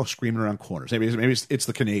don't go screaming around corners. Maybe it's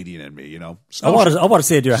the Canadian in me, you know. I want to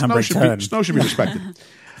see her do a handbrake turn. Snow should be respected.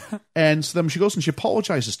 And so then she goes and she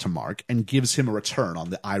apologizes to Mark and gives him a return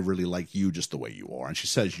on the "I really like you just the way you are." And she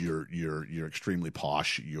says, "You're extremely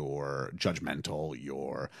posh. You're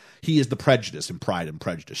judgmental. He is the prejudice in Pride and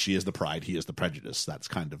Prejudice. She is the pride. He is the prejudice." That's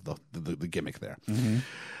kind of the gimmick there. Mm-hmm.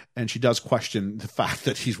 And she does question the fact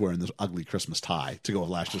that he's wearing this ugly Christmas tie to go with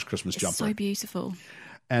last year's Christmas jumper. So beautiful.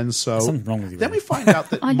 And so something wrong with you, then we find out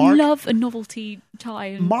that I Mark, love a novelty tie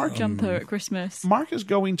and jumper at Christmas. Mark is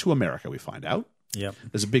going to America, we find out. Yep.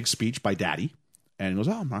 There's a big speech by Daddy. And he goes,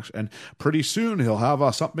 oh, Mark. And pretty soon he'll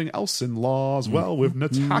have something else in law as well with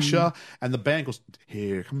Natasha. And the band goes,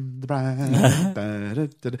 here come the bride.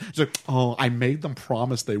 It's like, oh, I made them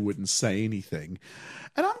promise they wouldn't say anything.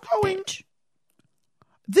 And I'm going... Bitch.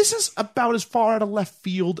 This is about as far out of left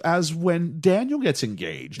field as when Daniel gets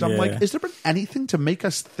engaged. I'm like, is there been anything to make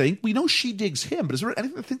us think? We know she digs him, but is there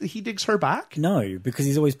anything to think that he digs her back? No, because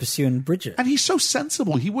he's always pursuing Bridget. And he's so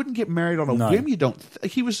sensible. He wouldn't get married on a whim. You don't.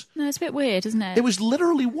 He was. No, it's a bit weird, isn't it? It was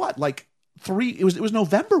literally what, like it was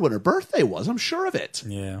November when her birthday was. I'm sure of it.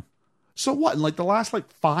 Yeah. So what? In like the last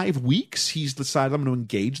 5 weeks, he's decided I'm going to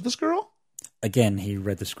engage this girl. Again, he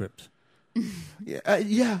read the script. Yeah.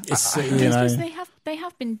 It's, I suppose they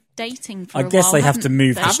have been dating for a while. I guess they have to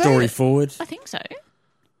move the story they? forward. I think so.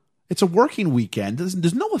 It's a working weekend.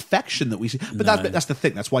 There's no affection that we see. But that's the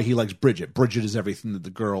thing. That's why he likes Bridget. Bridget is everything that the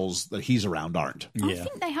girls that he's around aren't. Yeah. I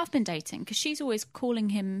think they have been dating because she's always calling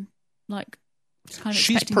him like. Kind of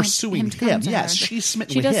she's pursuing him. Yes, she's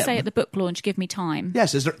smitten she with him. She does say at the book launch, "Give me time."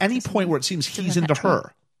 Yes. Is there any point where it seems he's into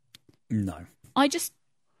her? No. I just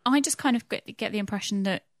kind of get the impression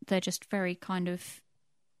that they're just very kind of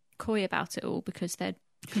coy about it all because they're,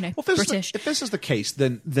 British. If this is the case,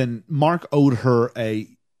 then Mark owed her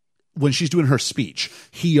when she's doing her speech,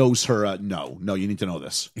 he owes her a no, you need to know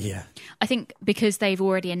this. Yeah. I think because they've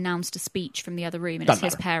already announced a speech from the other room and Doesn't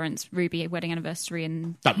it's his matter. parents' Ruby wedding anniversary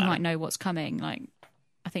and Doesn't he matter. might know what's coming. Like,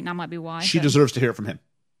 I think that might be why. She deserves to hear it from him.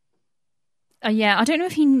 Yeah, I don't know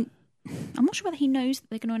if he... I'm not sure whether he knows that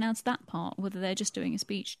they're going to announce that part, or whether they're just doing a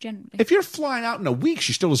speech generally. If you're flying out in a week,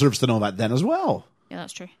 she still deserves to know that then as well. Yeah,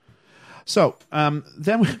 that's true. So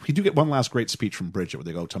then we do get one last great speech from Bridget where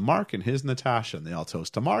they go to Mark and his Natasha, and they all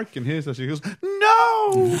toast to Mark and his, and she goes,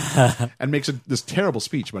 no! And makes this terrible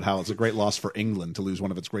speech about how it's a great loss for England to lose one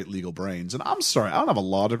of its great legal brains. And I'm sorry, I don't have a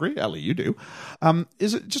law degree. Ellie, you do.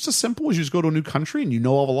 Is it just as simple as you just go to a new country and you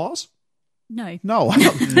know all the laws? No. No. I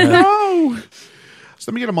don't. No!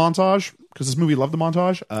 So let me get a montage, because this movie loved the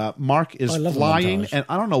montage. Mark is flying, and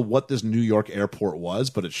I don't know what this New York airport was,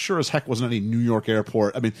 but it sure as heck wasn't any New York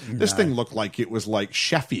airport. I mean, this thing looked like it was like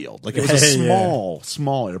Sheffield. Like it was a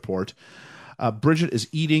small airport. Bridget is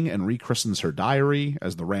eating and rechristens her diary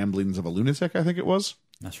as the ramblings of a lunatic, I think it was.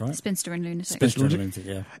 That's right. Spinster and lunatic. Spinster and lunatic,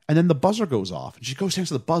 yeah. And then the buzzer goes off, and she goes to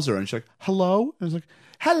answer the buzzer, and she's like, hello? And it's like,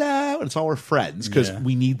 hello? And it's all her friends, because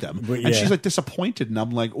we need them. And she's like disappointed, and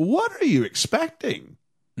I'm like, what are you expecting?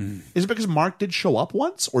 Is it because Mark did show up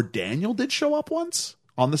once, or Daniel did show up once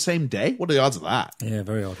on the same day? What are the odds of that? Yeah,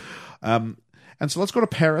 very odd. And so let's go to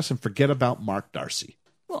Paris and forget about Mark Darcy.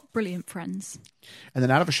 What brilliant friends. And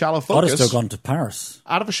then out of a shallow I'd focus... have still gone to Paris.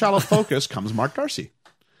 Out of a shallow focus comes Mark Darcy.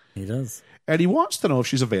 He does. And he wants to know if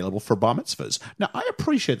she's available for bar mitzvahs. Now, I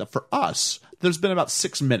appreciate that for us, there's been about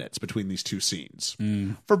 6 minutes between these two scenes.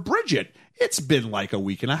 For Bridget, it's been like a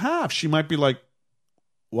week and a half. She might be like,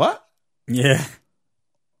 what? Yeah.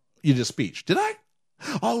 You did a speech. Did I?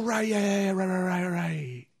 Oh, right, yeah,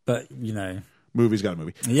 right. But, Movie's got a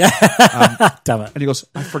movie. Yeah. Damn it. And he goes,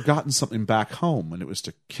 I've forgotten something back home, and it was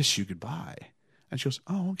to kiss you goodbye. And she goes,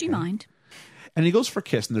 oh, okay. Do you mind? And he goes for a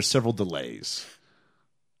kiss, and there's several delays.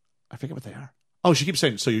 I forget what they are. Oh, she keeps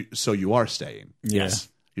saying, so you are staying. Yeah. Yes.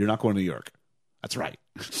 You're not going to New York. That's right.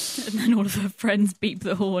 And then all of her friends beep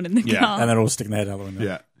the horn in the car. And they're all sticking their head out the window.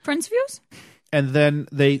 Yeah. Friends of yours? And then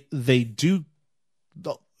they do...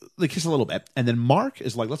 they kiss a little bit, and then Mark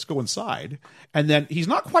is like, let's go inside. And then he's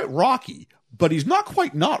not quite Rocky, but he's not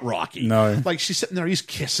quite not Rocky. No. Like, she's sitting there, he's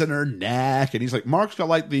kissing her neck, and he's like, Mark's got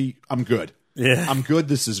like I'm good. Yeah. I'm good.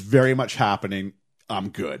 This is very much happening. I'm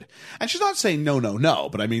good. And she's not saying no,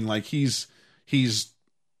 but I mean, like, he's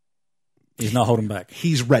not holding back.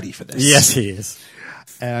 he's ready for this. Yes, he is.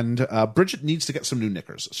 And Bridget needs to get some new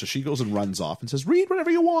knickers. So she goes and runs off and says, read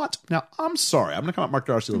whatever you want. Now, I'm sorry. I'm going to come at Mark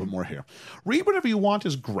Darcy a little bit more here. Read whatever you want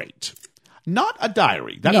is great. Not a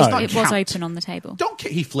diary. That does not It count. was open on the table. Don't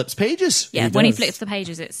care. He flips pages. Yeah, He when he does. flips the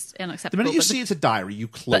pages, it's The unacceptable. minute you but see it's a diary, you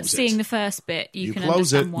close but seeing it. the first bit, you can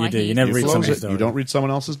close understand it. why You do. he... You never You read close someone's it. You diary. don't read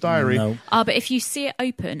someone else's diary. No. But if you see it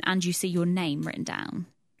open and you see your name written down,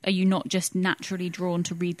 are you not just naturally drawn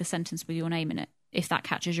to read the sentence with your name in it, if that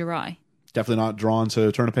catches your eye? Definitely not drawn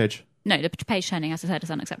to turn a page. No, the page turning, as I said, is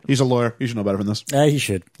unacceptable. He's a lawyer. He should know better than this. He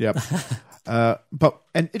should. Yep. And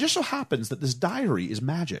it just so happens that this diary is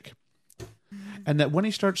magic. And that when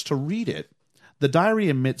he starts to read it, the diary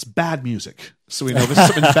emits bad music. So we know there's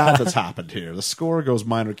something bad that's happened here. The score goes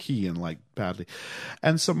minor key and like badly.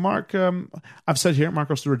 And so Mark, I've said here, Mark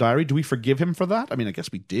goes through a diary. Do we forgive him for that? I mean, I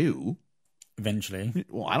guess we do. Eventually.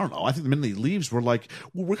 Well, I don't know. I think the minute he leaves, we're kind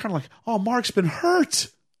of like, oh, Mark's been hurt.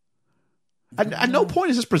 At no point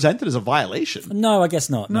is this presented as a violation. No, I guess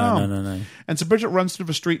not. No. No. And so Bridget runs through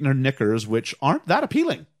the street in her knickers, which aren't that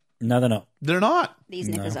appealing. No, they're not. They're not. These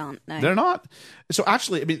knickers aren't. No. They're not. So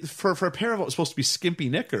actually, I mean, for a pair of what was supposed to be skimpy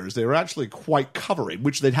knickers, they were actually quite covering,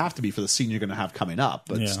 which they'd have to be for the scene you're going to have coming up,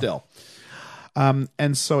 but Yeah. still.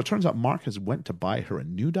 And so it turns out Mark has went to buy her a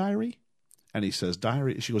new diary, and he says,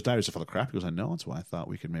 diary. She goes, diaries are full of crap. He goes, I know. That's why I thought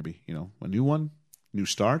we could maybe, a new one, new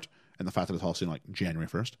start, and the fact that it's all seen like January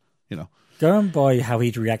 1st, Going by how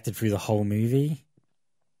he'd reacted through the whole movie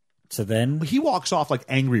to then. He walks off like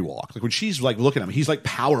angry walk. Like when she's like looking at him, he's like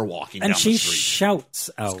power walking And down she the street. shouts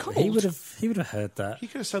out. cold. He would have heard that. He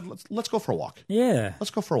could have said, let's go for a walk. Yeah. Let's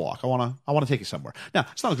go for a walk. I want to take you somewhere. Now,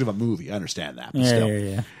 it's not a good of a movie. I understand that. But Yeah, still.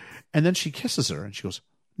 yeah. And then she kisses her and she goes,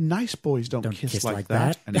 nice boys don't kiss like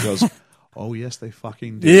that. And he goes, oh, yes, they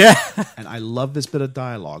fucking do. Yeah. And I love this bit of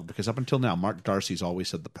dialogue because up until now, Mark Darcy's always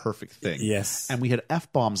said the perfect thing. Yes. And we had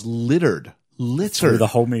F-bombs littered Through the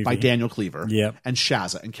whole movie. by Daniel Cleaver. Yep. And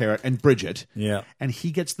Shazza and Kara and Bridget. Yeah. And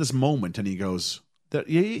he gets this moment and he goes, there's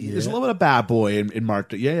a little bit of bad boy in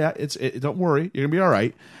Mark. Don't worry. You're going to be all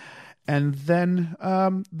right. And then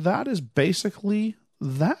that is basically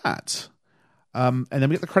that. And then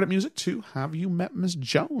we get the credit music to Have You Met Miss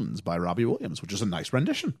Jones by Robbie Williams, which is a nice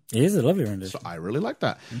rendition. It is a lovely rendition. So I really like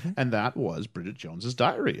that. And that was Bridget Jones's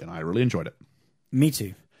Diary, and I really enjoyed it. Me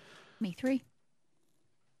too. Me three.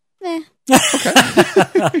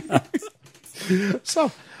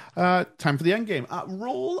 So, time for the end game.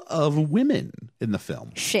 Role of women in the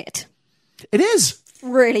film. Shit. It is.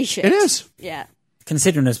 Really shit. It is. Yeah.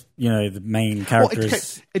 Considering as the main character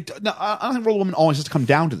is. No, I don't think Role of Women always has to come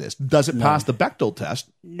down to this. Does it pass the Bechdel test?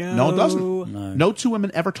 No, it doesn't. No two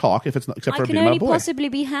women ever talk if it's not, except for I it can being about only a boy. possibly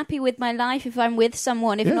be happy with my life if I'm with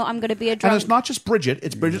someone. If Yeah. not, I'm going to be a And drunk. it's not just Bridget;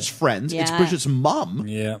 it's Bridget's friends, it's Yeah. Bridget's mum.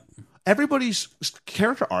 Yeah. Everybody's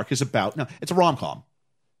character arc is about. No, it's a rom com.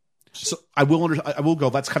 So I will go.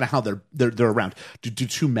 That's kind of how they're around. Do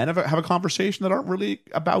two men have a conversation that aren't really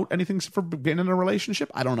about anything except for being in a relationship?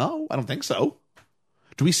 I don't know. I don't think so.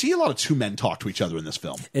 Do we see a lot of two men talk to each other in this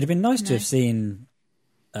film? It'd have been nice to have seen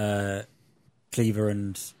Cleaver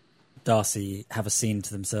and Darcy have a scene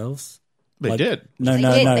to themselves. They did. No, They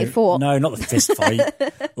no, did, no. they fought. No, not the fist fight.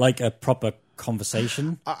 Like a proper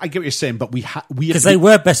conversation. I get what you're saying, but we have Because they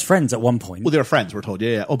were best friends at one point. Well, they were friends. We're told,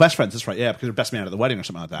 yeah. Oh, best friends. That's right. Yeah, because they're best man at the wedding or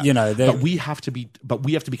something like that. You know, but we have to be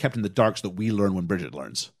kept in the dark so that we learn when Bridget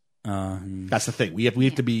learns. That's the thing. We have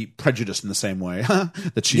to be prejudiced in the same way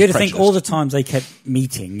that she's You'd have prejudiced. think all the times they kept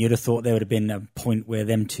meeting, you'd have thought there would have been a point where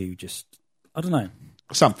them two just, I don't know.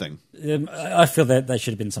 Something. I feel that there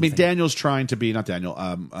should have been I something. mean, Daniel's trying to be, not Daniel,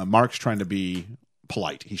 Mark's trying to be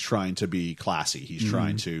polite. He's trying to be classy. He's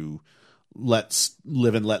trying to let's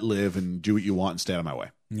live and let live and do what you want and stay out of my way.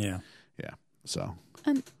 Yeah. Yeah. So.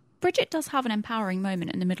 Bridget does have an empowering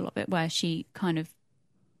moment in the middle of it where she kind of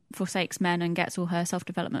forsakes men and gets all her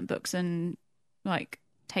self-development books and like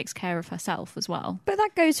takes care of herself as well. But that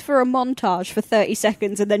goes for a montage for 30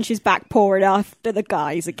 seconds and then she's back pouring after the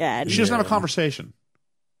guys again. She doesn't have a conversation.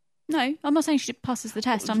 No, I'm not saying she passes the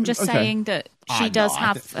test. I'm just Okay. saying that she does no,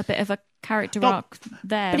 have a bit of a character No. arc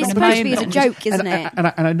there. But it's in a supposed to be as a moment. joke, isn't it?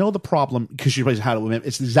 And I know the problem, because she plays how to women,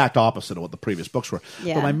 it's the exact opposite of what the previous books were.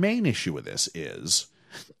 Yeah. But my main issue with this is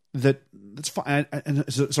that it's fine, and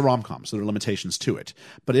it's a rom-com, so there are limitations to it.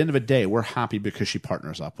 But at the end of the day, we're happy because she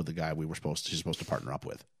partners up with the guy she's supposed to partner up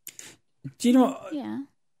with. Do you know what? Yeah.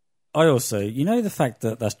 I also, you know, the fact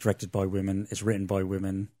that that's directed by women, it's written by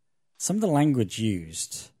women, some of the language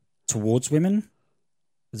used towards women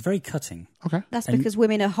is very cutting. Okay. That's because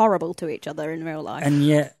women are horrible to each other in real life. And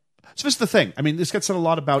yet, So this is the thing. I mean, this gets said a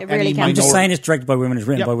lot about It really any can. I'm just minority- saying it's directed by women, it's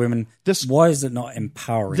written Yep. by women. Why is it not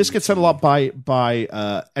empowering? This gets said a lot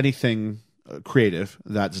by anything creative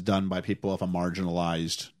that's done by people of a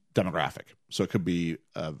marginalized demographic. So it could be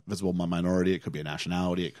a visible minority, it could be a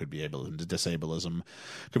nationality, it could be disableism,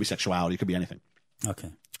 it could be sexuality, it could be anything. Okay.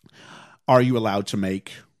 Are you allowed to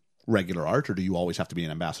make regular art, or do you always have to be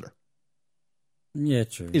an ambassador? Yeah,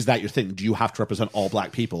 true. Is that your thing? Do you have to represent all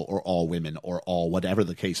black people or all women or all whatever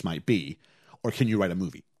the case might be? Or can you write a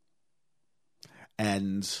movie?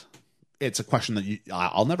 And it's a question that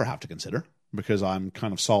I'll never have to consider, because I'm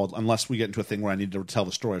kind of solid, unless we get into a thing where I need to tell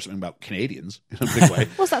the story of something about Canadians in a big way.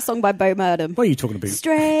 What's that song by Bo Murdom? What are you talking about?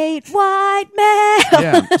 Straight white male.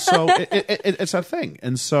 Yeah, so it's a thing.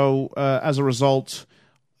 And so as a result,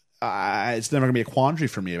 it's never going to be a quandary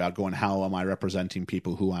for me about going, how am I representing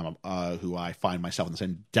people who I find myself in the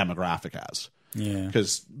same demographic as? Yeah.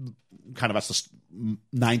 Because kind of that's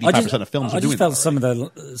 95% of films I are doing just felt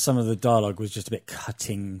that. some of the dialogue was just a bit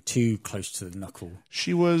cutting too close to the knuckle.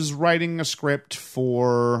 She was writing a script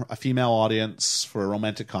for a female audience, for a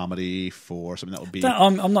romantic comedy, for something that would be...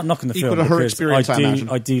 I'm not knocking the equal film to her because experience, I imagine.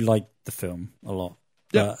 I do like the film a lot.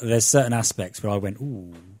 Yeah. But there's certain aspects where I went,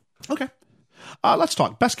 ooh. Okay. Let's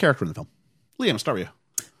talk. Best character in the film. Liam, I'll start with you.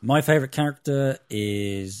 My favourite character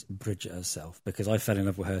is Bridget herself, because I fell in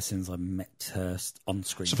love with her since I met her on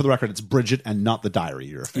screen. So for the record, it's Bridget and not the diary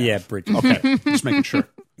you're a fan. Yeah, Bridget. Okay, just making sure.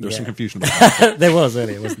 There was Yeah. some confusion about that. There was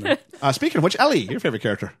earlier, wasn't there? Speaking of which, Ellie, your favorite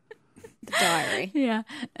character. The diary. Yeah,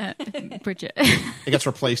 Bridget. It gets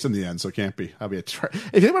replaced in the end, so it can't be. That'll be if you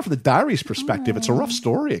think about it from the diary's perspective, it's a rough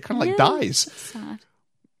story. It kind of like dies. Sad.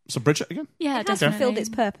 So Bridget again? Yeah, It has definitely. fulfilled its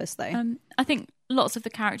purpose, though. I think lots of the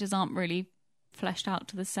characters aren't really fleshed out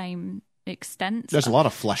to the same extent. There's a lot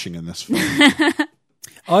of fleshing in this film.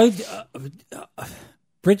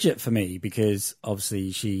 Bridget for me, because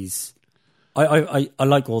obviously she's I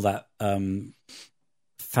like all that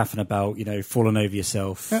faffing about, you know, falling over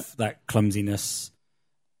yourself, that clumsiness.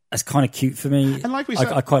 That's kind of cute for me. And like we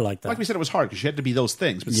said, I quite like that. Like we said, it was hard because she had to be those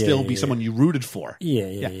things, but still be someone you rooted for.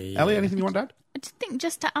 Yeah. Ellie, anything you want to add? I just think,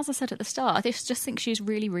 as I said at the start, I just think she's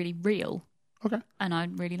really, really real, Okay. and I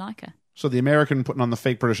really like her. So the American putting on the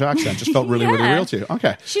fake British accent just felt really, really Yeah. real to you.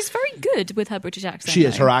 Okay. She's very good with her British accent. She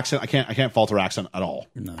is. though. Her accent, I can't fault her accent at all.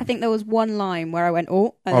 I think there was one line where I went,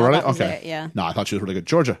 oh, and Oh, really? that was Okay. it, yeah. No, I thought she was really good.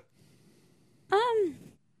 Georgia.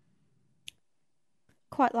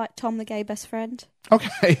 Quite like Tom, the gay best friend.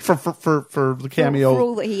 Okay. For the cameo For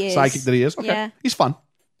all that he is. sidekick that he is. Okay. Yeah. He's fun.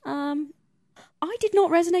 I did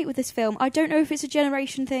not resonate with this film. I don't know if it's a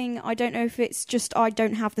generation thing. I don't know if it's just I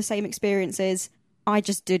don't have the same experiences. I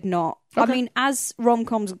just did not. I Okay. mean, as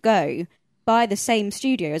rom-coms go, by the same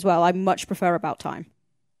studio as well, I much prefer About Time.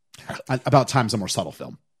 About Time's a more subtle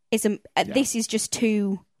film. This is just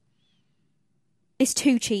too... It's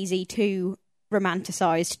too cheesy, too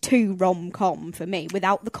romanticized, too rom-com for me,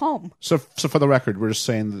 without the com. So for the record, we're just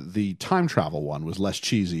saying that the time travel one was less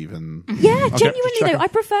cheesy than... Yeah, Okay, just genuinely checking. though, I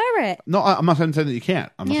prefer it. No, I'm not saying that you can't.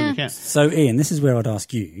 I'm not saying you can't. So, Ian, this is where I'd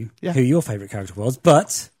ask you Yeah. who your favourite character was,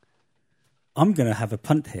 but I'm going to have a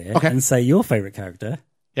punt here and say your favourite character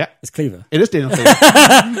Yeah. is Cleaver. It is Daniel Cleaver.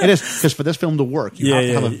 It is, because for this film to work, you have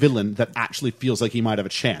to have a yeah. villain that actually feels like he might have a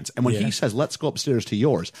chance. And when Yeah. he says, let's go upstairs to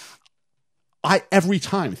yours, I every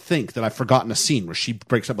time think that I've forgotten a scene where she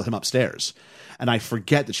breaks up with him upstairs. And I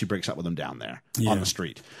forget that she breaks up with him down there on the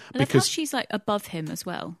street. I love how she's like above him as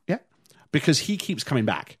well. Yeah, because he keeps coming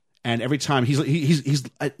back, and every time he's in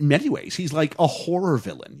many ways he's like a horror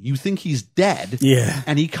villain. You think he's dead, Yeah.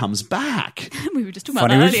 and he comes back, We were just talking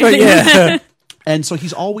about Funny that which earlier. way, yeah. and so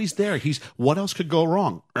he's always there. He's what else could go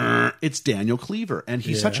wrong? It's Daniel Cleaver, and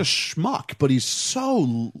he's such a schmuck, but he's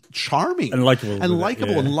so charming And likable with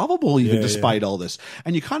it, and lovable, even Yeah, despite all this.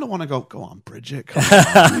 And you kind of want to go on, Bridget, come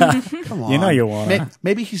on, come on. You know you wanna.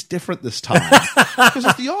 Maybe he's different this time, because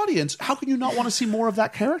as the audience, how can you not want to see more of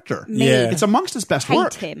that character? Yeah. It's amongst his best Hate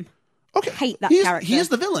work. him. Okay. Hate that he character. He is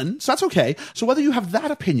the villain, so that's okay. So whether you have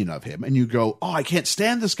that opinion of him and you go, oh, I can't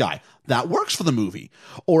stand this guy, that works for the movie.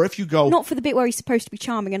 Or if you go... Not for the bit where he's supposed to be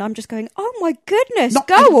charming and I'm just going, oh my goodness,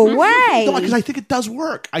 go away. No, because I think it does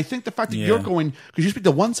work. I think the fact that you're going... Because you speak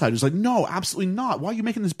to one side who's like, no, absolutely not. Why are you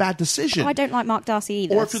making this bad decision? I don't like Mark Darcy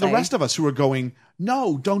either. Or if you're the rest of us who are going,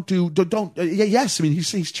 no, don't. Yes, I mean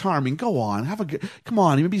he's charming. Go on, have a good. Come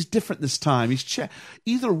on, maybe he's different this time.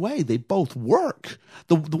 Either way, they both work.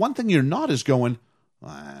 The one thing you're not is going.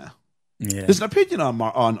 Yeah. There's an opinion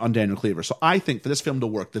on Daniel Cleaver. So I think for this film to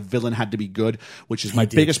work, the villain had to be good, which is my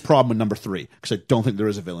biggest problem with number 3, because I don't think there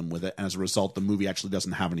is a villain with it, and as a result, the movie actually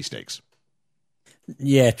doesn't have any stakes.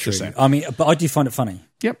 Yeah, true. I mean, but I do find it funny.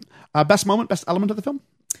 Yep. Best moment, best element of the film?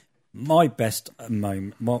 My best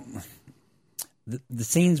moment, well, the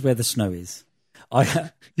scenes where the snow is.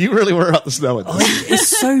 You really were about the snow in this. It's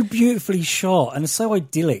so beautifully shot and so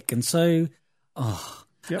idyllic and so.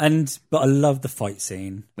 But I love the fight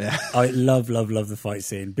scene. Yeah. I love the fight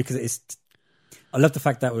scene because I love the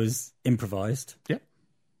fact that it was improvised. Yeah.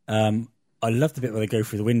 I love the bit where they go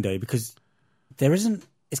through the window because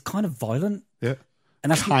it's kind of violent. Yeah. And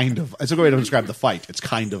that's kind of. It's a good way to describe the fight. It's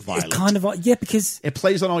kind of violent. It's kind of, yeah, because it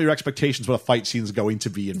plays on all your expectations what a fight scene is going to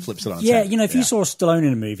be and flips it on its yeah, head. you know, if you saw Stallone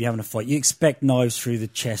in a movie having a fight, you expect knives through the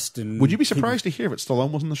chest. And would you be surprised to hear that Stallone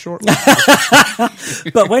was on the short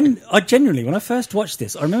list? But when I first watched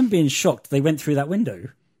this, I remember being shocked they went through that window.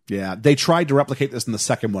 Yeah, they tried to replicate this in the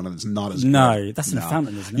second one, and it's not as good. No, that's in the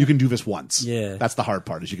fountain, isn't it? You can do this once. Yeah. That's the hard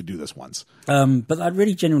part, is you can do this once. But that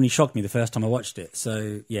really genuinely shocked me the first time I watched it.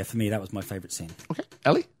 So, yeah, for me, that was my favourite scene. Okay.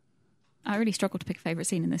 Ellie? I really struggled to pick a favourite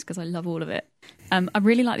scene in this because I love all of it. I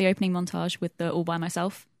really like the opening montage with the All By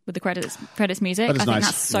Myself, with the credits music. That is I think nice.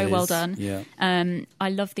 that's so well done. Yeah. I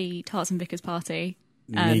love the Tarts and Vickers party.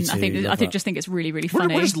 Me too, I think it's really, really We're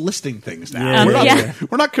funny. just listing things now. Yeah.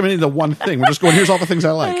 We're not committing to one thing. We're just going, here's all the things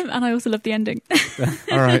I like. And I also love the ending.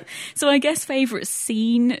 All right. So I guess favourite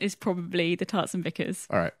scene is probably the Tarts and Vickers.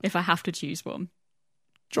 All right. If I have to choose one.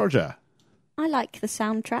 Georgia. I like the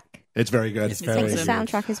soundtrack. It's very good. It's I very think the good.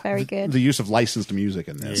 soundtrack is very good. The use of licensed music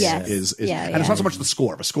in this Yes. is Yeah, and it's not so much the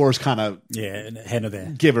score. The score is kind of Yeah, here or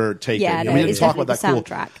there. give or take. Yeah, it. no, We didn't it's talk about that definitely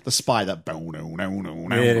cool the soundtrack. the spy that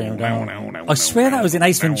I swear that was in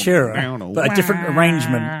Ace Ventura, but a different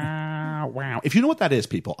arrangement. Wow. If you know what that is,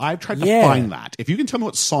 people, I've tried to Yeah. find that. If you can tell me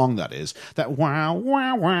what song that is, that wow,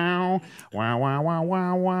 wow, wow, wow, wow, wow,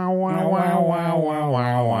 wow, wow, wow, wow, wow, wow,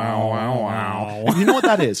 wow, wow, wow. If you know what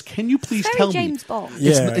that is, can you please Very tell me? James Bond.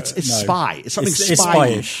 Yeah, It's no. spy. It's something It's spy.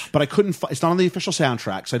 spy-ish. But I couldn't. It's not on the official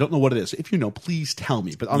soundtrack, so I don't know what it is. If you know, please tell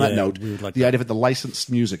me. But on that Yeah, note, we would like the that. idea that the licensed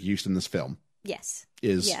music used in this film Yes.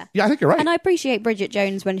 is Yeah. I think you're right. And I appreciate Bridget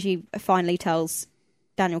Jones when she finally tells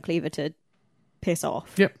Daniel Cleaver to piss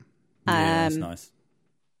off. Yep. Yeah, that's nice.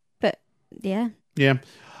 But yeah, Yeah.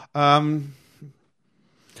 I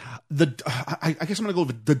guess I'm going to go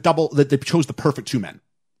with the double that they chose the perfect two men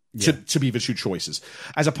to be the two choices,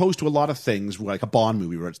 as opposed to a lot of things like a Bond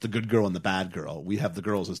movie where it's the good girl and the bad girl. We have the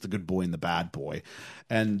girls as the good boy and the bad boy,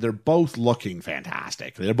 and they're both looking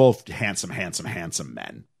fantastic. They're both handsome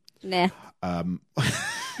men. nah.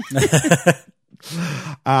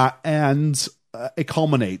 And it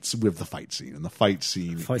culminates with the fight scene, and the fight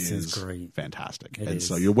scene scene's is great. fantastic. It and is.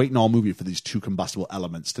 so you're waiting all movie for these two combustible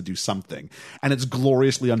elements to do something, and it's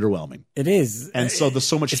gloriously underwhelming. It is. And so there's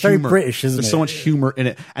so much It's humor. very British, isn't There's it? so much humor in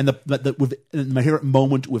it. And my favorite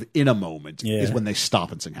moment within a moment Yeah. is when they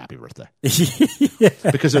stop and sing Happy Birthday. Yeah.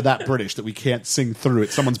 Because they're that British that we can't sing through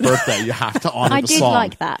it. Someone's birthday, you have to honor I the did song.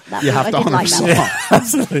 like that. You have I to did honor like the that. song.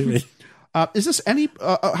 Absolutely. Is this any...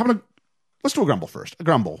 let's do a grumble first. A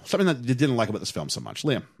grumble. Something that you didn't like about this film so much.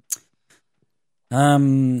 Liam.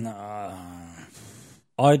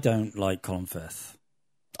 I don't like Colin Firth.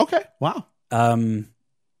 Okay. Wow.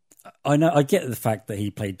 I know. I get the fact that he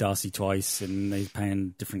played Darcy twice, and he's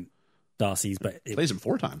playing different Darcys, but Plays him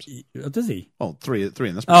 4 times. does he? Well, three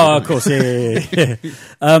in this. Oh, of course, yeah.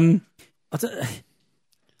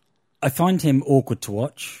 I find him awkward to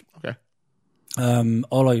watch. Okay. When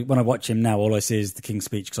I watch him now, all I see is the King's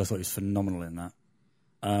Speech because I thought he was phenomenal in that.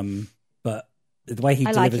 But the way he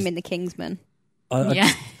I delivers, like him in The Kingsman.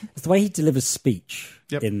 Yeah. the way he delivers speech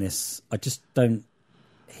Yep. in this, I just don't.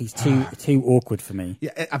 He's too awkward for me.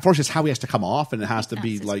 Yeah, unfortunately, it's how he has to come off, and it has to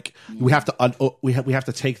be like we have to we have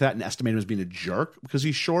to take that and estimate him as being a jerk because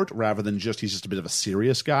he's short, rather than he's just a bit of a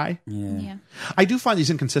serious guy. Yeah. I do find he's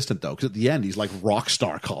inconsistent though, because at the end he's like rock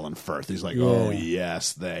star Colin Firth. He's like, oh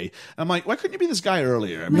yes, they. And I'm like, why couldn't you be this guy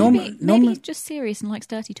earlier? I mean, Maybe Normally- he's just serious and likes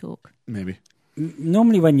dirty talk. maybe.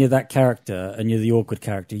 Normally, when you're that character and you're the awkward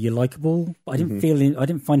character, you're likable. But I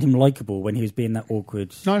didn't find him likable when he was being that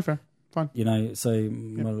awkward. No, fair, fine. You know, so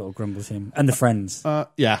my little grumbles him and the friends.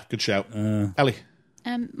 Yeah, good shout, Ellie.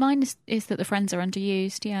 Mine is that the friends are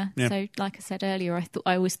underused. Yeah. Yeah. So, like I said earlier,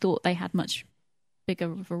 I always thought they had much bigger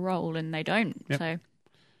of a role, and they don't. Yep. So,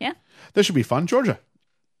 yeah. This should be fun, Georgia.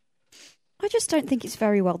 I just don't think it's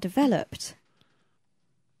very well developed.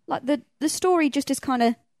 Like the story just is kind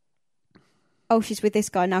of, oh, she's with this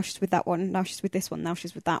guy, now she's with that one, now she's with this one, now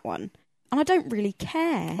she's with that one. And I don't really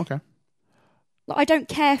care. Okay. Like, I don't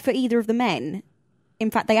care for either of the men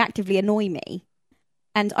In fact, they actively annoy me.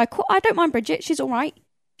 And I don't mind Bridget. She's all right.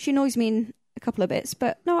 She annoys me in a couple of bits,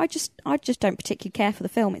 but no, I just don't particularly care for the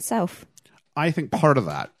film itself. I think part of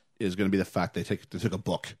that is going to be the fact they took a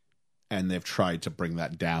book and they've tried to bring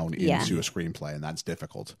that down into a screenplay, and that's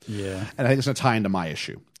difficult. Yeah. And I think it's going to tie into my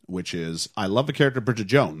issue, which is I love the character Bridget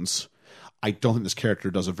Jones. I don't think this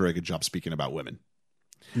character does a very good job speaking about women.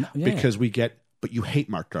 Because but you hate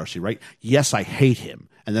Mark Darcy, right? Yes, I hate him.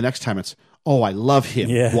 And the next time it's, oh, I love him.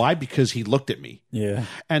 Yeah. Why? Because he looked at me. Yeah.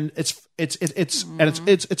 And it's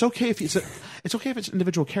okay if it's an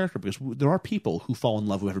individual character, because there are people who fall in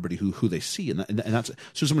love with everybody who they see, and that's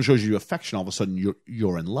so someone shows you affection, all of a sudden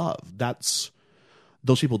you're in love.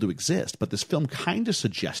 Those people do exist, but this film kind of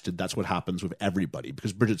suggested that's what happens with everybody,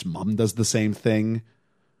 because Bridget's mom does the same thing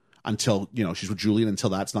until she's with Julian, until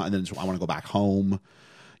that's not, and then I want to go back home.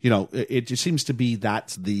 It just seems to be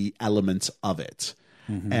that's the element of it.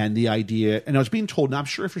 Mm-hmm. And the idea, and I was being told, and I'm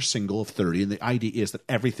sure if you're single of 30, and the idea is that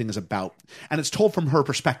everything is about, and it's told from her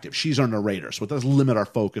perspective. She's our narrator, so it does limit our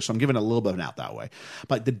focus. So I'm giving it a little bit of an out that way.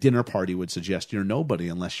 But the dinner party would suggest you're nobody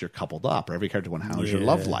unless you're coupled up, or every character went, how's your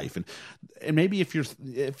love life? And maybe if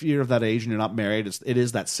you're of that age and you're not married, it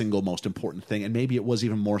is that single most important thing. And maybe it was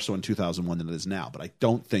even more so in 2001 than it is now. But I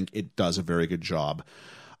don't think it does a very good job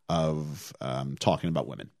of talking about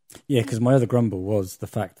women. Yeah, because my other grumble was the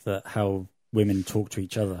fact that how women talk to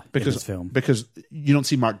each other in this film. Because you don't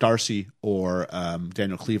see Mark Darcy or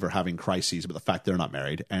Daniel Cleaver having crises about the fact they're not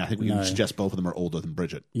married. And I think we can suggest both of them are older than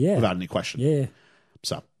Bridget. Yeah. Without any question. Yeah.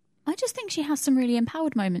 So I just think she has some really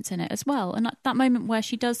empowered moments in it as well. And that moment where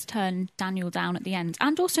she does turn Daniel down at the end,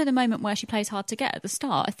 and also the moment where she plays hard to get at the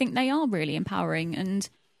start, I think they are really empowering, and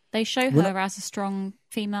they show her as a strong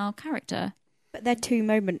female character. But they're two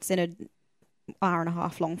moments in an hour and a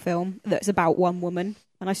half long film that's about one woman,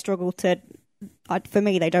 and I struggle to... for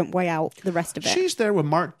me, they don't weigh out the rest of it. She's there with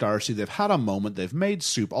Mark Darcy. They've had a moment. They've made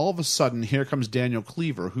soup. All of a sudden, here comes Daniel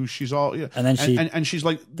Cleaver, who she's all... and then she's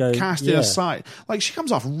like casted aside. Like, she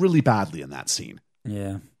comes off really badly in that scene.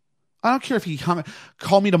 Yeah. I don't care if he...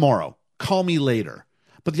 Call me tomorrow. Call me later.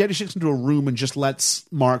 But the idea she gets into a room and just lets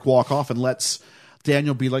Mark walk off and lets...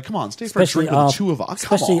 Daniel be like, come on, stay for a drink with the two of us.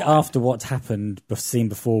 Especially after what's happened, seen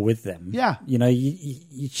before with them. Yeah.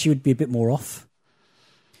 She would be a bit more off.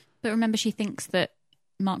 But remember, she thinks that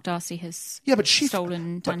Mark Darcy has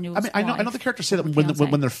stolen Daniel's wife. I know the characters say that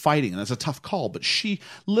when they're fighting, and it's a tough call, but she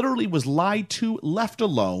literally was lied to, left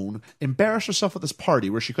alone, embarrassed herself at this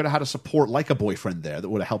party where she could have had a support like a boyfriend there that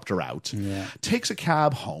would have helped her out. Yeah. Takes a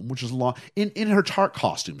cab home, which is long, in her tart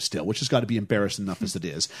costume still, which has got to be embarrassing enough as it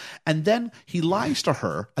is. And then he lies to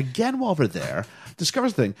her again while they're there,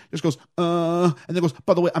 discovers the thing, just goes, and then goes,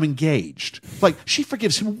 by the way, I'm engaged. Like, she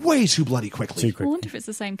forgives him way too bloody quickly. I wonder if it's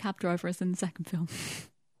the same cab driver as in the second film.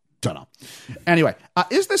 Don't know. Anyway,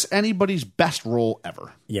 is this anybody's best role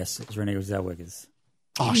ever? Yes, it's Renee Zellweger's.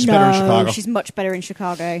 Oh, she's better in Chicago. She's much better in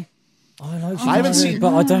Chicago. I haven't seen,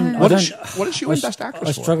 but I don't. What did she win Best Actress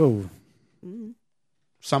I for? struggle.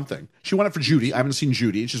 Something. She won it for Judy. I haven't seen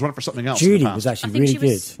Judy. She's won it for something else. Judy was actually really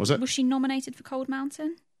good. Was it? Was she nominated for Cold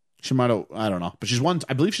Mountain? She might have. I don't know, but she's won.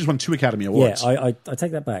 I believe she's won 2 Academy Awards. Yeah, I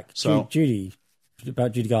take that back. So Judy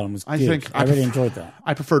Garland was good. I really enjoyed that.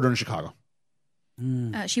 I preferred her in Chicago.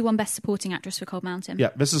 She won Best Supporting Actress for Cold Mountain. Yeah,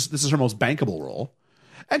 this is her most bankable role,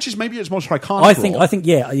 and she's maybe its most iconic. I think,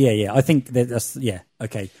 yeah. I think that's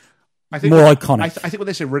okay. I think more iconic. I think when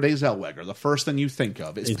they say Renee Zellweger, the first thing you think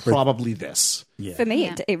of is probably this. Yeah. For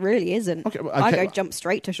me, it really isn't. Okay. I go jump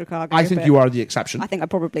straight to Chicago. I think you are the exception. I think I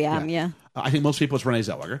probably am. Yeah. I think most people it's Renee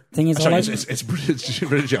Zellweger. Thing is, it's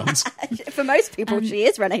Bridget Jones. For most people, she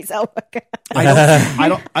is Renee Zellweger.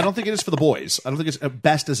 I don't think it is for the boys. I don't think it's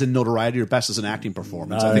best as in notoriety or best as an acting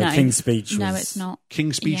performance. I think King's Speech. No, it's not.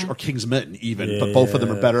 King's Speech or King's Mitten, even, but both of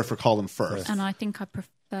them are better for Colin Firth. And I think I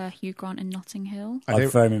prefer Hugh Grant in Notting Hill. I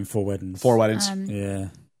prefer him in 4 Weddings. 4 Weddings. Yeah.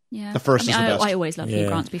 The first is the best. I always love Hugh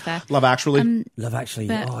Grant, to be fair. Love Actually. Love Actually.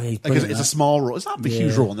 Because it's a small role. It's not a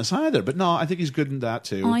huge role in this either, but no, I think he's good in that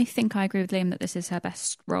too. I think I agree with Liam that this is her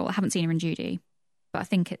best role. I haven't seen her in Judy, but I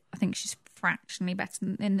think she's fractionally better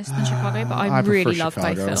in this than Chicago. But I really love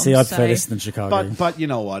both films. See, I prefer this than Chicago. But you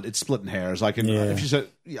know what? It's splitting hairs. I can if she said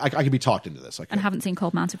I can be talked into this. And I haven't seen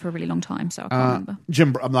Cold Mountain for a really long time, so I can't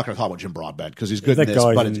remember. I'm not going to talk about Jim Broadbent because he's good in this,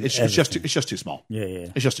 but it's just too small.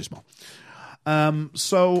 Yeah. It's just too small.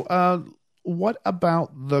 So what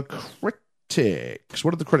about the critics?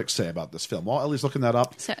 What did the critics say about this film? Well, Ellie's looking that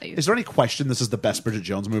up. So, is there any question this is the best Bridget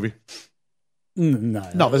Jones movie?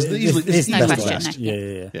 No. There's easily no the question. best.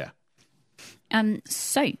 Yeah.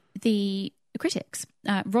 So the critics,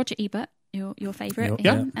 Roger Ebert, your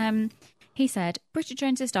favourite, He said, Bridget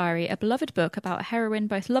Jones's Diary, a beloved book about a heroine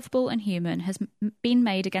both lovable and human, has been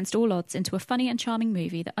made against all odds into a funny and charming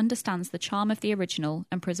movie that understands the charm of the original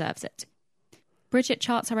and preserves it. Bridget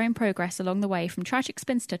charts her own progress along the way from tragic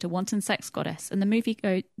spinster to wanton sex goddess, and the movie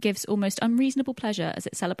gives almost unreasonable pleasure as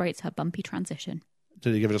it celebrates her bumpy transition.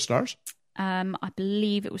 Did he give it a stars? I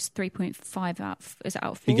believe it was 3.5 out. Is it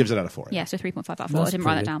out of 4? He gives it out of 4. Yeah, so 3.5 out of 4. I didn't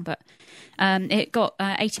write that down, but it got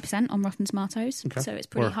 80% on Rotten Tomatoes, so it's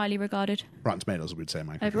pretty highly regarded. Rotten Tomatoes, we'd say,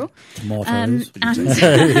 Mike. Overall. Tomatoes.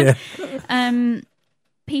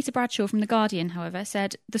 Peter Bradshaw from The Guardian, however,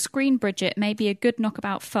 said, the screen Bridget may be a good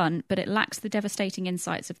knockabout fun, but it lacks the devastating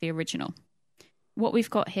insights of the original. What we've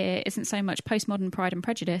got here isn't so much postmodern Pride and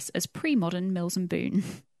Prejudice as pre-modern Mills and Boone.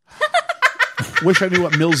 Wish I knew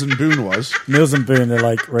what Mills and Boone was. Mills and Boone are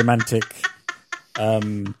like romantic.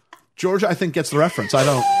 Georgia, I think, gets the reference. I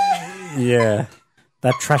don't. Yeah.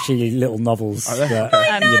 They're trashy little novels. Are they?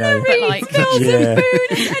 That, you know, but like, Mills Yeah. and Boone.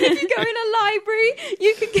 And if you go in a library,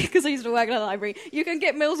 you can get, because I used to work in a library, you can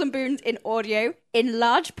get Mills and Boone in audio, in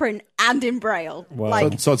large print, and in Braille. Wow.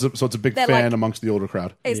 Like, So it's a big They're fan like- amongst the older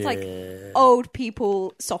crowd. it's like old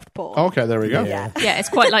people soft porn. Okay, there we go. Yeah. yeah, it's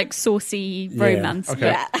quite like saucy romance.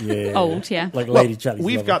 Okay. but Yeah. Old, yeah. Like Well, Lady Chatterley's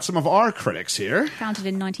we've Lover. got some of our critics here. Founded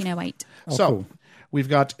in 1908. So cool. we've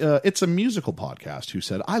got It's a Musical Podcast, who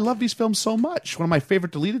said, I love these films so much. One of my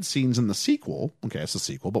favorite deleted scenes in the sequel, okay, it's a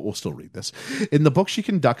sequel, but we'll still read this. In the book, she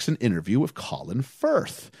conducts an interview with Colin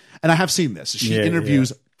Firth. And I have seen this. She Yeah,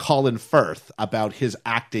 interviews Colin Firth about his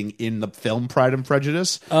acting in the film Pride and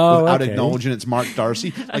Prejudice Oh, without okay. acknowledging it's Mark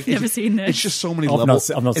Darcy. I've never seen this. It's just so many I've not levels.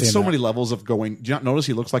 se- I've not it's seen so that. many levels of going. Do you not notice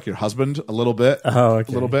he looks like your husband a little bit? Oh,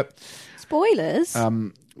 okay. A little bit. Spoilers.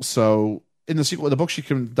 So in the sequel, the book, she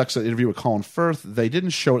conducts an interview with Colin Firth. They didn't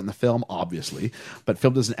show it in the film, obviously, but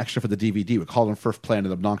filmed as an extra for the DVD with Colin Firth playing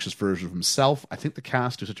an obnoxious version of himself. I think the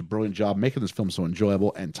cast do such a brilliant job making this film so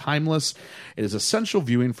enjoyable and timeless. It is essential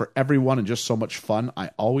viewing for everyone and just so much fun. I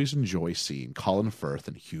always enjoy seeing Colin Firth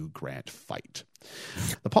and Hugh Grant fight.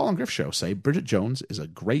 The Paul and Griff Show say Bridget Jones is a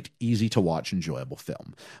great, easy-to-watch, enjoyable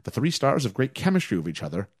film. The 3 stars have great chemistry with each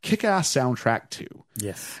other. Kick-ass soundtrack, too.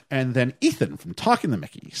 Yes. And then Ethan from Talking the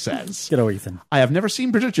Mickey says, Good old Ethan. I have never seen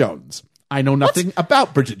Bridget Jones. I know nothing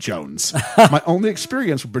about Bridget Jones. My only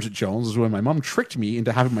experience with Bridget Jones is when my mom tricked me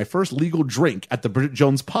into having my first legal drink at the Bridget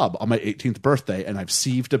Jones pub on my 18th birthday, and I've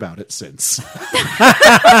seethed about it since.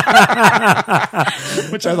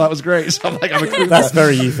 Which I thought was great. So I'm like, I'm including That's that.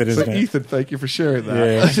 very Ethan, So isn't it? Ethan, thank you for sharing that.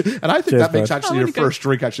 Yeah. And I think Cheers, that makes bud. actually I your wanna go- first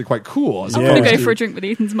drink actually quite cool. as I'm Yeah. going to opposed go to- for a drink with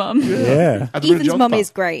Ethan's mum. Yeah. at the Bridget Ethan's Jones mum pub. is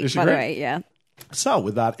great, Is she by the great? way, yeah. So,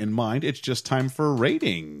 with that in mind, it's just time for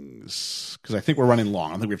ratings. Because I think we're running long.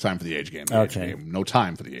 I don't think we have time for the age game. Okay. No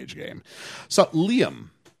time for the age game. So, Liam.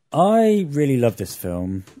 I really love this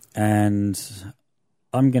film, and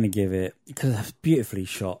I'm going to give it, because it's beautifully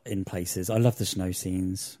shot in places. I love the snow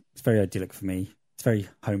scenes. It's very idyllic for me. It's very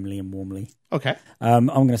homely and warmly. Okay. I'm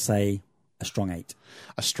going to say a strong 8.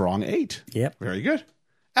 A strong 8. Yep. Very good.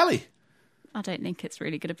 Ellie. I don't think it's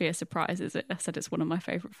really going to be a surprise, is it? I said it's one of my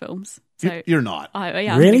favourite films. So You're not. I'm going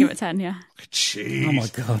to Really? give it a 10, yeah. Jeez. Oh my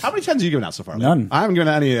God. How many 10s have you given out so far? Liam? None. I haven't given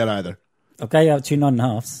out any yet either. Okay, out 2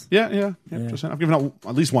 9.5s. Yeah. Just, I've given out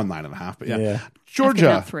at least one 9.5, but yeah. Yeah. I've given Georgia.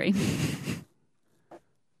 out 3.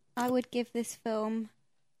 I would give this film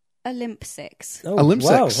a limp 6. Oh, A limp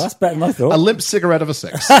wow, 6. that's better than I thought. A limp cigarette of a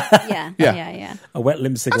 6. Yeah, Yeah. yeah. A wet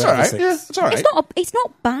limp cigarette. That's all right. for 6. Yeah, it's all right. It's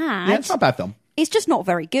not bad. Yeah, it's not a bad film. It's just not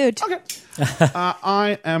very good. Okay.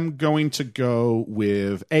 I am going to go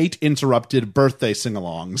with 8 interrupted birthday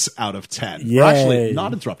sing-alongs out of 10. Yay. Or actually,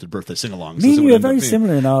 not interrupted birthday sing-alongs. Me is and what you it are ended very up being.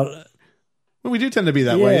 similar in our... Well, we do tend to be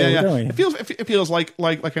that Yeah, way. Yeah. don't we? It feels like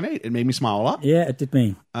an 8. It made me smile a lot. Yeah, it did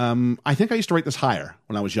me. I think I used to rate this higher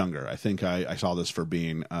when I was younger. I think I saw this for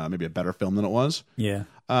being maybe a better film than it was. Yeah.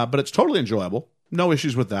 But it's totally enjoyable. No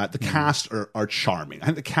issues with that. The cast are charming. I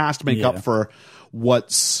think the cast make up for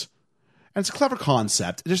what's... And it's a clever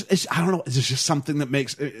concept. I don't know. It's just something that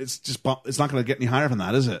makes... It's not going to get any higher than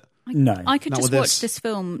that, is it? No. I could Not just with watch this. this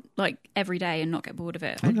film like every day and not get bored of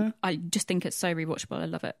it. I just think it's so rewatchable. I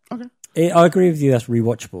love it. Okay. I agree with you, that's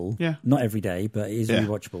rewatchable. Yeah. Not every day, but it is Yeah.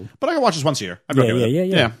 rewatchable. But I can watch this once a year. I'm okay with it.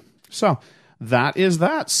 Yeah. So that is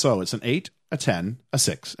that. So it's an 8, a 10, a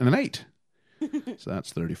 6, and an 8. So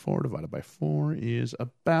that's 34 divided by 4 is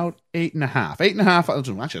about 8.5.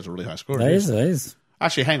 8.5. Actually, that's a really high score. That is.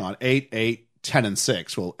 Actually, hang on. 8, 10, and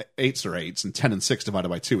 6. Well, 8s are 8s, and 10 and 6 divided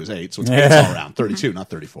by 2 is 8. So it's 8s all around. 32, not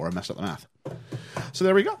 34. I messed up the math. So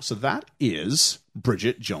there we go. So that is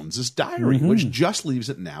Bridget Jones's Diary, which just leaves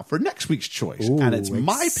it now for next week's choice. Ooh, and it's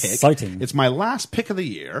my pick. exciting. It's my last pick of the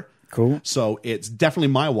year. Cool. So it's definitely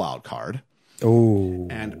my wild card. Oh.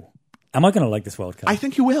 And Am I going to like this World Cup? I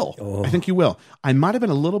think you will. Oh. I think you will. I might have been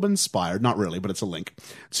a little bit inspired, not really, but it's a link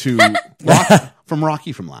to from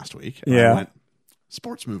Rocky from last week. And Yeah. I went,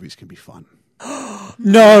 sports movies can be fun.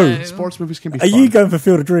 No. Sports movies can be Are fun. you going for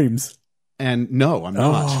Field of Dreams? And no, I'm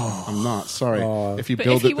not. I'm not. Sorry. If you But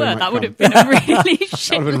build if you it, they were, might that would come. have been a really shit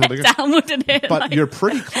been really good. letdown, wouldn't it? But Like, you're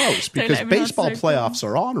pretty close Don't because let me baseball answer. playoffs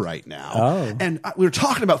are on right now. Oh. And we were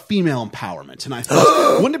talking about female empowerment. And I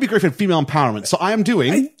thought, wouldn't it be great if we had female empowerment? So I am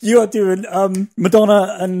doing, You are doing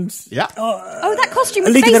Madonna and... yeah, Oh, that costume was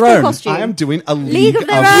A League the of Their baseball Own. costume. I am doing a League of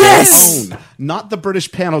Their Their Own. Yes! Own. Not the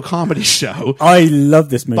British panel comedy show, I love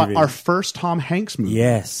this movie. but our first Tom Hanks movie.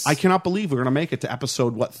 Yes. I cannot believe we're going to make it to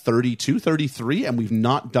episode, 32, 33, and we've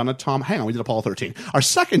not done a Tom... Hang on, we did Apollo 13. Our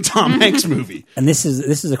second Tom Hanks movie. And this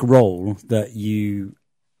is a role that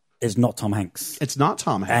is not Tom Hanks. It's not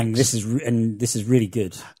Tom Hanks. And this is really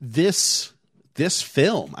good. This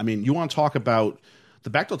film, I mean, you want to talk about the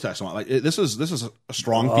Bechdel test? Like, this is a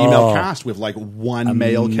strong female cast with like one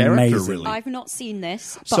male character. Amazing. Really, I've not seen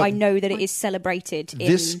this, but So- I know that it is celebrated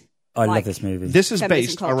This- in... I like, love this movie. this is feminism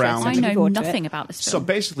based culture, around. so I I'm looking know forward to nothing it. about this So film.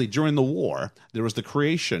 basically, during the war, there was the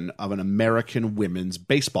creation of an American women's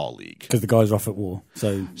baseball league. Because the guys are off at war.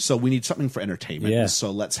 So We need something for entertainment. Yeah.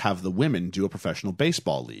 So let's have the women do a professional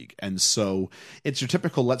baseball league. And so it's your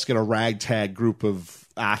typical let's get a ragtag group of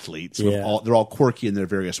athletes. Yeah. They're all quirky in their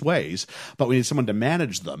various ways, but we need someone to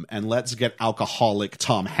manage them. And let's get alcoholic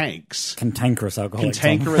Tom Hanks. cantankerous alcoholic.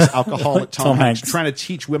 Cantankerous alcoholic Tom Hanks Hanks. trying to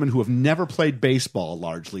teach women who have never played baseball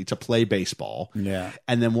largely to play baseball. Yeah.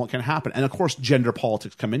 And then what can happen? And of course, gender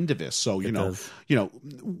politics come into this. So, why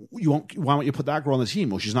don't you put that girl on the team?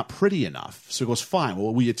 Well, she's not pretty enough. So he goes, fine.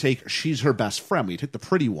 Well, she's her best friend. Will you take the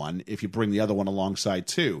pretty one if you bring the other one alongside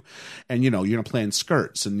too? And, you're going to play in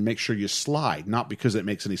skirts and you make sure you slide, not because it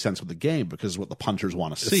makes any sense with the game, because it's what the punters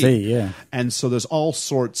want to see. Yeah. And so there's all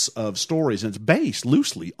sorts of stories, and it's based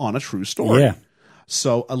loosely on a true story. Yeah.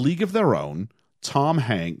 So A League of Their Own, Tom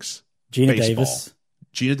Hanks, Gina baseball. Davis.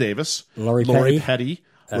 Gina Davis, Laurie Petty,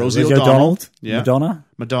 Uh, Rosie Rosie O'Donnell, O'Donnell, yeah,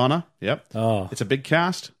 Madonna, yep. Oh. It's a big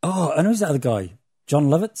cast. Oh, and who's that other guy? John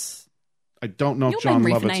Lovitz? I don't know Your if John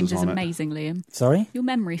memory for Lovitz names is is on it. amazing, Liam. Sorry? Your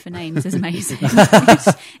memory for names is amazing.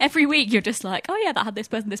 Every week you're just like, oh yeah, that had this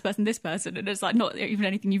person, this person, this person, and it's like not even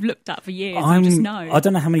anything you've looked at for years. You just know. I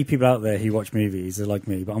don't know how many people out there who watch movies are like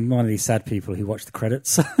me, but I'm one of these sad people who watch the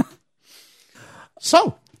credits.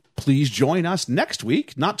 So please join us next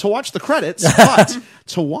week, not to watch the credits, but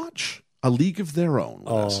to watch A League of Their Own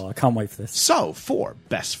with us. Oh, I can't wait for this. So for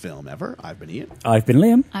Best Film Ever, I've been Ian. I've been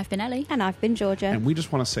Liam. I've been Ellie. And I've been Georgia. And we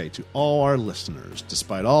just want to say to all our listeners,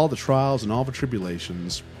 despite all the trials and all the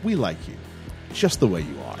tribulations, we like you just the way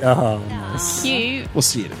you are. Oh, nice. Cute. We'll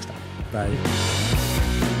see you next time. Bye.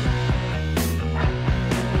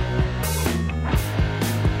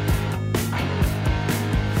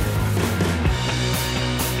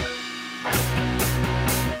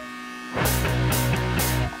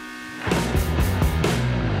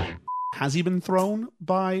 Has he been thrown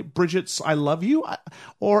by Bridget's I Love You?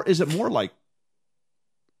 Or is it more like...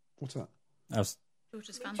 What's that? That was-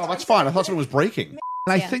 Oh, that's fine. I thought something was breaking.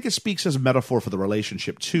 And I think it speaks as a metaphor for the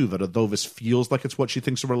relationship, too, that although this feels like it's what she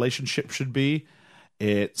thinks a relationship should be,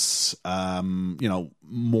 it's,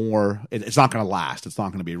 more... It's not going to last. It's not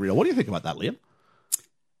going to be real. What do you think about that, Liam?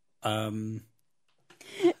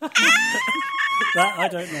 That I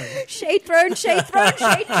don't know. Shade thrown, shade thrown,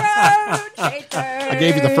 shade thrown, shade thrown. I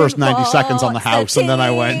gave you the first 90 seconds on the house, and then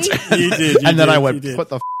I went... You did. and then I went, put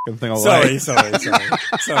the f***ing thing away.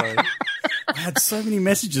 Sorry. I had so many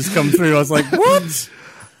messages come through. I was like, what?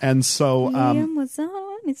 And so... Liam was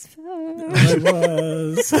on his phone. I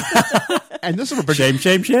was. and this is a Bridget...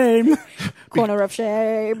 Shame. Corner of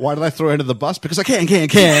shame. Why did I throw her into the bus? Because I can. You know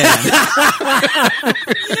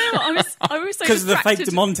what? I was so Because of the fake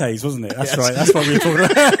distracted. Demontes, wasn't it? That's right. That's what we were talking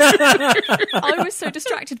about. I was so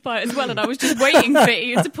distracted by it as well, and I was just waiting for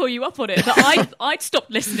Ian to pull you up on it that I'd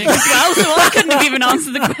stopped listening as well, so I couldn't have even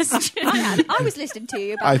answered the question. I was listening to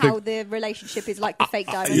you I about think- how the relationship is like the fake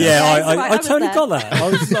diamond. Yeah, it's I right, totally was got there.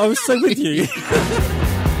 that. I was so with you.